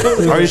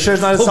beer. Are you sure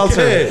it's not a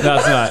seltzer? Okay. No,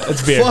 it's not.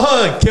 It's beer.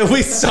 Fuck. Can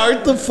we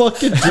start the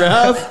fucking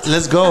draft?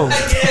 Let's go.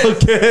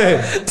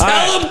 Okay.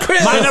 Tell him,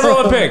 Chris. My number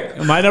one pick.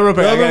 My number one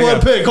pick. I Number gotta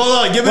one go. pick.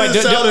 Hold on. Give me Wait,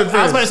 the sounder I was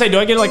about to first. say, do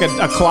I get like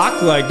a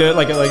clock, like do it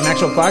like an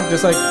actual clock,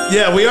 just like?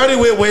 Yeah, we already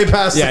went way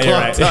past Yeah, the you're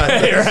clock right.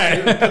 time. You're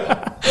right.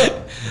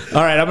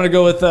 All right, I'm gonna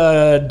go with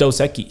Dos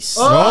Equis.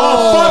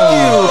 Fuck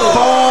you.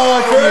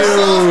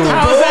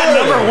 How's that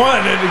number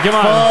one? Come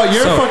on. Oh,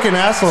 you're a fucking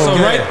asshole. So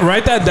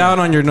write that down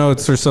on your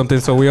notes or something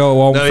so we all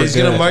won't No, forget. he's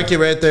going to mark it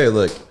right there.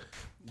 Look.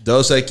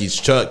 Dos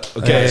Equis, Chuck.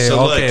 Okay, Hey,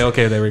 so look.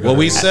 okay, there we go. What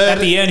we At said,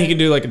 the end, he can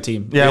do like a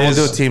team. Yeah, we'll is-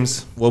 do it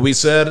teams. what we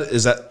said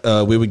is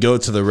that we would go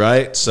to the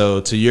right. So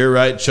to your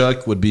right,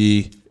 Chuck, would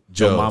be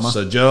Joe. Mama.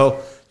 So Joe,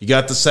 you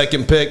got the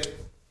second pick.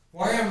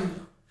 Why I'm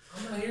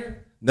not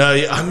here? No,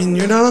 I mean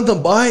you're not on the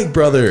bike,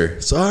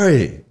 brother.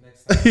 Sorry.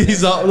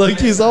 He's all like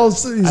he's all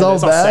it's all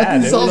bad.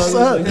 sad, He's dude. all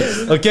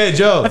sad. Okay,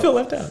 Joe. I feel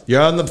left out.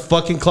 You're on the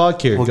fucking clock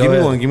here. Well, Go give me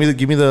ahead. one. Give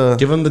me the.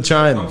 Give him the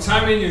chime. I'm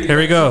timing you. Here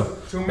we go.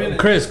 2 minutes.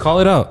 Chris, call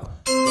it out.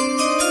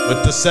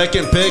 With the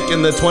second pick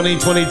in the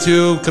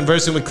 2022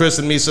 Conversing with Chris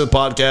and Misa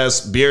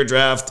podcast beer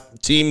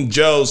draft, Team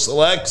Joe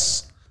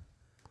selects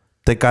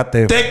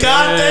Tecate.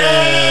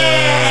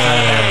 Tecate!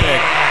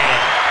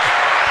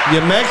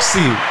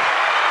 Yamexi.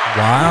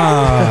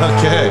 Wow.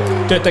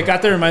 Okay. Dude,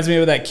 Tecate reminds me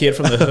of that kid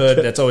from the hood.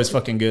 That's always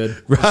fucking good.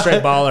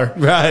 Straight baller.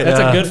 Right. That's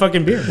a good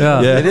fucking beer.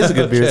 Yeah. Yeah, it is a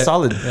good beer. Okay. It's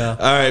solid. All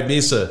right,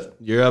 Misa,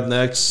 you're up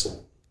next.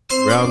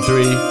 Round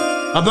 3.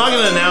 I'm not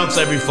gonna announce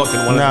every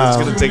fucking one No. of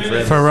them. It's gonna take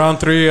forever. For round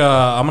 3,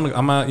 I'm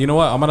gonna. You know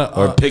what? I'm gonna.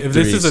 Or pick if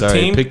 3. this is a Sorry,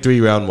 team, pick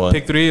 3, round 1.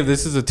 pick 3. If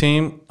this is a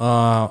team,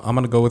 I'm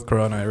gonna go with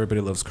Corona.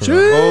 Everybody loves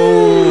Corona,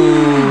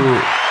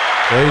 Oh,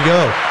 there you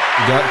go.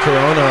 You got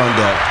Corona on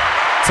deck.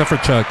 except for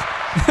Chuck.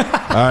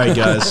 All right,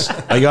 guys.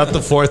 I got the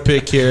 4th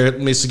pick here.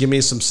 Misa, give me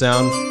some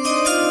sound.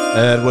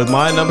 And with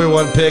my number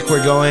 1 pick,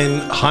 we're going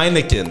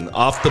Heineken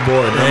off the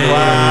board.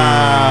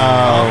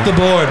 Wow. Off the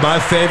board. My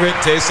favorite.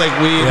 Tastes like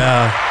weed.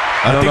 Yeah.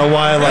 I don't know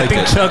why I I like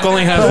think it. Chuck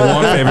only has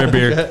one favorite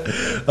beer.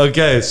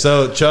 Okay,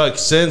 so Chuck,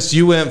 since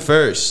you went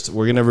first,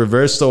 we're gonna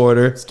reverse the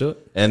order. Let's do it.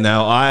 And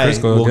now I Chris,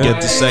 go will again.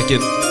 get the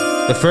second.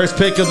 The first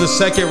pick of the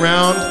second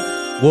round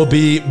will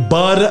be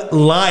Bud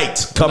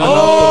Light coming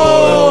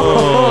off the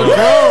board.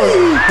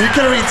 You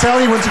can already tell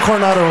he went to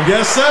Coronado.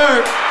 Yes,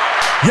 sir.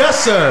 Yes,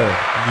 sir.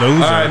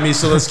 Loser. All right,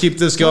 Misa, let's keep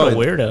this What a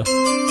going. weirdo.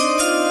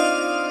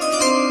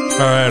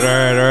 All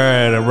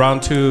right.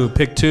 Round 2,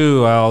 pick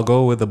 2. I'll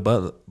go with the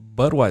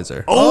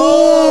Budweiser.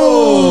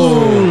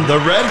 Oh, the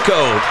red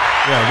coat.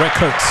 Yeah, Red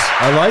Coats.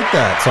 I like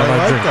that. all I I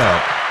like drink.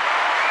 that.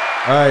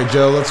 All right,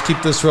 Joe, let's keep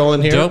this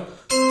rolling here. Joe?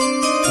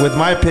 With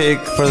my pick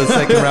for the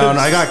second round,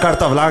 I got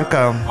Carta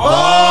Blanca.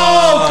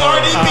 Oh,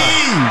 Cardi B.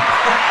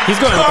 He's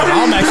going with an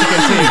all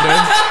Mexican team,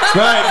 dude.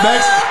 Right,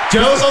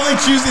 Joe's only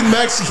choosing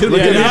Mexican.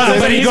 Yeah,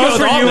 but he goes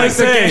for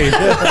USA.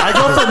 I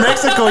go for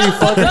Mexico, you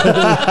fucker.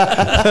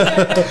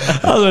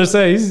 I was gonna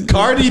say he's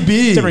Cardi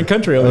B. different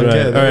country over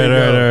there. All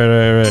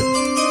right.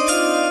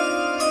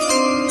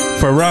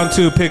 For round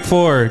 2, pick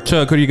 4.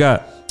 Chuck, who do you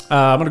got?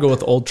 I'm gonna go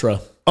with Ultra.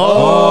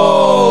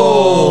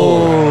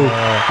 Oh,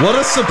 what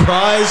a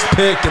surprise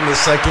pick in the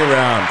second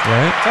round.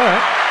 Right? All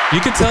right. You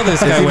can tell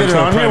this guy Is went it to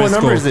a on here? private What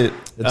number is school. it?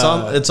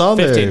 It's on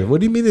 15. there. What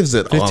do you mean is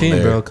it 15, on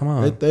there? bro, come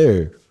on. Right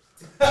there.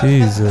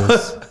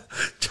 Jesus.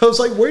 Joe's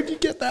like, where'd you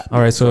get that? All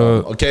right, so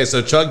Okay,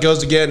 so Chuck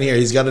goes again here.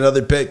 He's got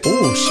another pick.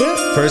 Oh shit!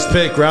 First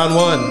pick, round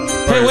 1.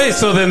 hey, wait.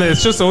 So then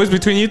it's just always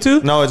between you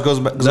two. No, it goes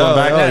back. No, Going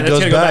back. no, it Let's goes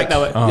go back. back that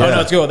way. Oh. Oh no,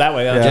 let's go that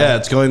way. Yeah,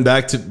 it's going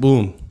back to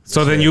boom.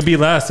 So then you be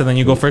last, and then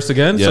you go first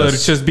again. So Yes.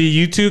 it's just be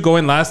you two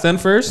going last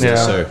and first. Yeah.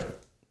 Yes, sir.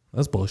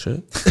 That's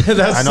bullshit.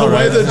 That's I know, the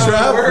way right? the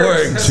draft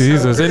works.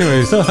 Jesus.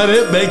 Anyways. I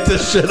didn't make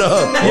this shit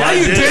up. Yeah,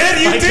 you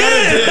did. You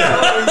did.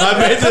 I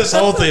made this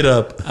whole thing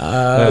up.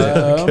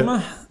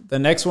 The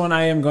next one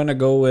I am gonna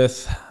go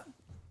with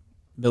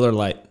Miller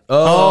Lite.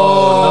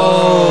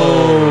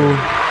 Oh,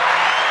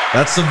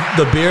 that's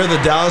the beer of the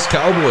Dallas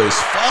Cowboys.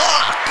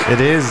 Fuck.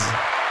 It is.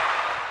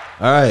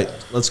 All right,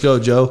 let's go,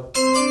 Joe.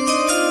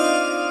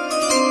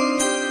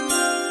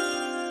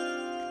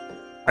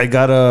 I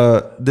got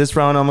this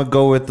round. I'm gonna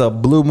go with the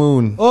Blue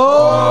Moon.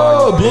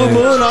 Oh, Blue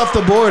Moon off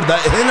the board.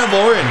 That hint of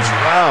orange.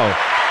 Wow.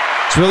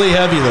 It's really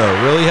heavy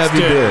though. Really heavy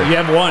Dude, beer. you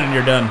have one and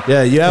you're done.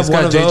 Yeah, you have He's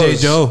one got of JJ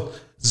those. Joe.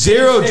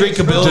 Zero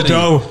drinkability.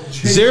 Joe.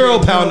 0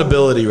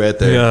 poundability right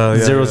there. Yeah.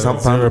 Zero Zero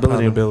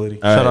poundability.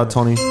 Shout out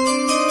Tony.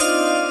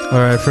 All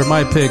right, for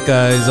my pick,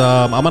 guys,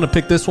 I'm gonna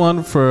pick this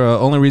one for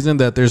only reason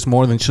that there's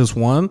more than just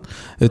one.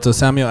 It's a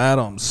Samuel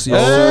Adams.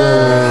 Yes,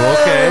 sir.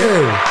 Okay.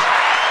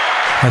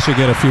 I should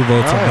get a few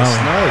votes on that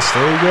one. Nice.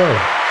 There you go.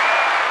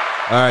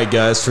 All right,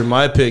 guys. For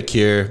my pick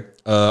here,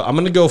 I'm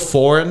gonna go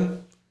foreign.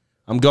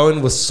 I'm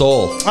going with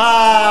Soul.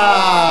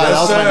 Ah, that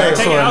was my next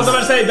I was one. about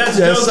to say that's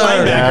Yes, Joe's sir.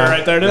 linebacker Yeah.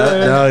 right there. Dude.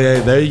 Oh yeah,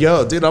 there you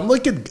go, dude. I'm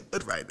looking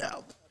good right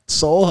now.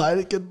 Soul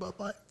Heineken, Bud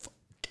Light.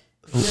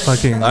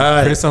 Fucking All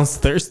right. Chris sounds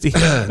thirsty.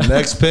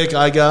 Next pick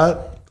I got.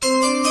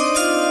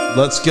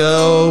 Let's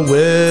go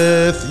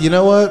with, you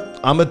know what?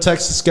 I'm a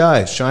Texas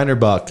guy,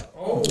 Shinerbach.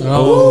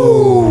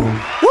 Oh.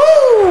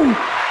 Woo!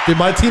 Dude,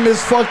 my team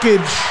is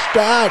fucking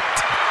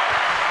stacked.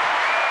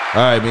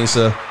 All right,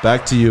 Misa,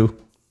 back to you.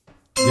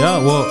 Yeah,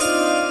 well,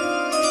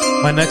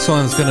 my next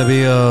one's gonna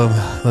be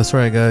that's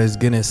right, guys,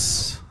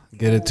 Guinness.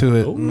 Get it to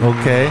it.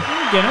 Okay.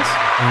 Guinness.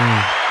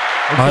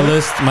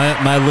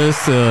 My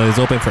list is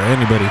open for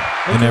anybody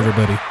and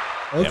everybody.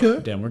 Okay.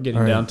 Damn, we're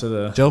getting down to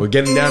the. Joe, We're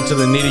getting down to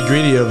the nitty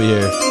gritty over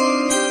here.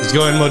 He's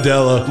going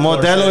Modelo.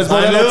 Modelo is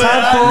I knew Modelo it.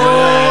 time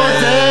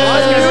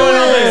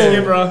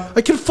Bro.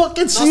 I can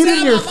fucking see it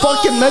in your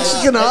fucking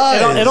Mexican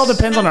eyes. It all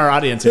depends on our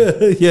audience here.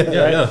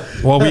 Yeah.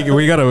 well,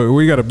 we got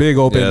a big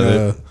open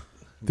Yeah,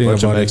 thing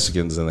Bunch of about it.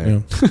 Mexicans in there.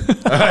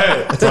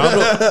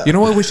 You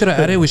know what we should have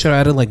added? We should have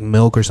added like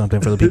milk or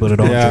something for the people that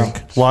don't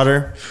drink.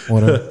 Water.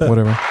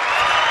 Whatever.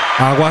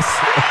 Aguas.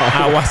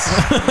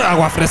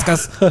 Agua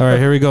frescas. All right,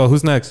 here we go.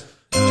 Who's next?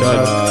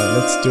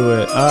 Let's do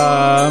it.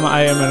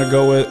 I am gonna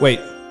go with. Wait,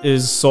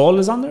 is Soul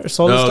is on there?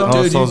 Soul is No,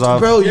 still? dude, Soul's off.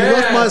 bro, you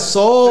left my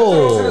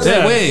soul.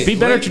 Yeah, wait. Be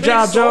better at your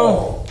job,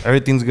 Joe.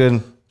 Everything's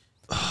good.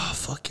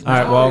 Fucking All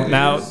right, well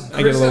now I get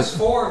a Chris has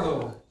little. 4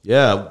 though.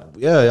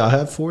 yeah. I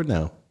have 4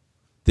 now.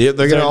 They're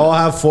gonna all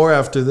have 4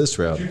 after this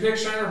Did round. you pick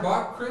Shiner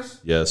Bach, Chris?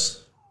 Yes.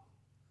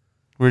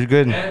 We're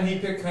good. And he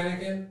picked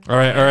Heineken? All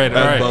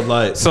right. Bud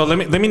Light. So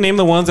let me name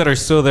the ones that are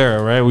still there.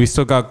 All right, we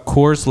still got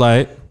Coors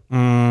Light.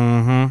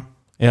 Mm-hmm.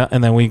 Yeah,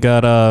 and then we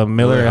got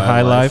Miller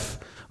High Life.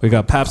 We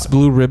got Pabst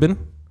Blue Ribbon.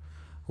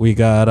 We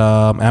got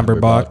Amber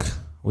Bock.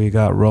 We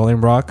got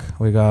Rolling Rock.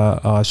 We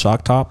got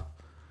Shock Top.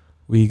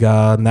 We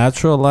got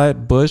Natural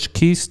Light, Bush,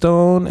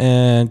 Keystone,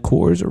 and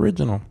Coors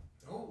Original.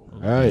 All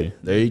right,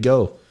 there you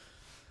go.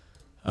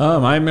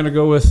 I'm gonna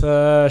go with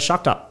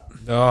Shock Top.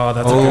 Oh,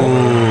 that's a good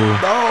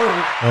one.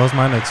 That was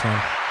my next one.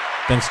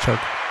 Thanks, Chuck.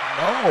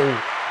 No.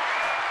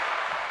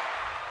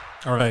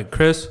 All right,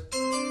 Chris.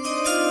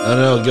 I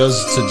don't know. It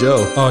goes to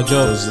Joe. Oh,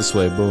 Joe. It goes this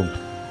way. Boom.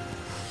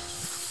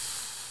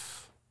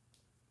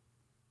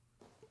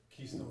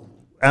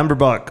 Amber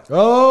Buck.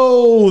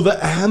 Oh, the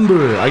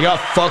Amber. I got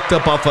fucked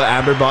up off an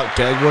Amber Bock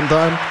keg one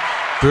time.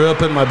 Threw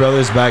up in my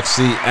brother's back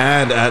seat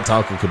and at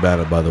Taco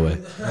Cabana, by the way.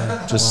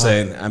 Just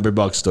saying. Amber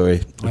Bock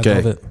story. Okay.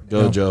 love it.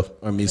 Go, Yeah. Joe.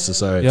 Or Misa,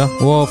 sorry. Yeah.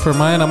 Well, for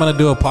mine, I'm gonna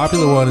do a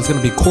popular one. It's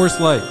gonna be Coors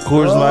Light.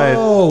 Coors Light.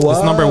 Oh, wow.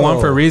 It's number 1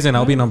 for a reason.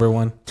 I'll be number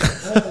 1.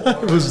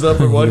 It was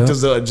number 1 Yeah.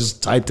 because I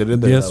just typed it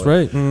in there. Yes, that way.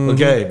 right. Mhm.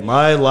 Okay,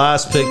 my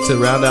last pick to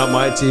round out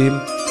my team.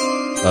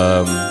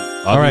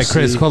 All right,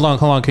 Chris. Hold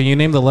on. Can you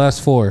name the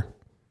last 4?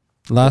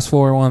 Last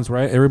 4 ones,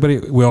 right? Everybody,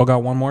 we all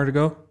got one more to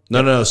go.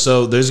 No.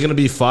 So there's going to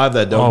be 5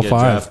 that don't get 5.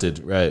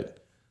 drafted, right?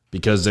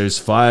 Because there's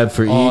 5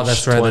 for Oh, each.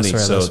 that's right, 20. that's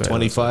right, so that's right,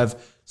 25.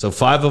 So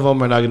 5 of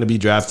them are not going to be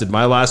drafted.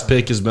 My last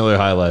pick is Miller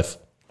High Life.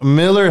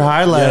 Miller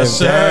High Life. Yes,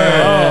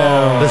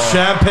 sir. The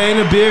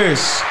champagne of beers.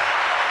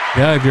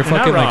 Yeah, if you're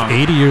fucking like wrong.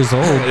 80 years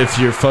old. If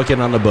you're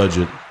fucking on the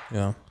budget.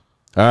 Yeah. All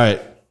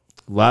right.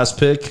 Last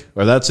pick.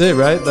 Or that's it,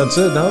 right? That's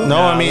it, no? No,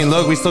 I mean,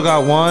 look, we still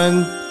got one.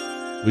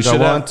 We got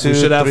should one, have, two, we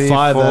should have three,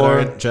 5 that four.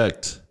 aren't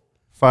checked.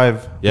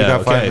 5. We Yeah,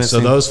 got 5 okay. So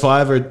missing. those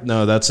 5 are...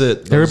 No, that's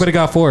it. Those- Everybody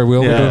got 4. We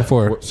only Yeah. doing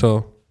 4.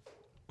 So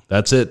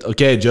That's it.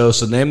 Okay, Joe.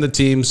 So name the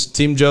teams.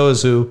 Team Joe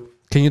is who?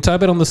 can you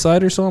type it on the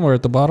side or something or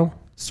at the bottom?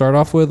 Start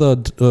off with a.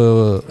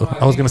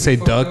 I was gonna say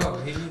duck.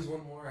 He needs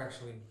one more,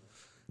 actually.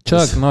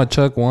 Chuck, no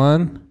Chuck.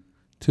 1,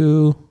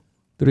 2,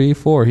 3,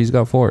 4. He's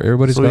got 4.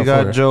 Everybody's So got we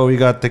got 4. Joe. We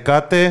got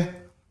Tecate.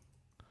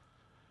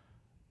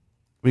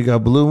 We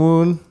got Blue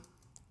Moon.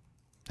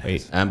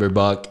 Wait, Amber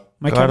Buck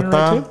am I counting right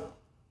Carta. too?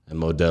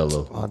 and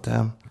Modelo. Oh,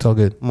 damn. It's all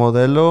good.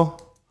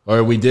 Modelo.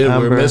 Or we did.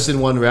 Amber. We're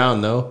missing one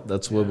round, no?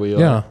 That's what we are.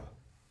 Yeah.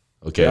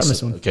 Okay. I'm So,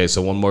 missing one. okay.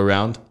 So one more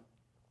round.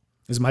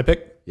 Is it my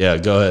pick? Yeah.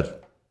 Go ahead.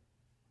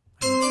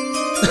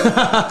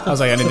 I was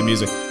like, I need the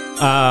music.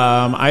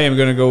 I am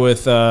gonna go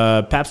with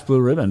Pabst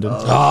Blue Ribbon. Dude.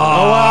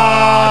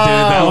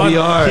 That we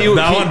are.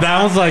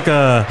 That one's like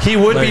a. He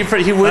would be.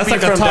 He would That's be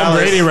like a from Tom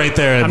Dallas. Brady right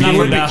there. I'm not He from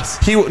would be.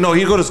 Dallas. No,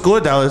 he'd go to school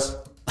at Dallas.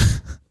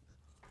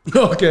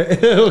 Okay.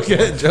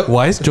 Okay, Joe.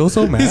 Why is Joe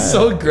so mad? He's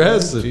so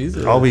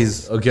aggressive.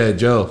 Always. Okay,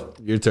 Joe.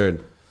 Your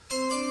turn.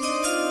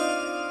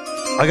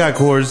 I got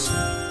Coors.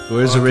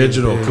 Coors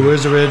original.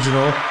 Coors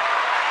original.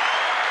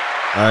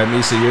 All right,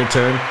 Misa, your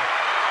turn.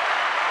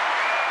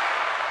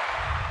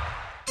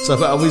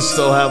 Somehow we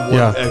still have one.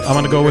 Yeah, extra. I'm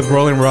gonna go with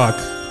Rolling Rock.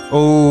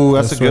 Oh,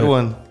 that's a good right.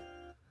 one.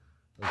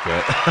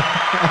 Okay.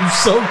 I'm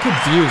so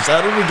confused.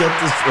 How did we get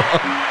this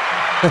wrong?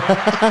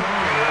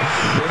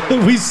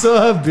 We still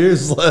have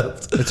beers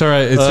left. It's all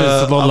right. It's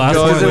just the I'm last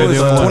going one. It with,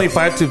 was With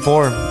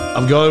 25-4.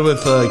 I'm going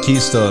with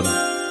Keystone.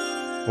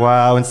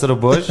 Wow, instead of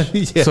Bush.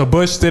 Yeah. So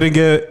Bush didn't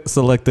get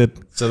selected.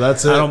 So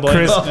that's it. I don't blame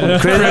Chris- him.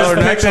 Chris, or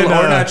picked natural,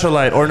 it, or natural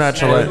light, or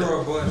natural light.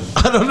 Throw a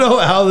bush. I don't know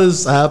how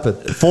this happened.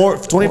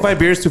 25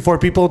 beers to 4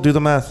 people. Do the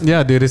math.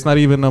 Yeah, dude, it's not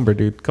even number,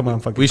 dude. Come on,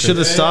 fucking. We should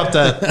have stopped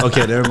that.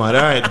 Okay, never mind.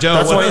 All right, Joe.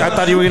 That's what, why I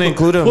thought you were gonna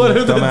include him. what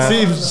are the dumbass.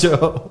 teams,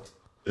 Joe?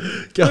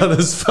 God,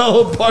 this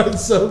fell apart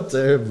so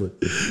terribly.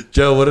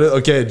 Joe,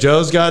 okay,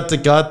 Joe's got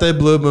Tecate,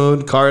 Blue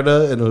Moon,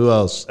 Carta, and who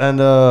else? And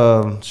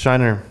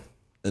Shiner.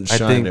 And I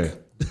think- Shiner.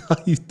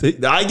 You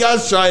think I got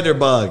Shiner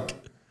Buck.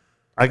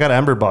 I got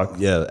Amberbach.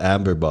 Yeah,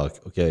 Amber Buck.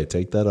 Okay,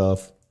 take that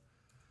off.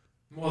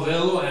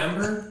 Modelo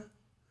Amber.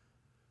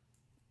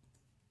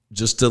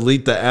 Just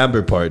delete the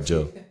Amber part,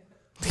 Joe.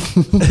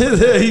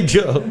 There you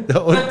go.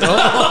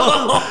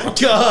 Oh,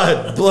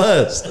 God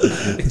bless.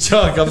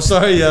 Chuck, I'm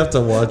sorry you have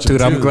to watch it.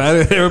 Dude, I'm too.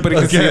 glad everybody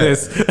can see Okay.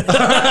 this,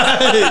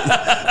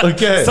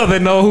 Okay. so they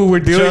know who we're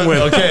dealing Chuck,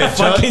 with. okay,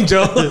 Chuck. fucking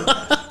Joe.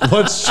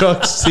 What's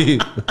Chuck's team?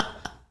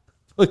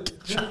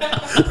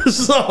 This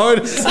is the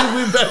hardest team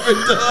we've ever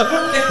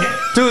done.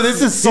 Dude,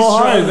 this is so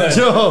hard.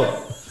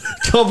 Joe,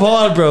 come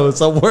on, bro. It's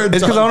a word.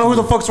 It's because I don't know who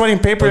the fuck's writing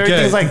paper. Okay,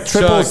 Everything's like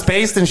triple Chuck,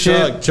 spaced and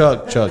shit.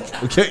 Chuck.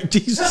 Okay,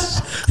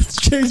 Jesus.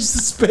 Change the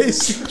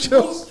spacing,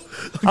 Joe.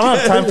 I don't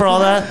have time for all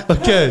that.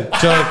 Okay,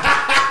 Chuck.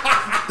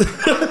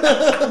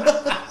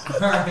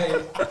 All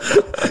right.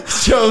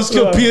 Joe's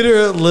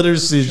computer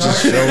literacy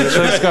just showed.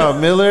 Chuck's got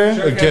Miller.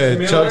 Okay,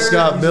 Miller, Chuck's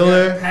got he's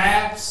Miller.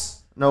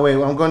 Paps. No, wait,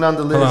 I'm going down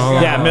the list.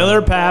 Yeah,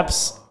 Miller,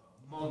 Pabst,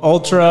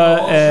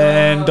 Ultra,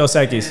 and Dos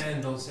Equis.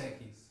 And Dos Equis.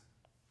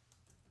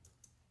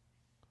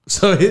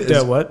 So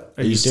Yeah, what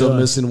are you still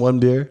missing one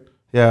beer?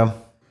 Yeah.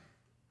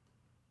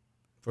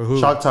 For who?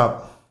 Shock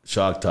Top.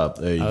 Shock Top.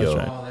 There you go.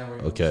 right. Oh, there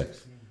we go. Okay.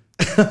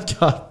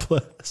 God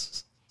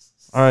bless.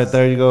 All right,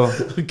 there you go.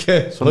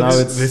 Okay. So now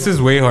it's This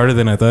is way harder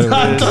than I thought. It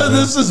I was. thought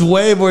this is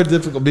way more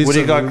difficult. What do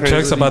you got, Chris?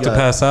 Chuck's about to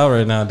pass out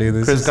right now, dude.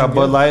 This Chris is got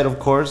Bud Light, of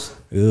course.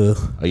 Ugh.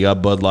 I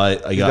got Bud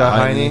Light. I You got, got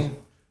Heine. Heine.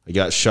 I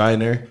got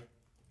Shiner.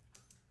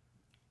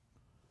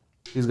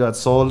 He's got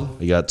Soul.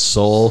 I got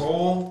Soul.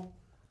 Soul.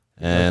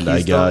 And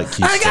I got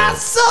Keystone.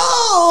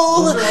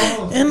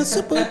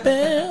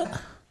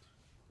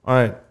 All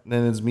right,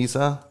 then it's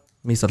Misa.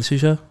 Mi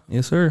salchicha?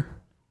 Yes, sir.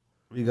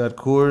 We got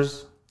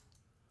Coors,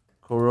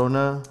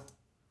 Corona.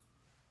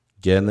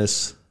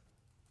 Guinness,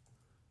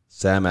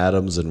 Sam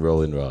Adams, and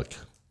Rolling Rock.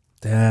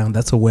 Damn,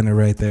 that's a winner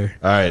right there.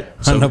 All right.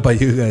 I don't know about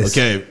you guys.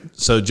 Okay.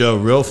 So, Joe,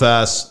 real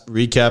fast,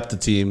 recap the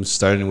teams,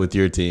 starting with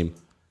your team.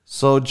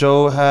 So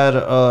Joe had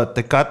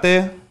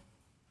Tecate,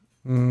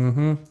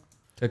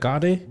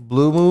 Tecate?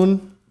 Blue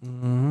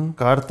Moon,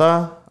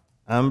 Carta,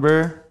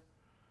 Amber,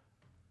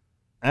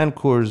 and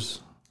Coors.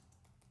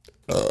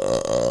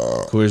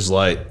 Coors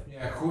Light.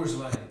 Yeah, Coors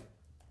Light.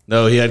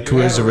 No, he had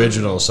Coors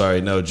Original.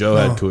 Sorry. No, Joe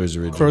had Coors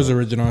Original. Coors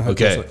Original. I had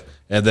Okay. Coors Light.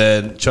 And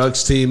then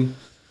Chuck's team.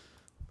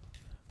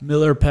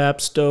 Miller,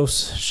 Pabst,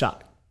 Dos,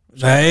 Shot.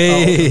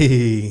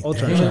 Hey.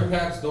 Ultra. Miller,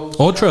 Paps, Dos.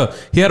 Ultra.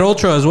 He had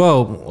Ultra as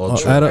well.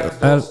 Ultra.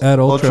 Add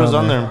Ultra. Ultra's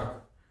on there.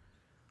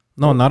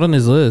 No, not on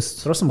his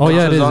list. Throw some Oh,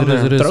 yeah, it Ultra's is. on It is.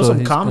 there. It is. Throw So some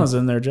he's commas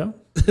in there, Joe.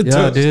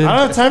 Yeah, dude. I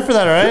don't have time for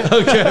that,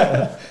 all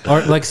right?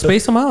 Or like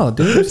space them out,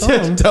 dude.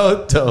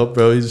 Don't,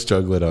 bro. He's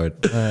struggling hard.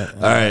 All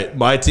right.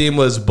 My team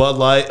was Bud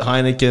Light,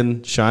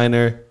 Heineken,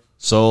 Shiner,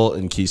 Sol,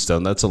 and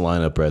Keystone. That's a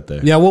lineup right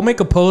there. Yeah, we'll make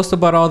a post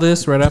about all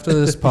this right after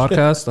this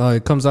podcast.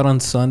 It comes out on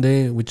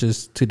Sunday, which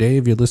is today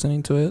if you're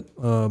listening to it.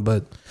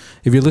 But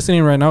if you're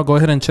listening right now, go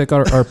ahead and check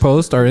out our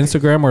post, our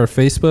Instagram or our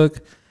Facebook,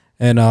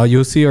 and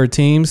you'll see our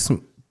teams.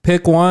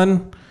 Pick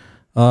one.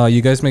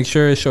 You guys make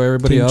sure to show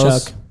everybody Team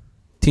else. Chuck.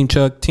 Team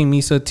Chuck, Team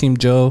Misa, Team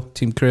Joe,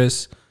 Team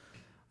Chris.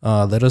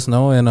 Let us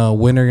know, and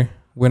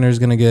winner's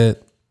gonna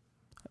get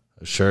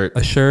A shirt.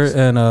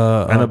 and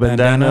a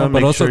bandana. But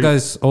Make also, sure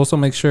guys, also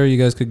make sure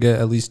you guys could get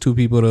at least 2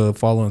 people to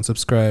follow and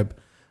subscribe.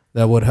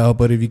 That would help.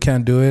 But if you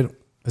can't do it,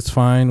 it's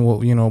fine.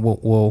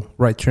 We'll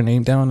write your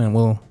name down and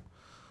we'll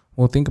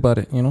think about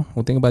it. We'll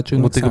think about you.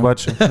 We'll next think time.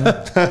 about you.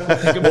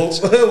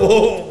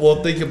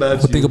 We'll think about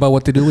We'll think about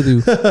what to do with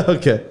you.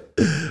 Okay.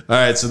 All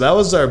right. So that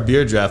was our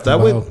beer draft. That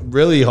went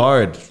really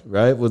hard,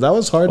 right? Well, that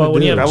was hard Well, to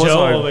when do. you have That was Joe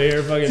hard. over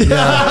here, fucking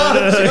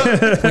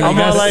I'm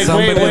all like,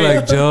 Somebody wait.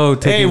 like Joe. Hey,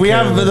 taking we care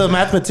have of it. the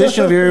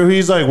mathematician here.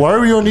 He's like, why are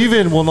we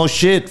uneven? Well, no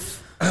shit.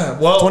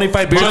 Well,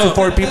 25 beers for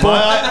 4 people.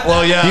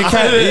 well, yeah. You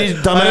can't- you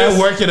dumbass. I didn't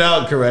work it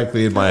out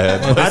correctly in my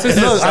head.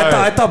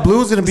 I thought Blue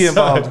was gonna be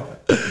involved.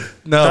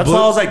 No, That's Blue,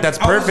 why I was like, that's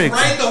perfect.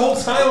 Right the whole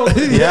time.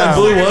 yeah,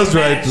 Blue was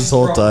right this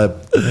whole time.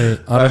 Hey,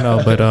 I don't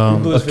know, but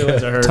Blue's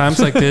feelings are hurt. times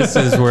like this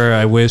is where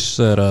I wish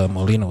that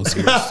Molina was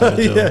here. So,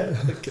 Joe.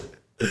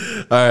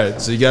 All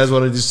right. So you guys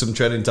want to do some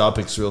trending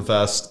topics real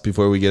fast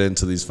before we get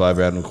into these 5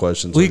 random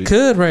questions? We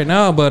could right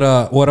now,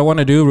 but what I want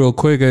to do real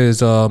quick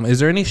is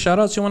there any shout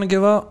outs you want to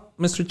give out,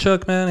 Mr.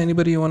 Chuck, man?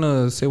 Anybody you want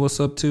to say what's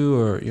up to,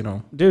 or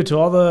Dude, to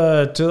all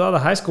the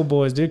high school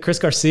boys, dude. Chris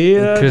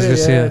Garcia. Chris dude,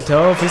 Garcia. Yeah,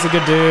 Toph, he's a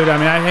good dude. I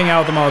mean, I hang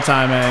out with him all the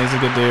time, man. He's a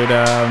good dude.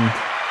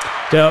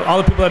 All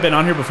the people that have been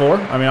on here before.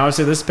 I mean,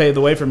 obviously, this paved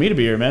the way for me to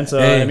be here, man. So,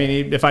 Hey. I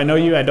mean, if I know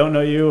you, I don't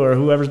know you, or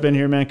whoever's been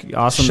here, man,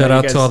 awesome. shout man.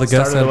 out You to guys all the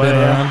guests that started have the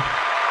been way, around.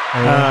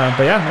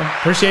 But yeah, man,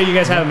 appreciate you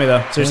guys having me,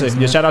 though. Seriously,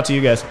 yeah, shout out to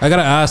you guys. I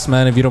gotta ask,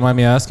 man, if you don't mind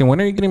me asking,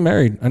 when are you getting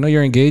married? I know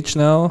you're engaged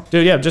now.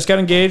 Dude, yeah, just got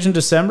engaged in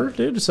December,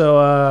 dude. So,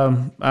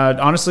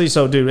 honestly,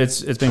 dude,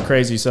 it's been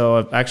crazy.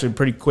 So, actually,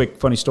 pretty quick,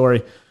 funny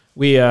story.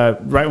 We right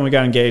when we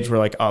got engaged, we're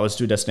like, oh, let's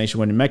do a destination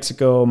wedding in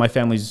Mexico. My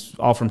family's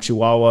all from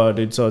Chihuahua,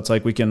 dude. So it's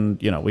like we can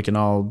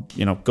all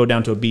go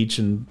down to a beach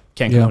in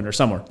Cancun or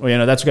somewhere.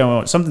 Well, that's what we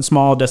want. Something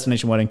small,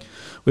 destination wedding.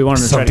 We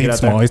wanted to try to get out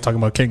small. there. He's talking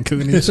about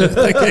Cancun and shit.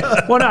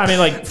 Well, no, I mean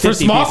like 50 For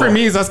small people. for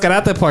me is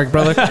Escalante Park,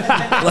 brother. The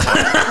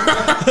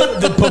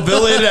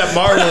pavilion at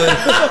Marlin.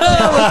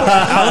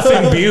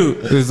 Alphen Butte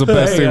is the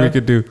best thing go. we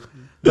could do.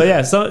 But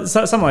yeah, so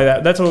something like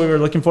that. That's what we were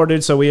looking for,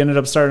 dude. So we ended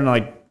up starting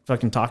like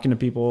fucking talking to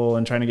people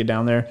and trying to get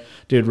down there.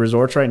 Dude,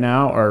 resorts right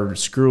now are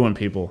screwing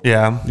people.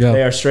 Yeah.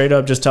 They are straight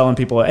up just telling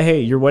people,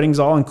 hey, your wedding's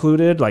all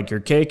included, like your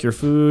cake, your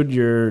food,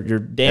 your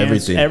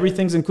dance,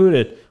 everything's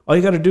included. All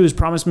you got to do is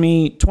promise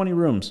me 20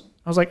 rooms.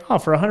 I was like, oh,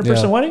 for a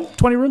 100-person wedding,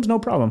 20 rooms, no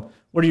problem.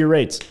 What are your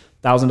rates?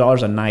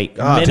 $1,000 a night,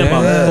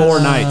 minimum 4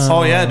 nights.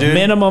 Oh yeah, dude.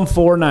 Minimum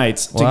 4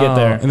 nights to get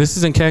there. And this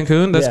is in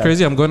Cancun. That's Yeah.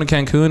 crazy. I'm going to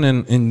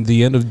Cancun in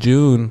the end of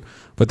June.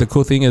 But the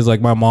cool thing is,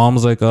 like, my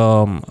mom's like, they're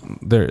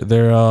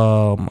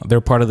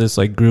part of this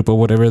like group or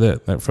whatever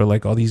that for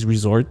like all these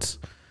resorts.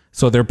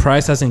 So their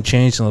price hasn't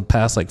changed in the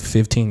past like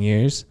 15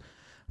 years.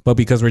 But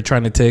because we're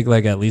trying to take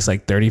like at least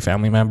like 30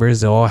 family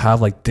members, they all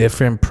have like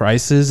different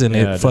prices, and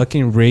it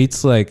fucking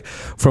rates like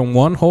from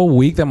one whole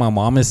week that my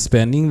mom is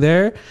spending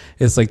there,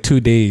 it's like 2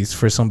 days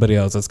for somebody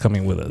else that's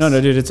coming with us. No,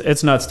 dude,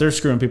 it's nuts. They're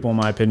screwing people, in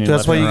my opinion.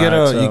 That's why you get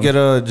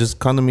a just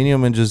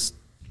condominium and just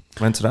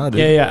rent it out,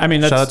 dude. Yeah. I mean,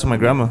 shout out to my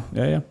grandma.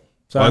 Yeah.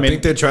 So I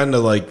think they're trying to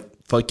like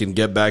fucking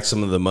get back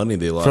some of the money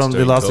they lost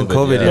They lost in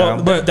COVID.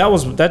 Yeah. Well,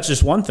 but that's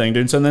just one thing,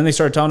 dude. So then they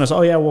started telling us,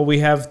 oh yeah, well we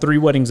have 3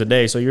 weddings a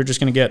day, so you're just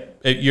gonna get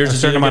yours A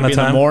is certain either amount gonna of be in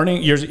time? the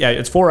morning. Yours,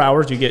 it's 4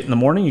 hours. You get in the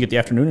morning, you get the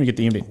afternoon, you get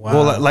the evening.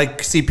 Well, like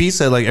CP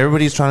said, like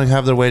everybody's trying to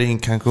have their wedding in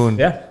Cancun.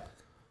 Yeah.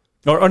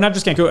 Or not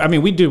just Cancun. I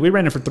mean, we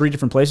ran it for 3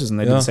 different places, and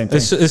they did the same thing.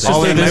 It's just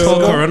All in this whole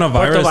Mexico?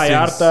 coronavirus Puerto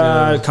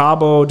Vallarta, things,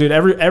 Cabo, dude.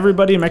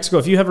 Everybody in Mexico.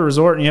 If you have a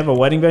resort and you have a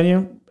wedding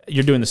venue,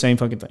 you're doing the same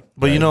fucking thing.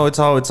 But it's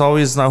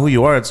always not who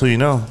you are; it's who you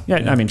know.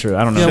 Yeah, I mean, true.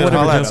 I don't know. You guys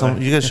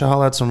Whatever. should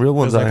holler at some real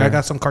ones. Like, out I here.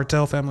 got some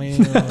cartel family.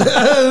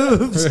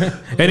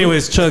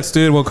 Anyways, Chucks,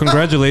 dude. Well,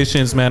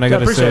 congratulations, man. I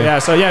gotta appreciate say. it. Yeah.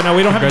 So yeah, no,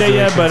 we don't have a date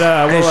yet, but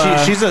Hey,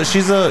 we'll,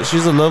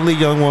 she's a lovely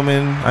young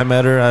woman. I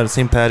met her at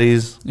St.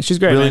 Patty's. she's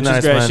great. really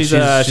Man. nice, She's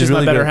man. great. She's my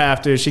really better good.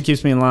 half, dude. She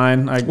keeps me in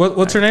line.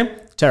 What's her name?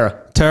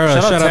 Tara.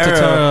 Tara. Shout out Shout out to Tara.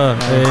 Tara.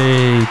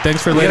 Hey,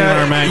 thanks for letting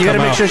our man You gotta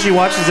come make out. sure she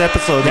watches the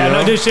episode. Yeah, you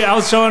know? no, dude. I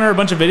was showing her a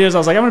bunch of videos. I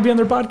was like, I'm gonna be on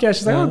their podcast.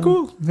 She's like, oh,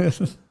 cool. That's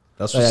Yeah,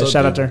 what's up,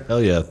 shout out dude. to her.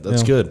 Hell yeah,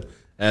 that's good.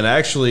 And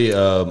actually,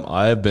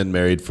 I have been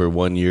married for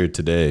 1 year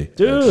today.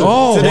 Dude.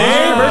 Oh, Today?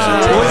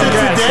 wow. Was it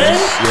today?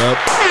 Yep.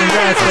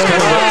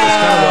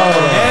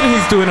 And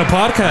he's doing a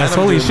podcast.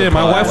 Holy doing shit, the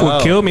my pod. wife Wow.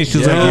 would kill me.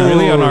 She's like, Yeah. "You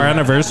really on our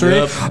anniversary,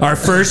 Yep. our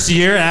first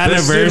year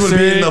This dude anniversary?" would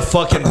be in the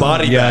fucking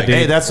body bag. dude.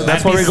 Hey, that's I'd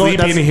why be we're going.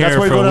 sleeping here That's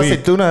why we're for a going to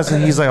week. Aceitunas,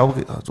 and he's like,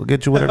 "I'll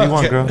get you whatever you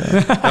want, girl."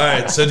 All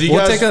right. So do you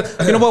We'll guys? take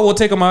a. You know what? We'll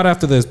take them out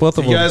after this. Both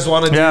of You them. guys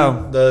want to do Yeah.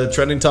 the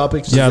trending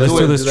topics? Yeah, let's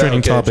do it. this that? trending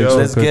Okay, topics. Joe.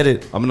 Let's get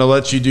it. I'm gonna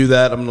let you do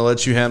that. I'm gonna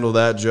let you handle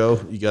that, Joe.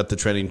 You got the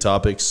trending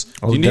topics.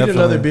 Oh, Do you need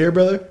definitely. another beer,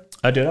 brother?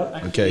 I did.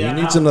 Okay, he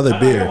needs another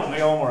beer. I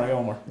got one more. I got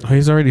one more. Oh,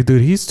 he's already,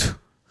 dude. He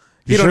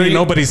don't sure need you-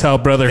 nobody's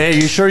help, brother. Hey,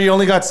 you sure you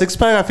only got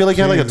 6-pack? I feel like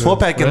you had like a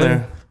 12-pack in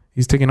there.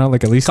 He's taking out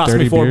like at least Cost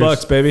 30 me $4,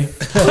 beers. baby.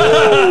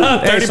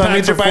 Hey, so that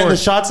means for you're buying four. the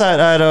shots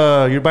at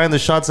you're buying the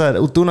shots at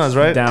Utunas,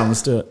 right? Down.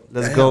 Let's do it.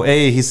 Let's go.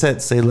 Hey, he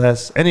said say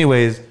less.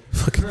 Anyways,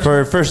 for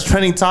our first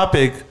trending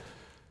topic,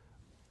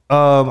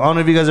 I don't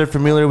know if you guys are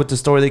familiar with the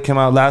story that came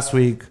out last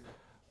week.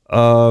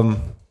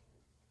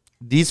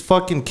 These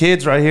fucking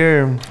kids right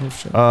here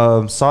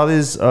saw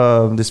this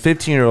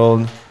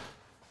 15-year-old.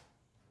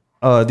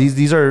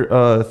 These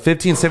are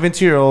 15,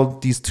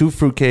 17-year-old. These two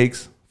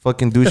fruitcakes,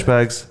 fucking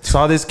douchebags.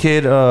 Saw this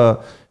kid.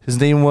 His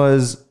name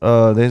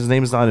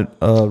is not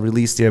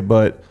released yet,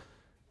 but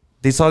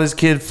they saw this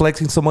kid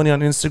flexing some money on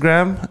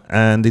Instagram,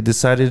 and they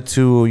decided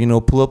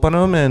to pull up on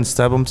him and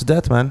stab him to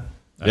death, man.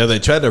 Yeah, they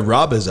tried to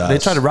rob his ass. They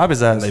tried to rob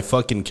his And ass. they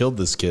fucking killed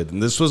this kid.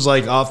 And this was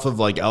like off of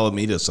like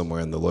Alameda somewhere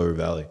in the Lower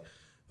Valley.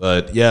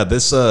 But yeah,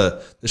 this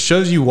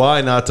shows you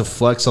why not to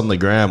flex on the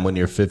gram when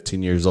you're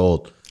 15 years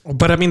old.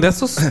 But I mean,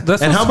 that's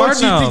And how much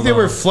do you think they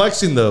were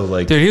flexing though?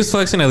 Like Dude, he was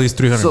flexing at least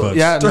 300 bucks.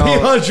 Yeah, no.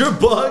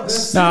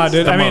 $300. Nah,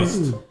 dude. I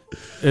mean,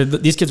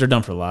 these kids are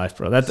done for life,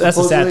 bro. That's the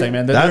sad thing,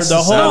 man. That's The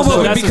the sad whole thing. No,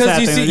 but that's the because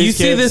sad you thing. see These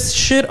kids- this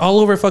shit all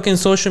over fucking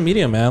social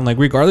media, man. Like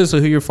regardless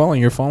of who you're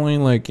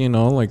following like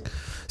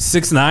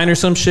 6ix9ine or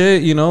some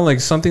shit, like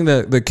something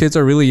that the kids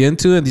are really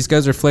into, and these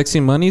guys are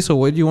flexing money. So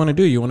what do you want to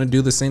do? You want to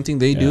do the same thing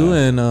they do,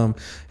 and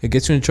it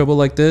gets you in trouble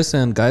like this.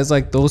 And guys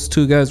like those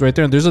two guys right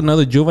there, and there's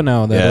another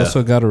juvenile that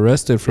also got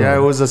arrested for. Yeah,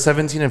 it was a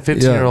 17 and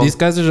 15-year-old. These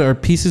guys are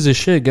pieces of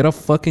shit. Get a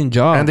fucking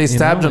job. And they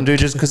stabbed him, dude,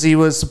 just because he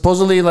was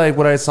supposedly like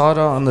what I saw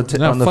on the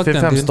fuck Fifth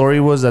them, Fam dude.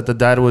 story was that the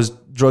dad was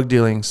drug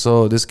dealing.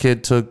 So this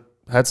kid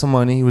had some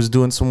money. He was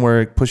doing some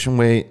work, pushing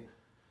weight.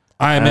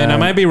 All right, man. I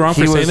might be wrong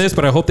for he saying was- this,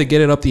 but I hope they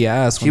get it up the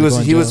ass. When He they was go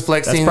in he was jail.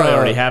 flexing. That's probably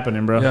already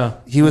happening, bro. Yeah.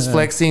 He was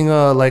flexing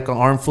like an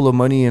armful of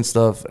money and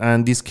stuff,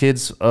 and these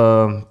kids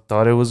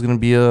thought it was gonna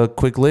be a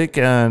quick lick,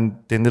 and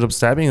they ended up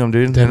stabbing him,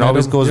 dude. They And it made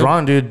always him- goes yep.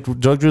 wrong, dude.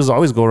 Drug deals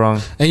always go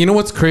wrong. And you know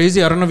what's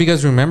crazy? I don't know if you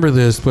guys remember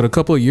this, but a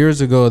couple of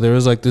years ago, there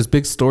was like this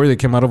big story that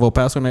came out of El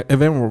Paso, an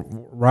event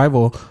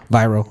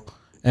viral.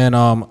 And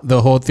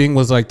the whole thing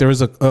was like there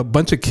was a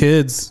bunch of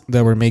kids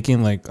that were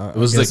making like It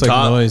was the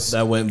cop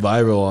that went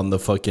viral on the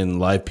fucking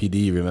live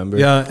PD, remember?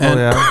 Yeah, and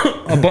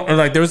yeah.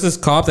 like there was this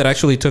cop that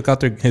actually took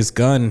out his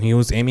gun. He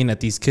was aiming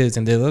at these kids,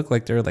 and they looked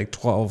like they were like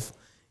 12,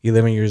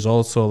 11 years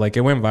old. So like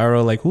it went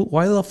viral. Like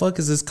why the fuck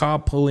is this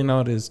cop pulling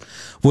out his?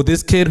 Well,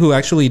 this kid who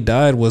actually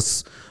died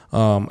was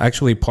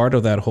actually part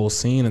of that whole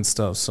scene and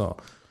stuff. So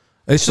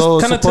it's just So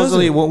kind of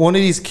supposedly one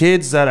of these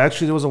kids that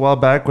actually there was a while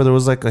back where there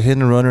was like a hit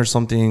and run or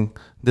something.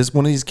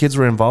 One of these kids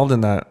were involved in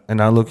that, and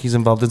now look, he's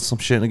involved in some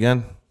shit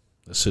again.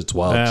 This shit's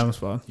wild. Yeah, that's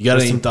fun. You got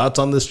any thoughts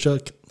on this,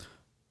 Chuck?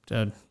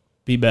 Dude,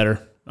 be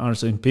better.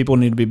 Honestly, people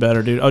need to be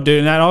better, dude. Oh, dude,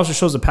 and that also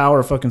shows the power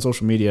of fucking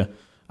social media.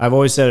 I've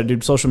always said it,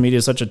 dude. Social media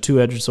is such a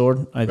two-edged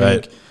sword.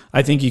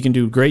 I think you can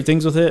do great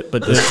things with it,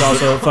 but it's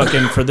also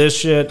fucking for this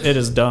shit. It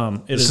is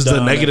dumb. This is the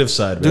negative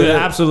side, right? dude. The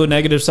absolute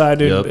negative side,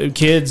 dude. Yep.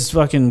 Kids,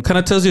 fucking. kind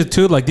of tells you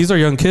too. Like these are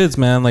young kids,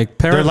 man. Like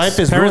parents, life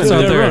is parents ruined.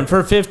 out They're there. ruined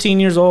for 15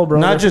 years old, bro.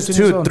 Not They're just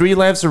 15 years two, old. 3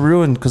 lives are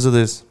ruined because of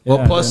this. Well,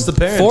 Yeah, plus man. the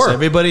parents, Four.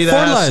 everybody that Four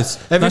has, lives.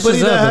 everybody Not just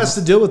that that, has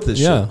to deal with this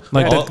Yeah, shit.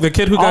 like All- the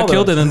kid who all got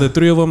killed, those. and then the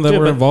three of them that Dude,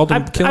 were but involved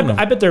in killing them.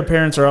 I bet their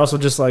parents are also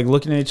just like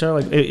looking at each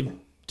other like,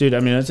 dude.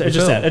 I mean, it's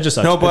just sad. It just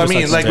sucks. No, It but I just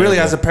mean, sucks. like really,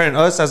 as a parent,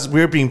 us as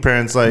we're being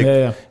parents, like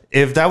Yeah.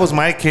 if that was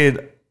my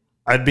kid,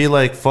 I'd be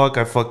like, "Fuck,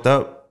 I fucked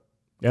up."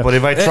 Yeah. But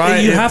if I try,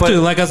 you have but- to,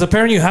 like, as a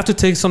parent, you have to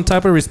take some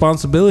type of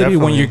responsibility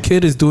when Definitely. your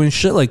kid is doing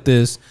shit like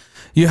this.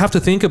 You have to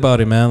think about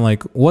it, man.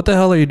 Like, what the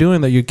hell are you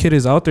doing that your kid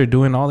is out there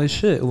doing all this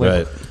shit? Like,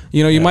 Right.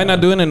 You might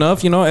not doing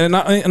enough, and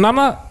I'm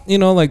not,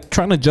 like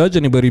trying to judge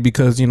anybody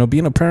because,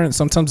 being a parent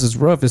sometimes is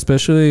rough,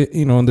 especially,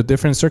 in the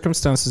different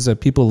circumstances that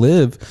people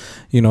live.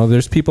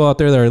 There's people out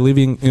there that are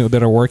living,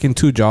 that are working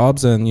 2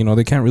 jobs and,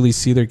 they can't really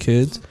see their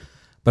kids.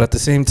 But at the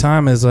same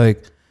time, it's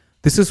like,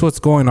 this is what's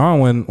going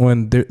on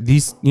when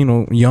these,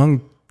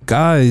 young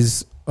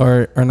guys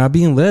are not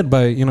being led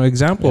by,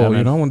 example,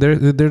 Yeah, man. when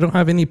they don't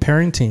have any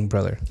parenting,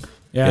 brother.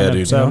 Yeah,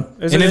 dude. So,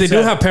 And if they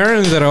do have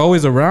parents that are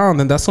always around,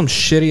 then that's some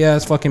shitty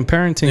ass fucking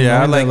parenting. Yeah,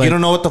 man, like, that, you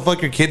don't know what the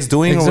fuck your kid's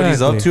doing or what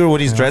he's up Exactly. to or what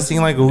he's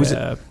dressing like or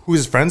who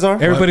his friends are.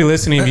 Everybody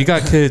listening, if you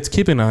got kids,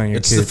 keep an eye on your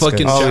It's kids. the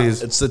fucking guys.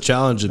 Always. it's the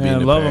challenge of being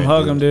Man, a love them, parent,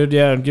 hug them, dude.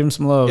 Yeah, give them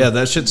some love. Yeah,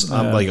 that shit's.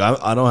 I'm like,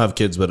 I don't have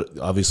kids, but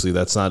obviously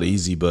that's not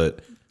easy. But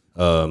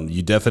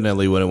you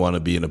definitely wouldn't want to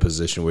be in a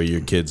position where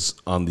your kid's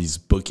on these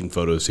booking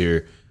photos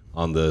here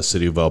on the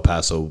City of El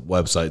Paso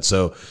website.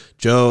 So,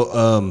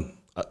 Joe,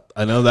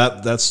 I know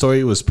that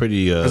story was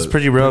pretty. It's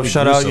pretty rough.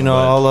 Shout out, gruesome,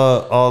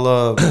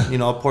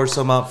 I'll pour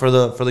some out for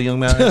the young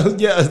man.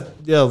 yeah.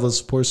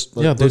 Let's pour.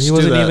 Yeah, dude, let's he do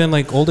wasn't that. even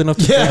like old enough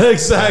to Yeah,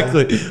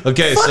 exactly.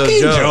 Okay, so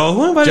Joe,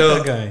 Who invited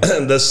that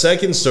guy? the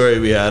second story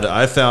we had,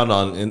 I found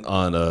on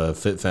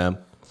FitFam.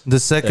 The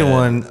second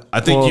one, I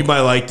think you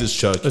might like this,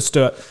 Chuck. Let's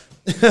do it.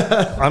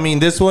 I mean,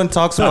 this one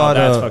talks about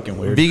that's a fucking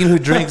weird. vegan who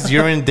drinks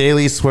urine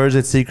daily swears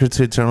its secret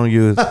to eternal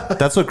youth.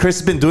 That's what Chris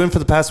has been doing for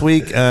the past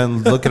week,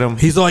 and look at him.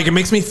 He's like, it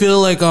makes me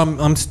feel like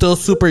I'm still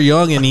super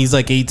young, and he's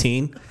like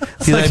 18.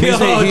 He's like,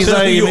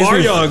 you are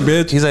young,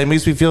 bitch. He's like,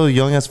 makes me feel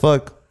young as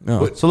fuck.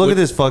 No. So look at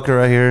this fucker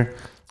right here.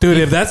 Dude,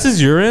 if that's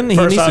his urine, he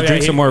First needs off, to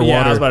drink yeah, some more water.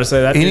 Yeah, I was about to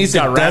say that. He He's needs to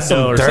got that's rhabdo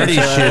some or dirty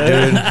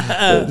something.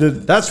 shit,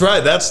 dude. That's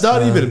right. That's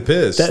not even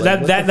piss.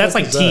 That's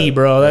like tea,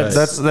 bro.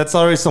 That's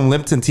already some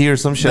Lipton tea or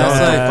some shit.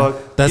 That's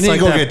Fuck. that's you need like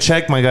to go that- get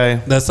checked, my guy.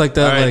 That's like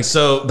that, All right, like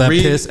so that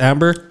read- piss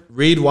amber.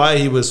 Read why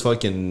he was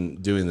fucking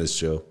doing this,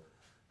 Joe.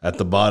 At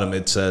the bottom,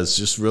 it says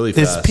just really Is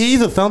fast. pee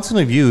the fountain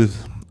of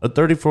youth? A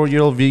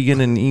 34-year-old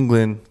vegan in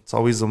England. It's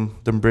always them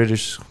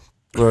British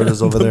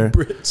brothers over there.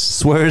 Brits.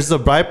 Swears the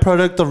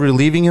byproduct of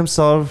relieving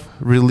himself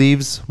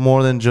relieves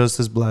more than just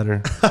his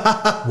bladder.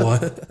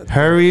 What?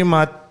 Harry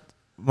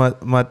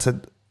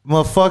motherfucker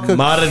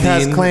Maradine.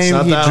 has It's claimed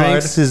not he that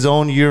drinks hard. his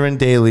own urine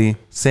daily,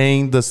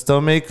 saying the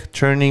stomach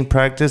churning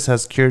practice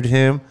has cured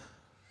him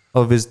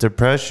of his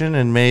depression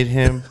and made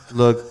him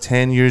look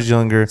 10 years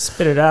younger.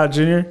 Spit it out,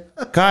 Junior.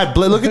 God,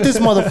 look at this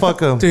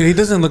motherfucker. Dude, he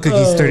doesn't look like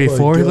he's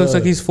 34. He looks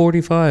like he's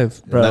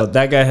 45. Bro,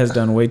 that guy has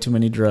done way too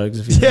many drugs.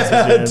 If he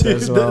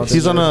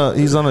He's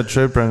on a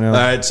trip right now. All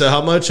right, so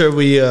how much are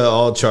we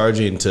all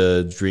charging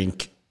to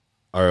drink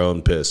our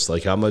own piss?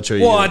 Like, how much are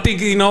you? Well, I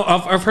think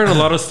I've heard a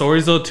lot of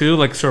stories though too,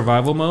 like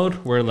survival mode,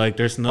 where like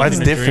there's nothing That's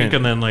to different. drink,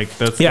 and then like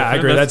that's Yeah, I different.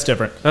 agree. That's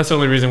different. That's the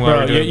only reason why Bro,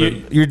 we're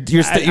doing it.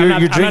 You're I'm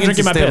not drinking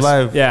to my stay piss.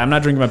 alive. Yeah, I'm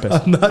not drinking my piss.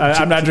 I'm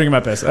not drinking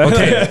my piss.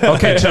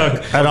 Okay,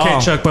 Chuck. At all.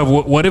 Chuck. But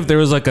what if there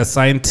was like a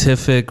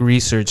scientific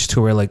research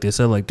to where like they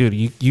said like, dude,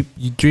 you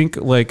drink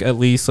like at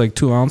least like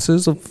 2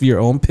 ounces of your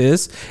own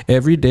piss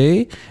every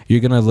day,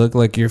 you're gonna look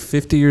like you're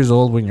 50 years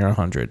old when you're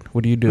 100.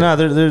 What do you do?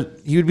 No,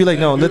 you'd be like,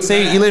 no. Let's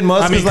say Elon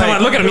Musk. I mean, is come like,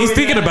 on, look at him. He's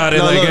thinking about it.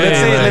 No, like, look,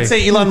 let's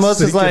say Elon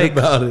Musk is like,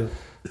 about it.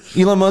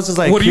 Elon Musk is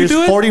like, What are you here's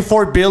doing?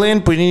 44 billion,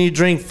 but you need to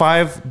drink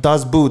 5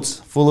 Das Boots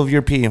full of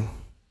your pee.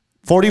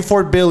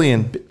 44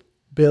 billion.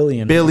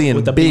 Billion.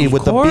 with the B B.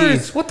 with the B.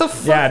 What the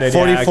fuck? Yeah, dude.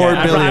 44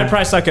 yeah, billion. I'd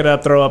probably suck it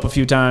up, throw up a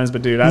few times,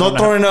 but dude, I No don't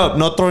throwing up.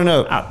 No throwing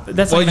up.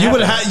 That's Well, not you gonna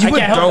would happen. you I would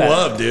can't throw help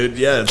that. up, dude.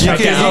 Yeah, You I can-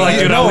 can't. I'm like,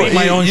 you- dude, no, I'll eat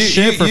my own you-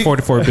 shit for you-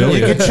 44 You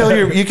billion.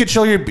 could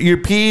chill your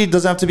pee.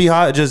 Doesn't have to be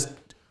hot. Just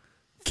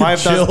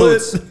 5 Das chill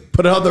Boots. it,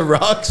 put it on the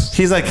rocks.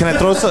 He's like, can I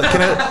throw some?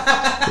 Can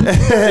I?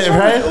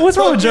 Right? What's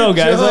wrong with Joe,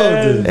 guys?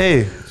 Joe, dude.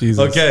 Hey,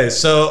 Okay,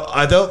 so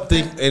I don't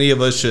think any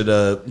of us should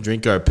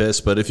drink our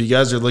piss, but if you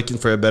guys are looking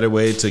for a better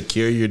way to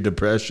cure your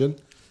depression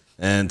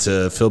and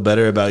to feel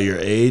better about your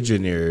age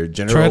and your Try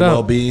general it out.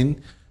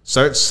 well-being,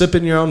 start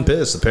sipping your own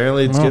piss.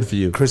 Apparently, it's good for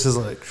you. Chris is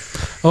like,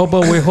 Oh,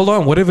 but wait, hold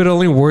on. What if it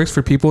only works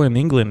for people in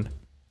England?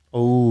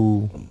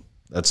 oh.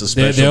 That's a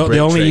They, special. they Brit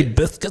only trait. eat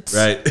biscuits,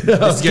 Right.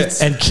 Okay.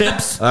 and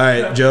chips. All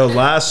right, Joe.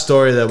 Last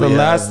story that The we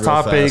last have real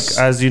topic, fast.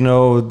 as you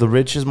know, the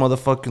richest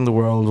motherfucker in the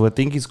world. Who I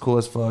think he's cool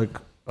as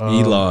fuck.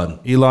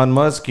 Elon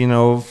Musk,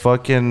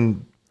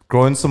 fucking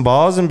growing some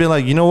balls and be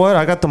like, you know what?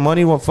 I got the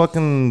money. What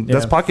fucking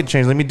that's pocket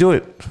change. Let me do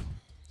it.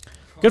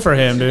 Good for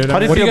him, dude. How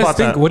do you What do feel you guys about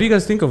think? that? What do you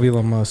guys think of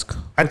Elon Musk?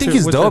 I think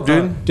he's dope,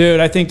 dude. Dude,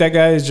 I think that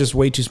guy is just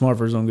way too smart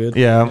for his own good.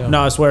 Yeah.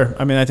 No, I swear.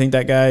 I mean, I think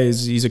that guy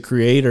he's a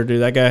creator,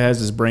 dude. That guy has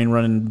his brain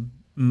running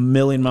a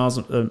million miles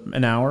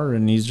an hour,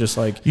 and he's just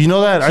like, You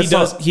know that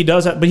he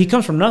does that, but he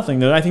comes from nothing,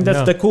 dude. I think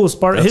that's the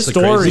coolest part. That's His the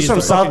story crazy is He's from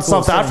the fucking South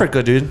coolest thing.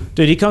 Africa, dude.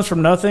 Dude, he comes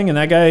from nothing, and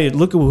that guy,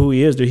 look at who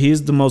he is, dude.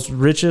 He's the most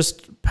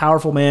richest,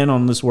 powerful man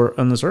on this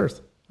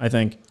earth. I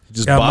think.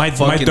 Just Yeah, bought my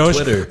fucking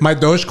Twitter.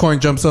 Dogecoin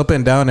jumps up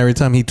and down every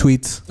time he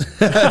tweets.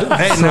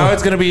 Hey, now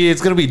it's gonna be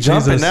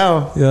jumping Jesus.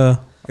 now. Yeah.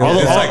 All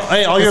your It's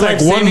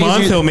life like 1 savings,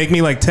 month he'll make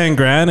me like 10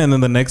 grand, and then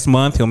the next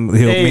month he'll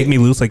make me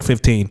lose like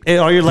 15. Hey,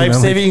 all your life know?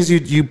 savings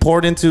you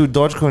poured into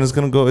Dogecoin is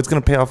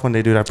gonna pay off one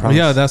day, dude. I promise.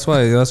 Yeah, that's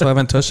why I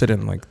haven't touched it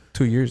in like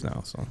 2 years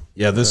now. So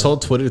Yeah, this whole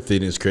Twitter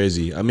thing is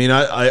crazy. I mean,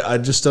 I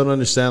just don't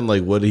understand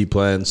like what he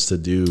plans to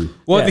do.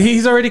 well, Yeah.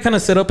 he's already kind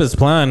of set up his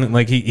plan.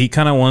 Like he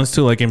kind of wants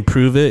to like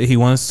improve it. He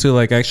wants to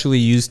like actually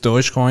use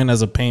Dogecoin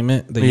as a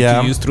payment that you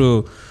can use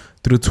through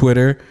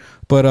Twitter.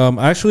 But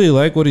I actually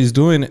like what he's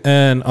doing,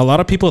 and a lot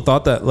of people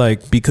thought that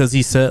like because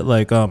he said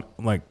like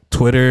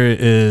Twitter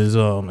is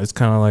it's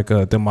kind of like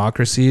a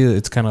democracy.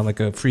 It's kind of like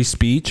a free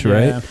speech,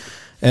 right?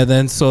 And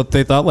then so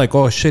they thought like,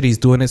 oh shit, he's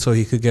doing it so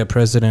he could get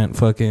President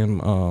fucking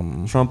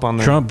Trump on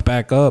there. Trump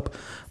back up.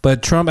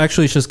 But Trump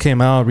actually just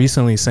came out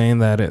recently saying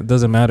that it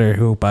doesn't matter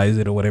who buys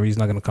it or whatever, he's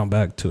not going to come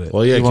back to it.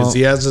 Well, yeah, because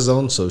he has his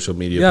own social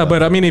media. Yeah,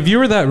 but I mean, if you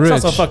were that rich,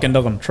 It's also fucking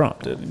Donald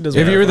Trump, dude. It doesn't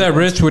if you matter. were that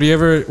rich,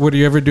 would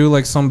you ever do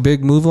like some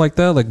big move like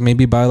that? Like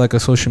maybe buy like a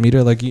social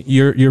media, like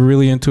you're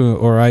really into,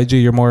 or IG,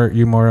 you're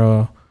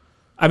more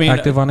I mean,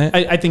 active on it?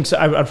 I think so.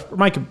 I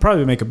might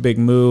probably make a big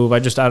move. I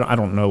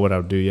don't know what I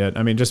would do yet.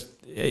 I mean, just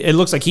it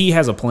looks like he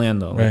has a plan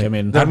though. Like, Right. I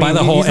mean, I'd buy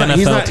the whole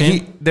NFL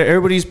team.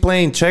 Everybody's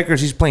playing checkers.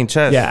 He's playing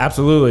chess. yeah,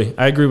 absolutely.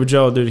 I agree with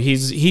Joe, dude.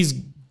 He's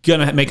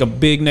gonna make a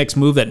big next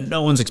move that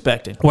no one's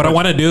expecting. What I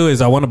want to do is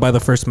I want to buy the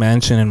first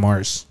mansion in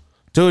Mars.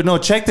 Dude, no,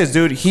 check this,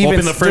 dude. He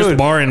Open the first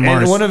bar in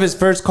Mars. One of his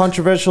first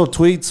controversial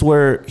tweets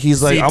where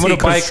he's like, CT I'm going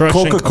to buy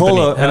Construction Coca-Cola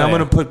Company. and Hell I'm yeah.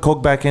 going to put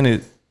Coke back in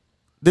it.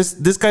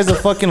 This guy's a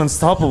fucking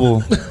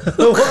unstoppable.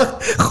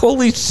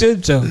 Holy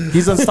shit, Joe!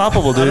 He's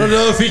unstoppable, dude. I don't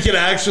know if he can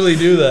actually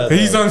do that.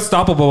 He's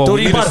unstoppable. What Dude,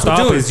 we he need to bought-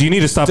 stop dude, is you need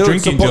to stop Dude,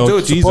 drinking,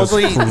 Joe. Jesus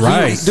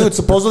Christ.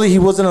 supposedly he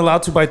wasn't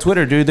allowed to buy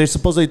Twitter, dude. They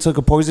supposedly took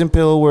a poison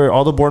pill where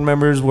all the board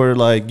members were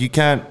like, you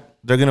can't,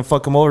 they're going to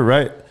fuck him over,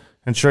 right?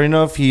 And sure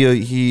enough,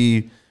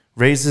 he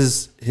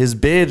raises his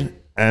bid,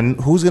 and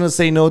who's going to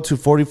say no to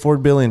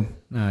 $44 billion?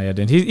 No, yeah,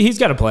 dude. He's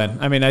got a plan.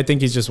 I mean, I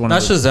think he's just one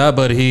Not of the, just that,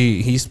 but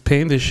he's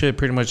paying this shit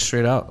pretty much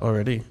straight out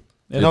already.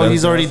 No,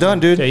 he's already done,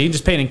 dude. Yeah, he's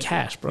just paying in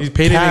cash, bro. He's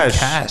paid it in Cash.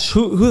 cash.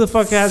 Who the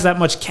fuck has that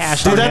much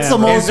cash? Dude, on that's hand,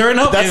 the bro? most- Is there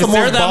no? That's Is the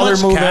there most that baller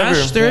much move cash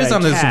ever. there is Yeah,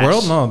 on this cash.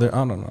 world? No, I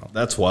don't know.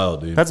 That's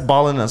wild, dude. That's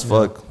balling as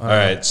fuck. All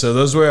right, so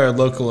those were our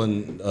local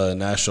and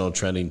national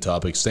trending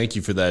topics. Thank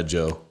you for that,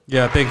 Joe.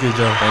 Yeah, thank you,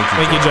 Joe.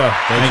 Thank you, Joe.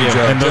 Thank you,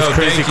 Joe. And those Joe,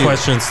 crazy thank you.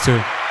 questions too.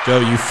 Joe,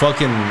 you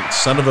fucking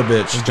son of a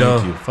bitch. Joe,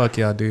 Thank you. fuck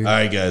yeah, dude. All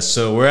right, guys.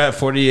 So we're at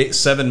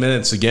 7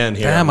 minutes again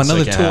here. Damn, on the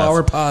another second half.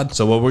 2-hour pod.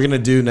 So what we're gonna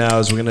do now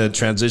is we're gonna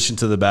transition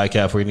to the back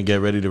half. We're gonna get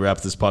ready to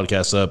wrap this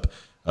podcast up.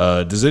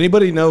 Does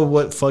anybody know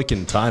what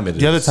fucking time it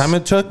is? You have the time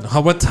it, Chuck?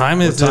 What time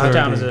is it? What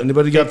time already? is it?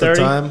 Anybody got the 8:30?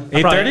 time?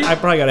 8:30? I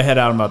probably got to head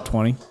out in about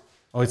 20.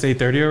 Oh, it's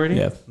 8:30 already?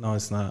 Yeah. No,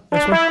 it's not.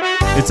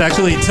 It's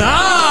actually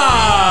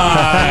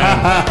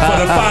time for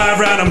the 5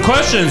 random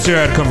questions here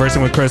at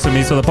Conversing with Chris and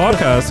Miso, the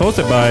podcast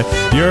hosted by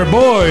your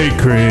boy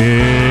Chris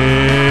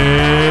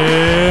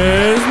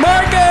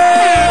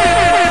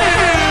Marquez.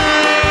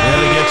 We had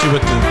to get you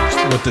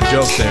with the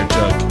joke there,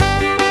 Chuck.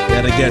 We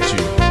had to get you.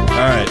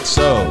 All right,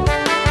 so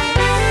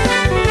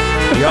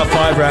we got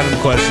 5 random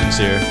questions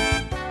here,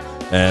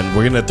 and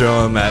we're gonna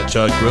throw them at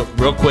Chuck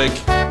real quick.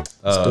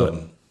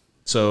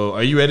 So,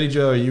 are you ready,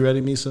 Joe? Are you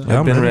ready, Misa?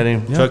 I've been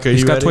ready. Chuck, are He's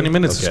you got ready? 20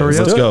 minutes, Okay, so hurry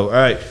let's up. go. All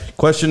right.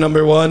 Question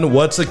number 1: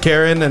 what's a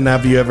Karen, and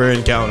have you ever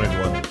encountered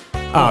one?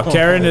 Oh,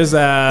 Karen is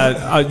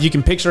you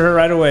can picture her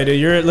right away,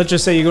 dude. Let's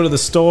just say you go to the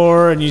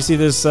store and you see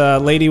this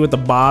lady with the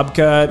bob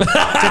cut,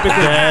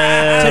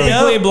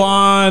 typically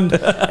blonde,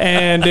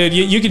 and dude,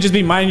 you could just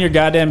be minding your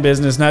goddamn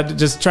business, not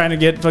just trying to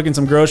get fucking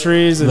some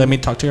groceries. And, Let me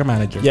talk to your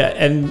manager.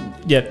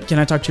 can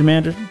I talk to your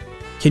manager?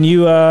 Can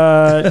you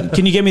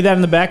get me that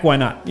in the back? Why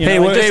not? You Hey,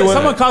 know, wait, just hey, wait.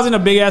 someone causing a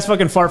big ass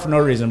fucking fart for no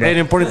reason, bro. Hey, an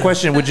important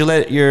question. Would you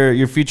let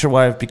your future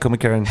wife become a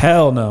Karen?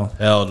 Hell no.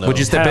 Hell no. Would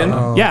you step Hell in?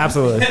 no. Yeah,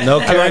 absolutely. No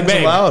I'm Karens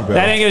babe, allowed, bro.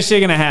 That ain't gonna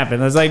shit gonna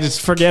happen. It's like, just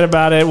forget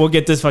about it. We'll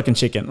get this fucking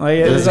chicken. Like,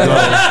 it's There you like-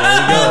 go.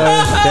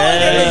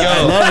 There you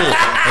go. Love it.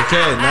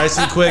 Okay, nice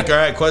and quick. All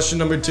right, question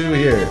number 2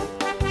 here.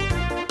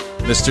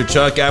 Mr.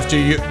 Chuck, after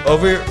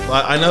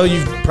I know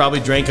you've probably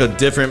drank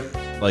different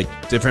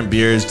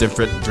beers,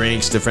 different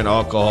drinks, different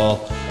alcohol.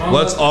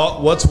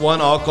 What's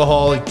one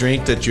alcoholic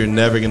drink that you're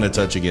never gonna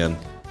touch again?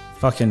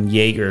 Fucking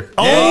Jaeger.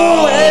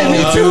 Oh, hey, me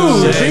too.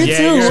 Yeah, Me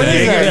too. What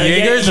is that?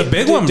 Jaeger's a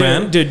big one,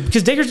 man. Dude,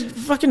 because Jaeger's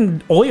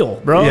fucking oil,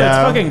 bro.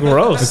 Yeah. It's fucking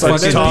gross. It's Like,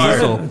 fucking there's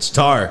diesel. different- It's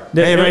tar.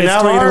 Hey, right it's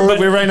now, tar, but-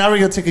 we're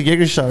gonna take a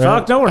Jaeger shot. Right?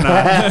 Fuck, no, we're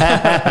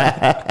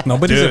not.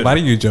 Nobody's Dude.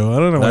 inviting you, Joe. I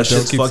don't know why That Joe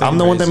shit's keeps fucking I'm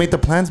the one that crazy. made the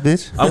plans,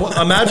 bitch.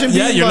 Imagine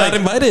being Yeah, you're not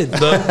invited.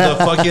 the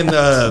fucking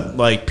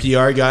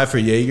PR guy for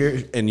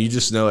Jaeger, and you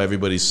just know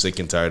everybody's sick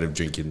and tired of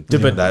drinking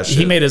Dude, but that shit.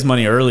 he made his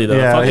money early, though.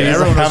 Yeah, Fucking he's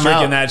everyone like, was I'm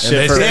drinking out. that And shit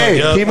they for say- Hey,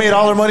 Yep. he made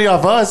all the money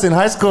off us in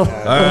high school.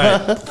 All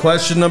right.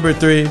 Question number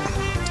 3.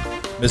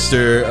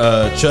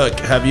 Mr. Chuck,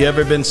 have you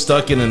ever been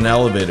stuck in an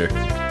elevator?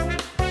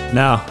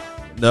 No.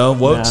 No?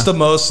 What's Nah.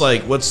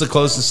 what's the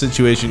closest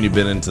situation you've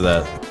been into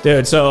that?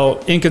 Dude,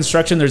 so in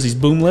construction, there's these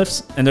boom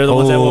lifts, and they're the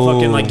ones that will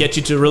fucking like get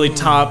you to really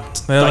top,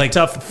 They're like like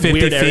tough, 50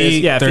 weird areas.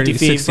 feet, Yeah, 30,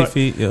 50 feet, 60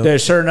 feet, yeah. Dude,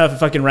 sure enough, I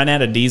fucking ran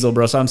out of diesel,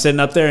 bro. So I'm sitting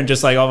up there, and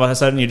just like all of a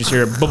sudden, you just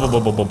hear boom, boom,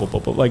 boom, boom, boom, boom,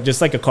 boom, boom, like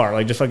just like a car,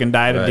 like just fucking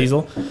died of Right.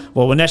 diesel.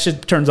 Well, when that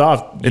shit turns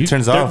off,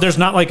 turns off. There's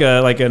not like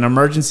an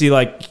emergency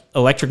like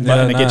electric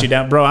button to nah. get you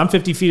down, bro. I'm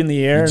 50 feet in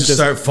the air, and Just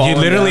start falling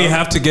You literally down.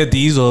 have to get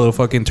diesel to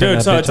fucking turn dude.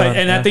 that So bitch it's like, on.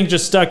 and Yeah. that thing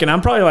just stuck, and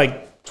I'm probably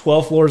like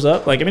 12 floors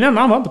up. Like, I mean, I'm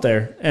up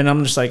there, and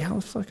I'm just like, how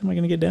the fuck am I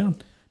gonna get down?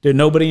 Dude,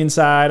 nobody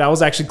inside. I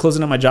was actually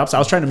closing up my job, so I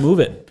was trying to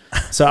move it.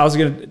 So I was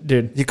gonna,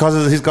 dude. He calls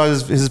his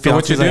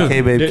fiance you like, do?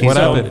 hey babe, Dude, can you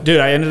so, help? dude,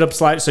 I ended up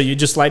slide. So you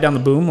just slide down the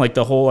boom, like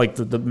the whole, like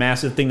the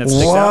massive thing that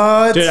sticks What?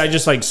 out. Dude, I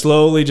just like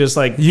slowly, just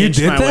like You inched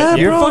did my that?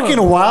 way. You're fucking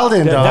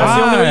wildin', dog. That's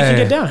the only way you can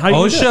get down. How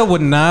you do OSHA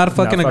would not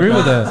fucking fuck agree no.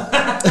 with that.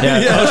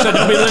 Yeah, OSHA,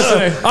 don't be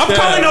listening. I'm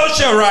calling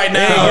OSHA right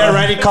now. Hey, yeah,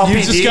 right. He called You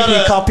PD. just gotta-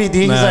 He called PD.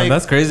 He's Nah, like,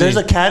 that's crazy. There's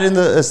a cat in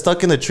the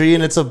stuck in the tree,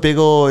 and it's a big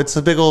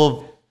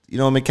old,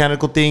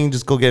 mechanical thing.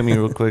 Just go get me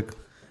real quick.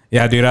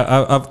 Yeah, dude,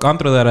 I've gone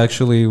through that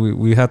actually.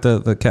 We had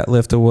the cat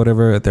lift or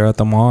whatever there at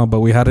the mall,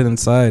 but we had it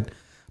inside.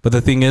 But the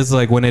thing is,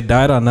 like, when it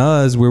died on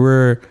us, we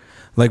were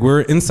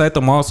inside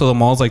the mall, so the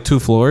mall's like 2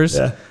 floors.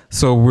 Yeah.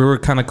 So we were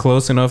kind of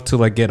close enough to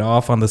like get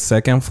off on the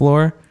 2nd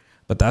floor.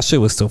 But that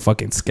shit was still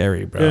fucking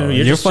scary, bro. Dude, you're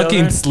you just chilling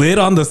fucking there? slid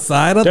on the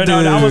side of Dude,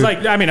 dude. no, I was like,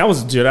 I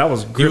was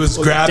He was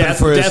grabbing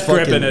for his death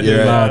gripping fucking- it. yeah.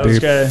 Dude. Nah, That was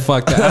dude, good.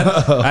 fuck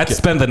that. I'd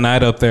spend the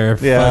night up there.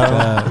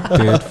 Yeah. Fuck that,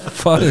 dude.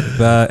 Fuck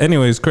that.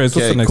 Anyways, Chris,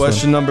 what's the Okay, next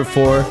question number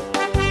 4.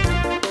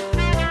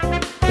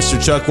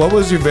 Mr. Chuck, what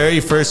was your very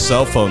first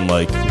cell phone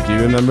like? Do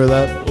you remember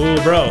that?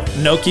 Ooh, bro,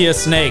 Nokia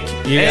Snake.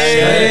 You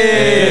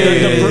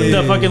Hey!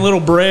 the fucking little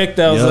brick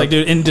that was Yep. like,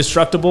 dude,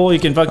 indestructible. You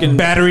can fucking one?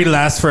 Battery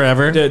lasts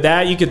forever. dude,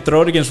 that you could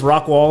throw it against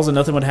rock walls and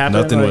nothing would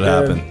happen. Nothing would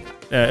happen.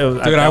 Yeah, it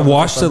was, Dude, I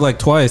washed it like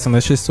twice and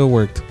that shit still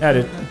worked. Yeah,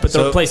 dude. But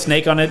So- play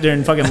Snake on it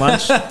during fucking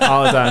lunch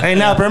all the time. Hey,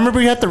 now, but remember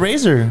we had the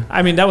Razor.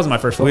 I mean, that was my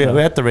first phone. We though.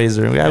 had the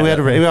Razor. We all had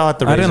the Razor.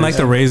 I didn't like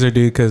the Razor,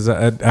 dude, because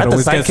I'd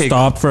always get Sidekick.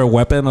 stopped for a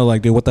weapon. Or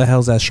like, dude, what the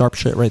hell's that sharp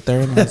shit right there?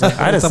 And I was like,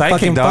 I had a "It's sidekick,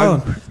 fucking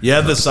dog. phone." You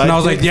had the sidekick? And I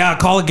was like, yeah,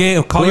 call a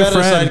game, call Who your had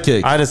a friend.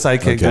 sidekick? I had a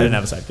sidekick. I dude. didn't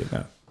have a sidekick.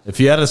 No. If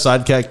you had a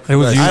sidekick, It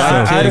was you.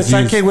 I had a Used.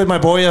 sidekick with my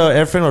boy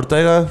Efren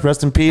Ortega.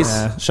 Rest in peace.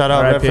 Yeah. Shout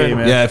out R.I.P., Efren.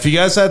 man. yeah, if you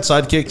guys had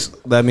sidekicks,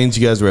 that means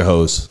you guys were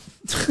hoes.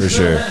 For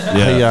sure.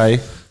 Hey, Yeah. aye.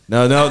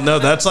 No,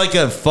 that's like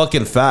a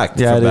fucking fact.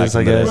 Yeah, from it back is,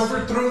 in I the day. guess.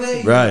 Whoever threw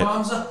that, Right. your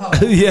mom's a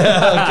hoe.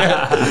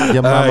 Yeah, okay. Yeah,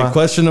 All mama. right,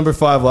 question number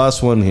 5,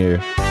 last one here.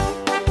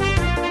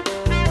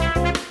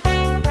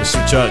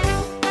 Mr. Chuck,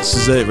 this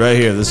is it right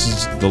here. This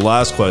is the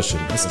last question.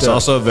 It's do it.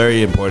 also a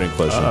very important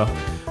question.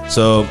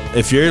 So,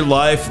 if your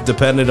life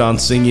depended on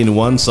singing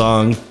one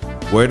song,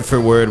 word for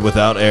word,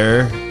 without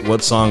error,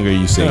 what song are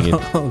you singing?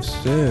 Oh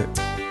shit!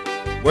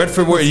 Word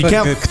for word. You That's a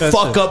can't good question.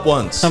 fuck up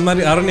once. I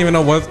don't even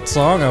know what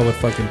song I would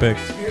fucking pick.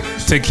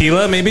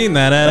 Tequila, maybe.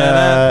 No,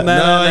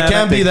 it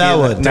can't be that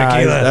one. Nah,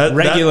 That-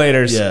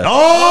 Regulators. yeah.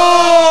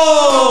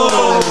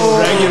 Oh!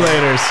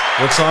 Regulators.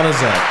 What song is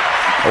that?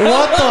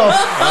 What the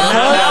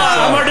fuck?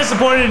 I'm more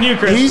disappointed in you,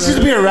 Chris. He used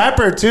to be a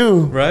rapper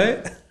too. Right?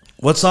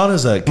 What song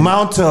is that?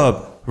 Mount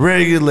up,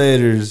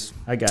 regulators.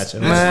 I got you.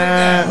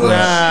 Nah.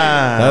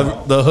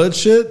 The hood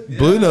shit?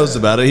 Blue knows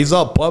about it. He's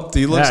all pumped.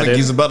 He looks Yeah, like dude.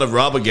 he's about to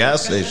rob a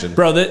gas station.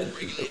 Bro,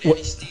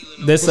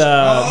 this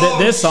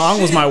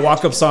song was my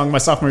walk-up song my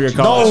sophomore year of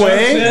college. No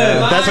way.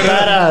 That's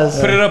badass.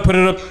 Put it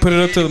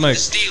up to the mic.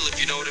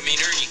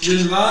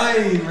 You're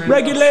lying, man.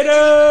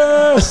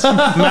 Regulators.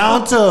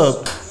 Mount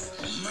up.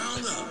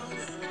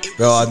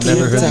 Bro, I've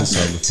never heard this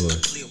song before.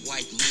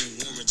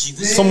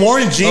 Some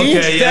Warren G.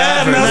 Okay,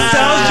 yeah.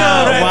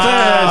 nostalgia right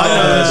there. I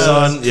know that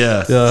song.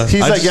 Yeah.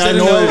 He's like, just yeah, I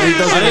didn't know it. He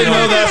doesn't I didn't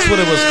know that's what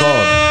it was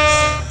called.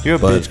 You're a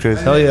But bitch,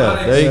 Chris. hell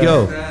yeah. There you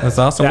go. That's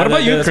awesome. Yeah, what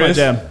about you, that's my Chris?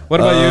 jam. What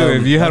about you?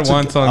 If you had That's a-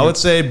 one song, I would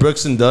say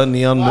Brooks and Dunn,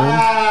 Neon Moon.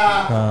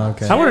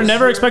 okay. I would have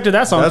never expected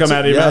that song to come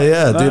out of you, yeah, bro.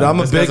 yeah, dude. I'm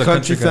a This big guy's a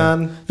country country guy.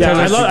 fan. Yeah, I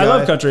Country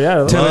love guy. country. Yeah,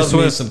 Love me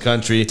Swift. some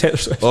country. Taylor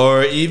Swift.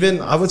 Or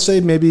even, I would say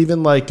maybe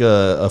even like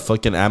a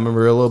fucking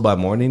Amarillo by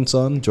Morning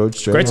Sun, George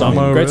Strait. Great song.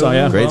 Great song.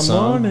 Yeah. Great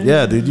song.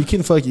 Yeah, dude. You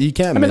can't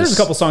I mean, there's a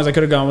couple songs I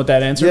could have gone with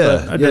that answer,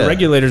 Yeah, but yeah. the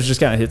Regulators just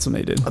kind of hit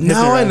something they did.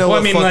 Now I know Well, what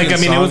I mean, fucking it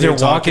was song your you're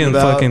talking walking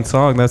about. fucking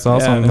song. That's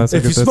awesome. Yeah. That's a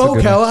If good, you that's a smoke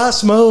good how one. I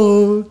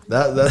smoke,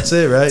 that's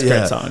it, right? Yeah,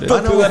 great song, dude.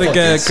 I know Do what that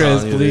again, fucking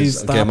Chris, song it please is.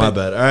 stop Okay, my it.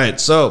 bad. All right,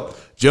 so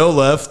Joe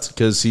left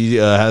because he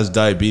has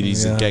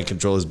diabetes and can't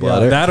control his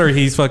bladder. That or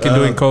he's fucking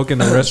doing coke in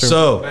the restroom.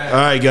 So, all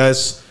right,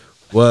 guys.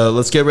 Well,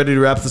 let's get ready to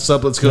wrap this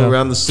up. Let's go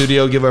around the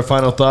studio, give our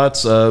final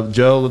thoughts.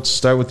 Joe, let's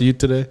start with you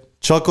today.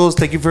 Chuckles,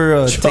 thank you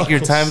for taking your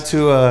time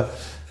to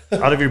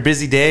out of your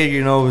busy day.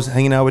 You know, was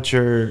hanging out with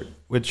your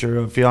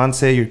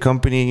fiance, your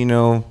company. You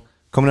know,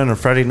 coming on a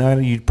Friday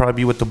night, you'd probably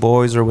be with the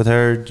boys or with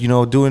her. You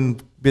know, doing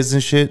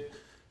business shit.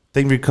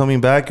 Thank you for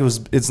coming back.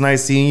 It's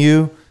nice seeing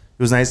you. It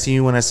was nice seeing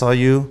you when I saw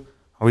you.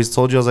 I always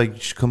told you, I was like, you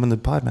should come in the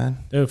pod, man.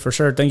 Dude, for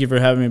sure. Thank you for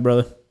having me,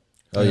 brother.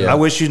 Oh yeah, I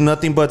wish you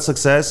nothing but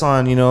success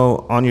on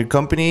your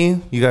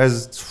company. You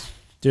guys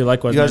Dude,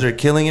 likewise. You guys are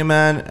killing it,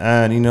 man.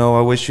 And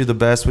I wish you the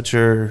best with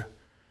your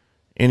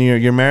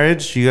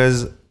marriage. You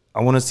guys,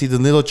 I want to see the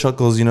little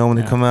chuckles, when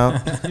they come out.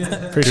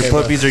 Appreciate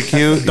Your puppies are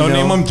cute. Don't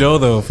name him Joe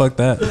though. Fuck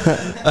that.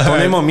 Don't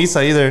name him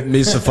Misa either.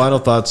 need some final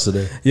thoughts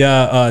today.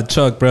 Yeah,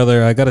 Chuck,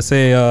 brother, I gotta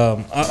say,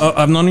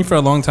 I've known you for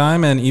a long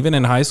time, and even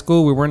in high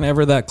school, we weren't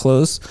ever that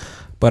close.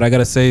 But I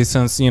gotta say,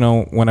 since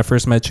when I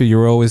first met you, you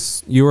were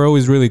always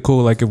really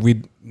cool. Like if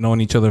we'd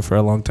known each other for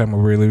a long time, we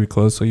were really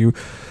close. So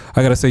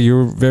I gotta say, you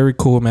were very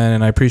cool, man,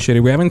 and I appreciate it.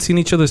 We haven't seen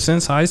each other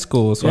since high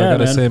school, so Yeah, I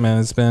gotta man. say, man,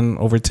 it's been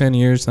over 10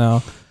 years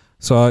now.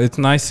 So it's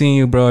nice seeing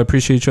you, bro. I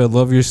appreciate you. I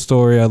love your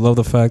story. I love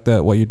the fact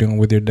that what you're doing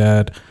with your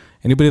dad.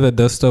 Anybody that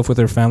does stuff with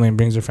their family and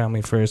brings their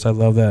family first, I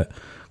love that.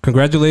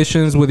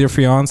 Congratulations with your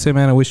fiance,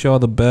 man. I wish you all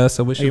the best.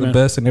 I wish you the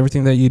best in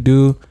everything that you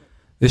do.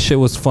 This shit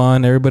was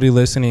fun. Everybody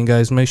listening,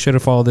 guys, make sure to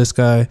follow this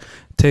guy.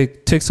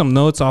 Take some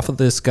notes off of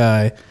this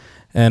guy.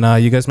 And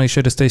you guys make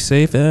sure to stay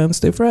safe and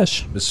stay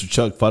fresh. Mr.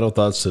 Chuck, final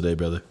thoughts today,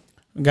 brother.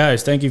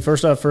 Guys, thank you.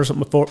 First and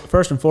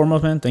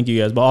foremost, man, thank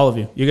you guys. But all of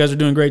you. You guys are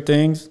doing great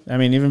things. I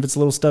mean, even if it's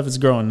little stuff, it's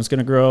growing. It's going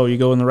to grow. You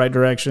go in the right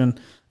direction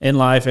in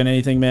life and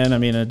anything, man. I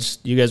mean,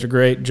 you guys are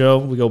great. Joe,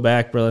 we go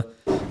back, brother.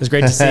 It's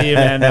great to see you,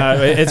 man.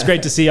 It's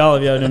great to see all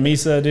of you. And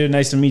Misa, dude,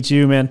 nice to meet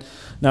you, man.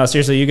 No,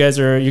 seriously, you guys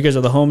are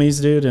the homies,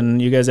 dude.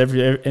 And you guys,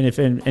 and if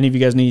any of you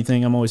guys need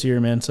anything, I'm always here,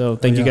 man. So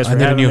thank you guys for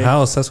having me. I need a new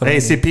house. That's what I need.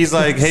 CP's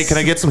like, hey, can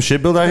I get some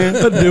shit built out here?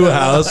 A new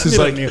house. He's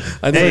like,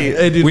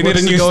 hey, dude, we need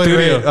a new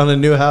studio on a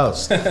new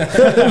house.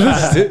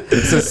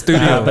 It's a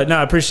studio. But no,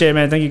 I appreciate it,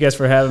 man. Thank you guys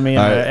for having me.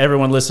 And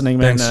everyone listening,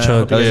 man. Thanks,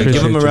 Chuck.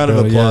 Give him a round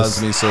of applause,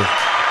 Misa.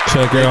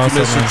 Chuck, you're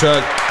awesome, Mr.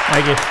 Chuck.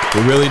 Thank you.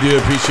 We really do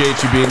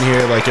appreciate you being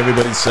here. Like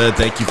everybody said,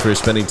 thank you for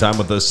spending time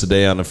with us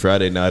today on a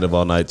Friday night of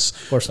all nights.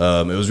 Of course.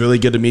 It was really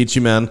good to meet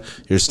you, man.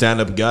 You're a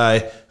stand-up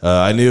guy.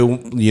 I knew,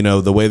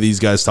 the way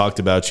these guys talked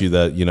about you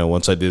that,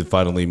 once I did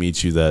finally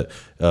meet you that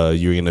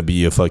you're going to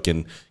be a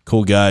fucking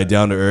cool guy,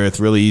 down to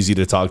earth, really easy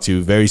to talk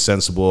to, very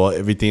sensible,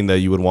 everything that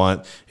you would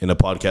want in a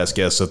podcast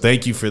guest. So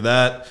thank you for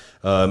that.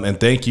 And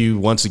thank you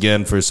once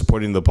again for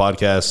supporting the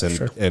podcast and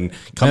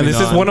coming on.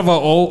 This is one of our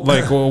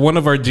one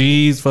of our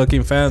G's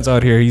fucking fans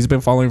out here. He's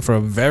been following for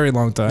a very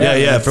long time.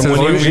 Yeah. From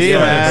when you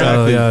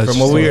exactly. From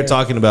what we were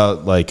talking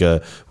about, like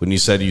when you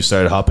said you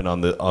started hopping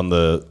on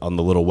the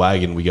little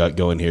wagon we got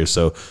going here.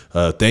 So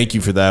thank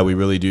you for that. We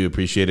really do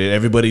appreciate it.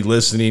 Everybody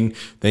listening,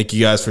 thank you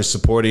guys for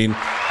supporting.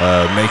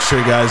 Make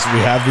sure, guys,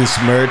 we have this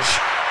merch.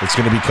 It's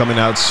going to be coming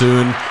out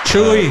soon.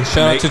 Chewy.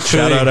 Shout out to Chewy.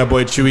 Shout out our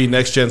boy Chewy,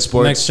 Next Gen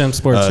Sports. Next Gen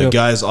Sports.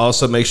 Guys,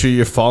 also make sure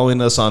you're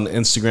following us on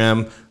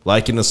Instagram,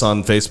 liking us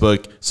on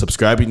Facebook,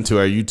 subscribing to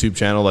our YouTube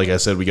channel. Like I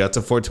said, we got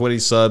to 420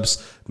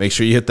 subs. Make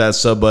sure you hit that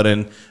sub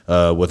button.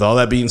 With all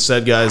that being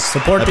said, guys,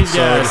 support these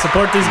guys.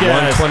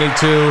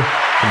 122,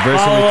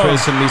 Conversing with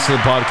Chris and Lisa, the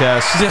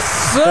podcast. Yes,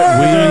 sir.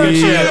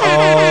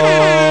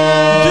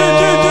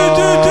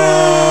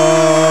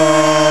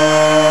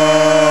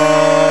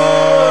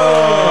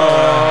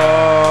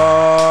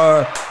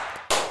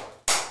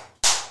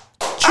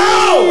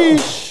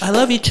 I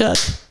love you, Chuck.